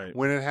more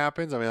when it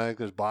happens. I mean, I think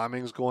there's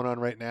bombings going on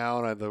right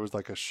now, and there was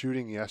like a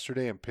shooting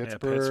yesterday in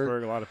Pittsburgh. Yeah,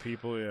 Pittsburgh, a lot of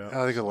people. Yeah,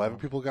 I think 11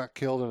 people got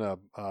killed in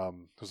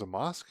a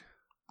mosque.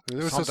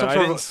 There was I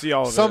didn't see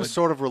all of it.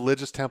 Sort of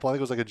religious temple. I think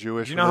it was like a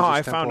Jewish. Do you know how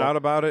I found out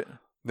about it?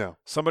 No.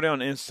 Somebody on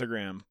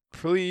Instagram.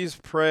 Please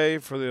pray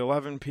for the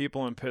 11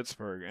 people in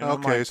Pittsburgh. And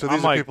okay, so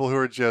these are people who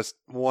are just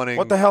wanting.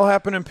 What the hell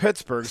happened in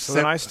Pittsburgh? So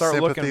then I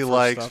start looking for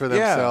likes stuff. for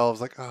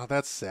themselves. Like, oh,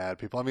 that's sad.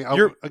 People. I mean,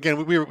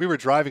 again, we were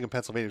driving in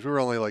Pennsylvania. We were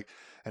only like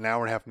an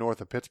hour and a half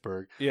north of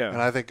Pittsburgh. Yeah.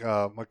 And I think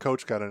my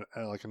coach got a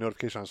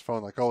notification on his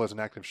phone, like, oh, there's an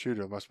active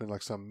shooter. It must have been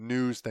like some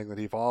news thing that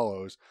he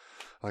follows.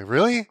 I'm like,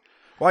 really?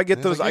 Well, I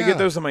get those. I get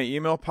those on my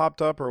email popped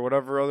up or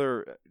whatever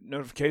other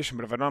notification.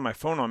 But if I don't have my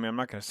phone on me, I'm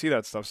not going to see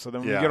that stuff. So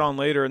then when you get on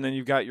later, and then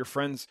you've got your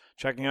friends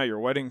checking out your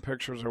wedding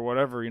pictures or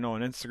whatever,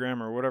 on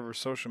Instagram or whatever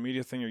social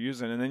media thing you're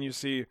using, and then you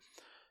see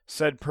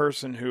said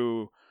person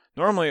who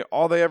normally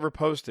all they ever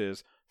post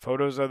is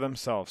photos of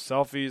themselves,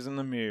 selfies in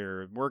the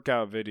mirror,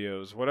 workout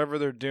videos, whatever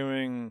they're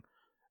doing.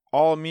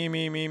 All me,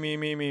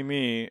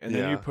 and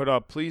then you put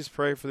up, please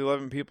pray for the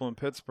 11 people in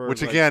Pittsburgh.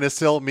 Which again is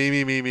still me.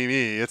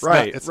 It's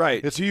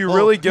right. Do you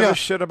really give a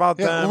shit about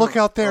them? Look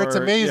out there, it's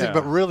amazing,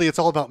 but really it's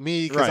all about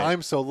me because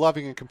I'm so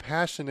loving and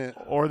compassionate.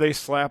 Or they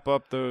slap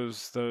up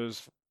those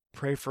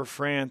pray for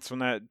France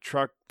when that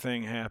truck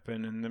thing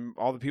happened and then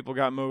all the people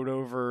got mowed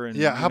over.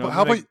 And how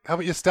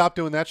about you stop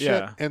doing that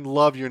shit and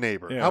love your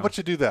neighbor? How about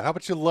you do that? How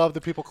about you love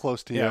the people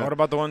close to you? Yeah. What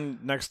about the one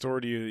next door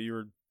to you that you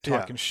were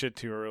talking shit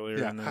to earlier?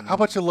 Yeah. And then, how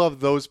about you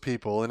love those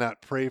people and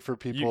not pray for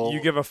people? You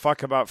give a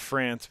fuck about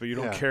France, but you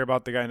don't care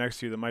about the guy next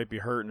to you that might be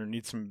hurting or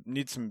need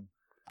some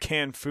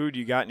canned food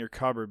you got in your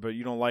cupboard, but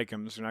you don't like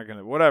him, so you're not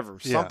gonna whatever.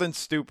 Something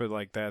stupid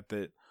like that.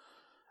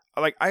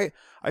 Like I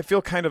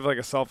feel kind of like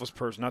a selfless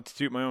person, not to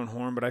toot my own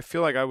horn, but I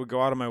feel like I would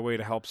go out of my way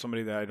to help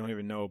somebody that I don't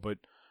even know. But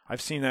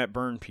I've seen that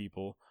burn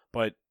people.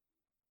 but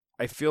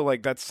I feel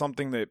like that's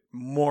something that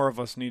more of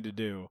us need to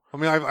do. I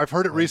mean, I've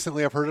heard it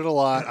recently. I've heard it a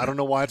lot. I don't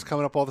know why it's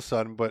coming up all of a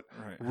sudden, but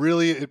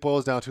really it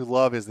boils down to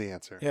love is the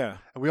answer. Yeah.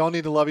 And we all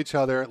need to love each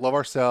other, love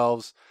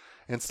ourselves,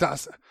 and stop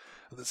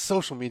the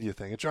social media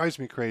thing. It drives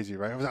me crazy,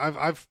 right?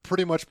 I've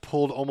pretty much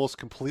pulled almost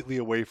completely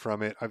away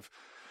from it.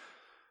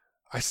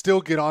 I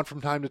still get on from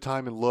time to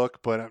time and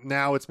look, but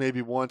now it's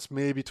maybe once,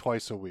 maybe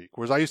twice a week.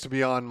 Whereas I used to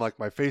be on like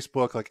my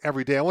Facebook like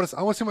every day. I want to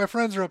see what my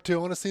friends are up to. I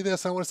want to see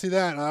this. I want to see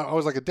that. And I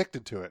was like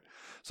addicted to it.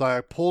 So I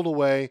pulled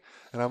away,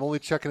 and I'm only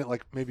checking it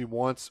like maybe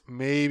once,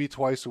 maybe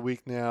twice a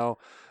week now.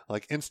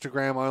 Like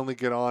Instagram, I only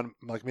get on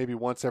like maybe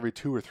once every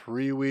 2 or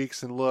 3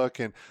 weeks and look,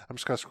 and I'm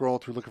just kind of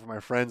scrolling through looking for my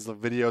friends, the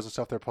videos and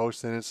stuff they're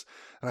posting. And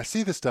I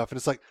see this stuff, and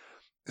it's like,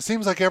 it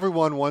seems like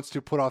everyone wants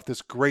to put off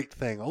this great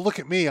thing. Oh, look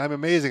at me. I'm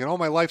amazing. And oh,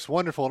 my life's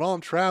wonderful. And oh,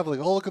 I'm traveling.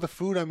 Oh, look at the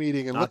food I'm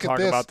eating. And look at this. Not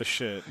talk about the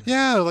shit.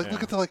 Yeah.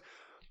 Look at the,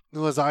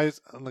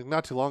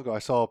 not too long ago, I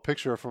saw a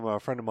picture from a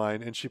friend of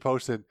mine, and she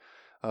posted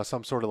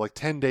some sort of like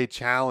 10-day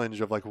challenge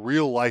of like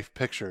real life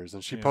pictures.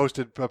 And she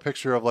posted a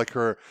picture of like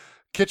her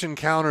kitchen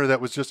counter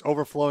that was just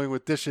overflowing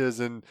with dishes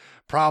and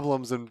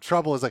problems and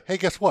trouble. It's like, hey,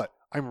 guess what?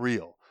 I'm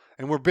real.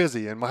 And we're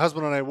busy. And my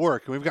husband and I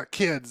work. And we've got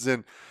kids.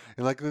 And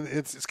like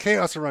it's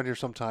chaos around here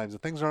sometimes,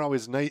 and things aren't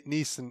always neat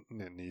and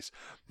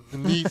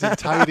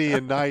tidy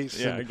and nice.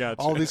 Yeah, and I got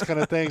you. all these kind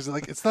of things.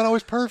 Like it's not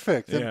always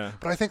perfect. Yeah.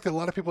 But I think that a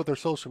lot of people with their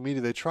social media,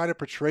 they try to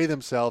portray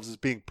themselves as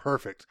being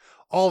perfect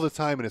all the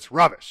time, and it's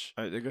rubbish.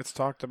 It gets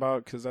talked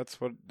about because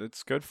that's what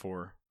it's good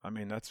for. I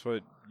mean, that's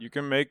what you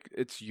can make.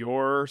 It's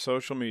your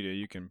social media.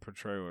 You can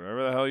portray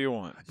whatever the hell you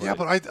want. Yeah,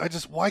 but I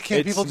just, why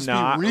can't people just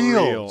not be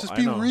real? real. Just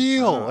be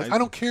real. I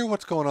don't care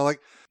what's going on.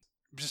 Like,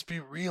 just be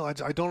real. I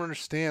don't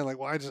understand. Like,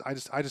 well, I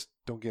just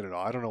don't get it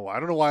all. I don't know why. I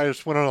don't know why I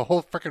just went on a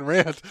whole freaking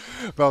rant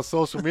about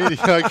social media.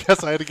 I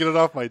guess I had to get it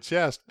off my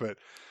chest. But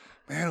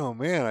man, oh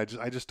man,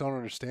 I just don't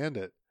understand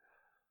it.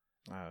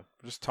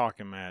 Just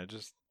talking mad.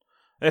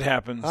 It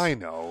happens. I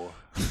know.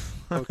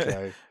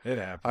 Okay, it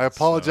happens. I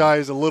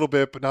apologize a little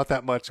bit, but not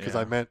that much because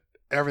I meant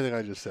everything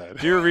I just said.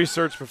 Do your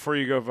research before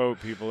you go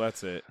vote, people.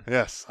 That's it.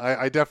 Yes,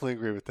 I definitely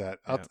agree with that.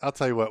 I'll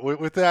tell you what.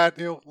 With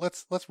that,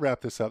 let's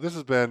wrap this up. This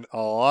has been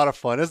a lot of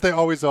fun, as they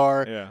always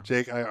are. Yeah.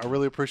 Jake, I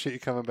really appreciate you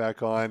coming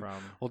back on. No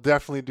problem. We'll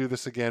definitely do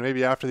this again,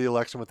 maybe after the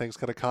election when things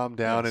kind of calm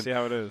down and see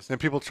how it is. And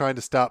people trying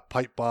to stop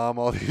pipe bomb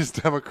all these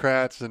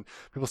Democrats, and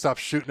people stop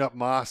shooting up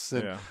mosques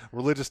and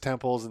religious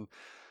temples, and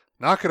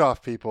knock it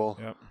off, people.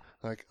 Yep.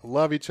 Like,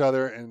 love each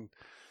other and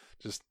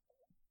just.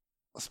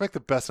 Let's make the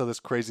best of this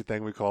crazy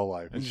thing we call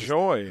life.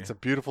 Enjoy. It's a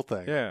beautiful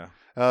thing. Yeah.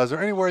 Is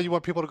there anywhere you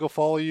want people to go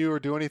follow you or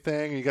do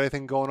anything? You got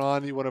anything going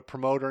on that you want to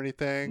promote or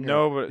anything?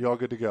 No, but you all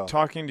good to go?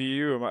 Talking to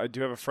you, I do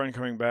have a friend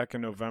coming back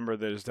in November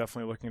that is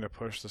definitely looking to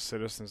push the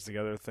Citizens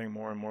Together thing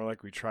more and more,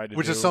 like we tried to do.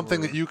 Which is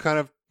something that you kind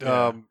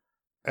of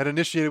had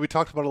initiated. We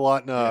talked about a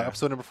lot in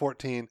episode number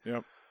 14.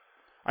 Yep.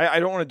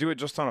 I don't want to do it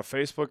just on a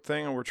Facebook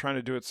thing, and we're trying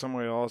to do it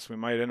somewhere else. We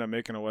might end up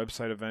making a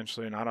website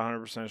eventually, not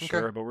 100%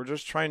 sure, but we're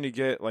just trying to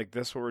get, like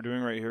this, what we're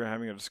doing right here,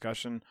 having a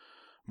discussion.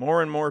 More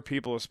and more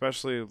people,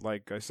 especially,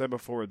 like I said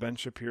before, with Ben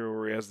Shapiro,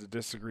 where he has the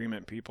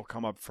disagreement, people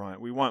come up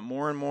front. We want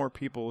more and more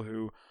people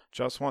who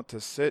just want to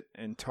sit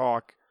and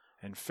talk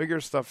and figure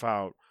stuff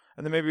out,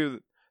 and then maybe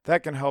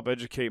that can help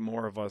educate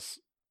more of us,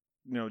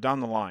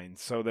 down the line,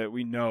 so that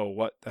we know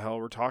what the hell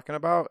we're talking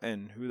about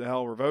and who the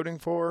hell we're voting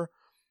for.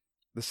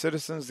 The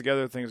Citizens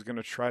Together thing is going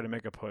to try to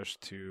make a push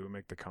to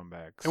make the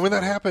comeback. And when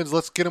that happens,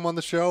 let's get them on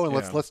the show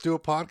and let's do a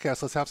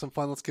podcast. Let's have some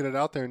fun. Let's get it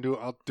out there and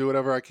I'll do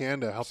whatever I can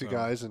to help you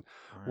guys, and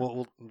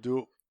we'll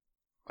do.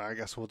 I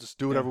guess we'll just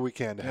do whatever we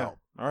can to help.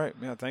 All right.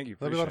 Yeah. Thank you.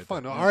 That'll be a lot of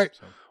fun. All right.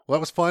 Well,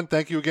 that was fun.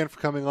 Thank you again for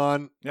coming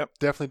on. Yep.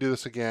 Definitely do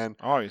this again.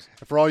 Always.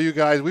 And for all you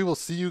guys, we will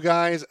see you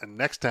guys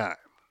next time.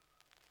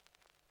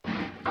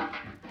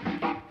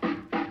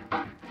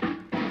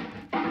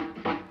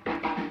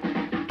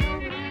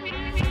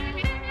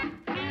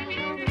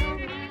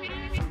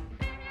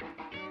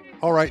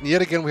 All right, and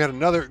yet again, we had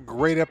another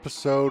great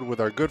episode with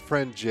our good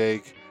friend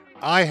Jake.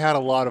 I had a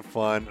lot of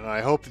fun, and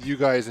I hope that you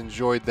guys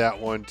enjoyed that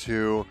one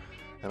too.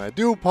 And I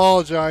do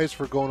apologize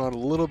for going on a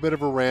little bit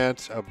of a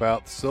rant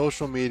about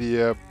social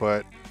media,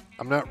 but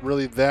I'm not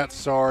really that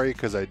sorry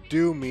because I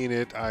do mean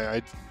it.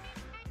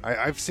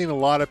 I've seen a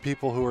lot of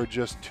people who are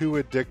just too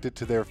addicted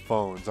to their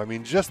phones. I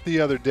mean, just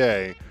the other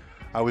day,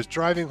 I was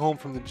driving home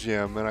from the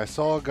gym, and I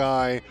saw a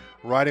guy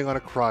riding on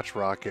a crotch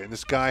rocket, and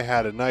this guy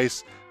had a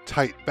nice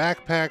tight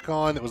backpack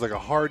on that was like a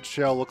hard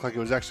shell, looked like it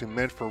was actually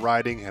meant for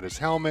riding. He had his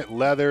helmet,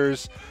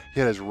 leathers, he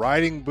had his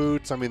riding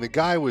boots. I mean, the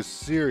guy was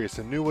serious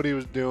and knew what he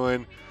was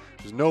doing.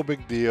 It was no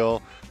big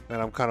deal.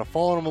 And I'm kind of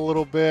following him a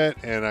little bit,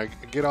 and I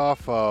get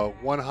off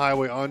one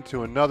highway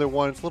onto another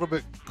one. It's a little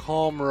bit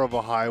calmer of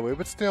a highway,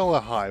 but still a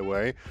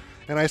highway.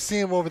 And I see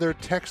him over there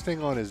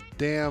texting on his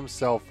damn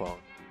cell phone.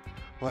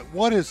 Like,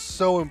 what is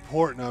so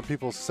important on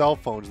people's cell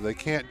phones that they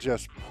can't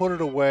just put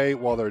it away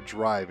while they're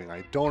driving?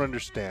 I don't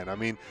understand. I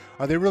mean,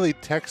 are they really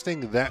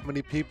texting that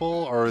many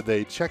people? Or are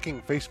they checking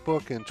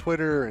Facebook and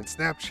Twitter and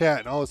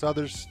Snapchat and all this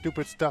other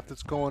stupid stuff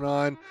that's going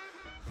on?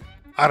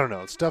 I don't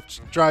know. Stuff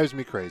drives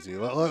me crazy.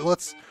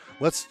 Let's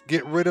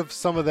get rid of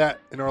some of that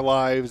in our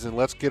lives, and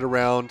let's get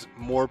around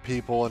more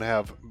people and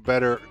have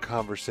better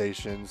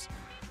conversations.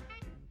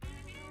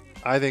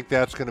 I think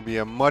that's going to be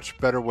a much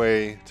better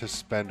way to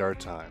spend our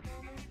time.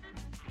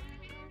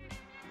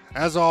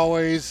 As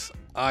always,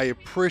 I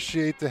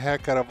appreciate the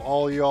heck out of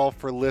all y'all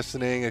for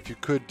listening. If you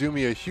could do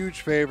me a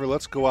huge favor,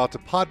 let's go out to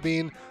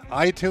Podbean,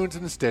 iTunes,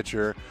 and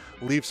Stitcher.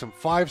 Leave some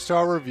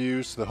 5-star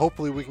reviews so that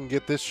hopefully we can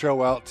get this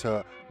show out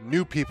to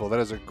new people. That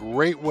is a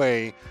great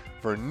way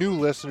for new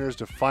listeners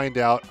to find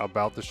out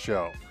about the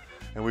show.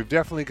 And we've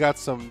definitely got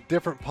some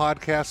different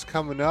podcasts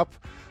coming up.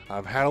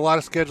 I've had a lot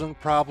of scheduling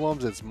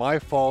problems. It's my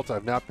fault.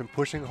 I've not been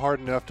pushing hard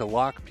enough to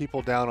lock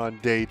people down on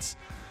dates.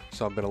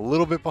 So I've been a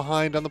little bit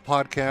behind on the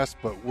podcast,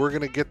 but we're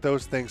going to get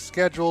those things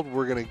scheduled.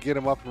 We're going to get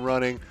them up and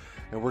running,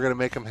 and we're going to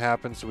make them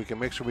happen so we can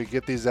make sure we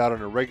get these out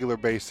on a regular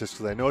basis,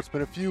 because I know it's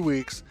been a few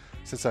weeks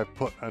since I've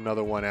put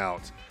another one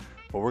out.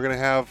 But we're going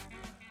to have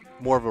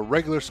more of a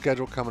regular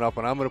schedule coming up,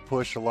 and I'm going to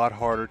push a lot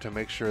harder to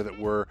make sure that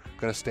we're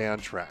going to stay on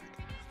track.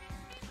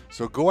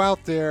 So go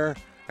out there.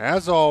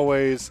 As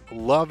always,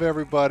 love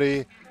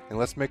everybody, and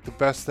let's make the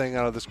best thing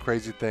out of this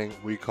crazy thing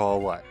we call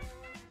life.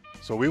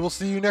 So we will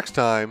see you next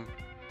time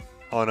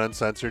on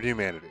Uncensored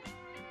Humanity.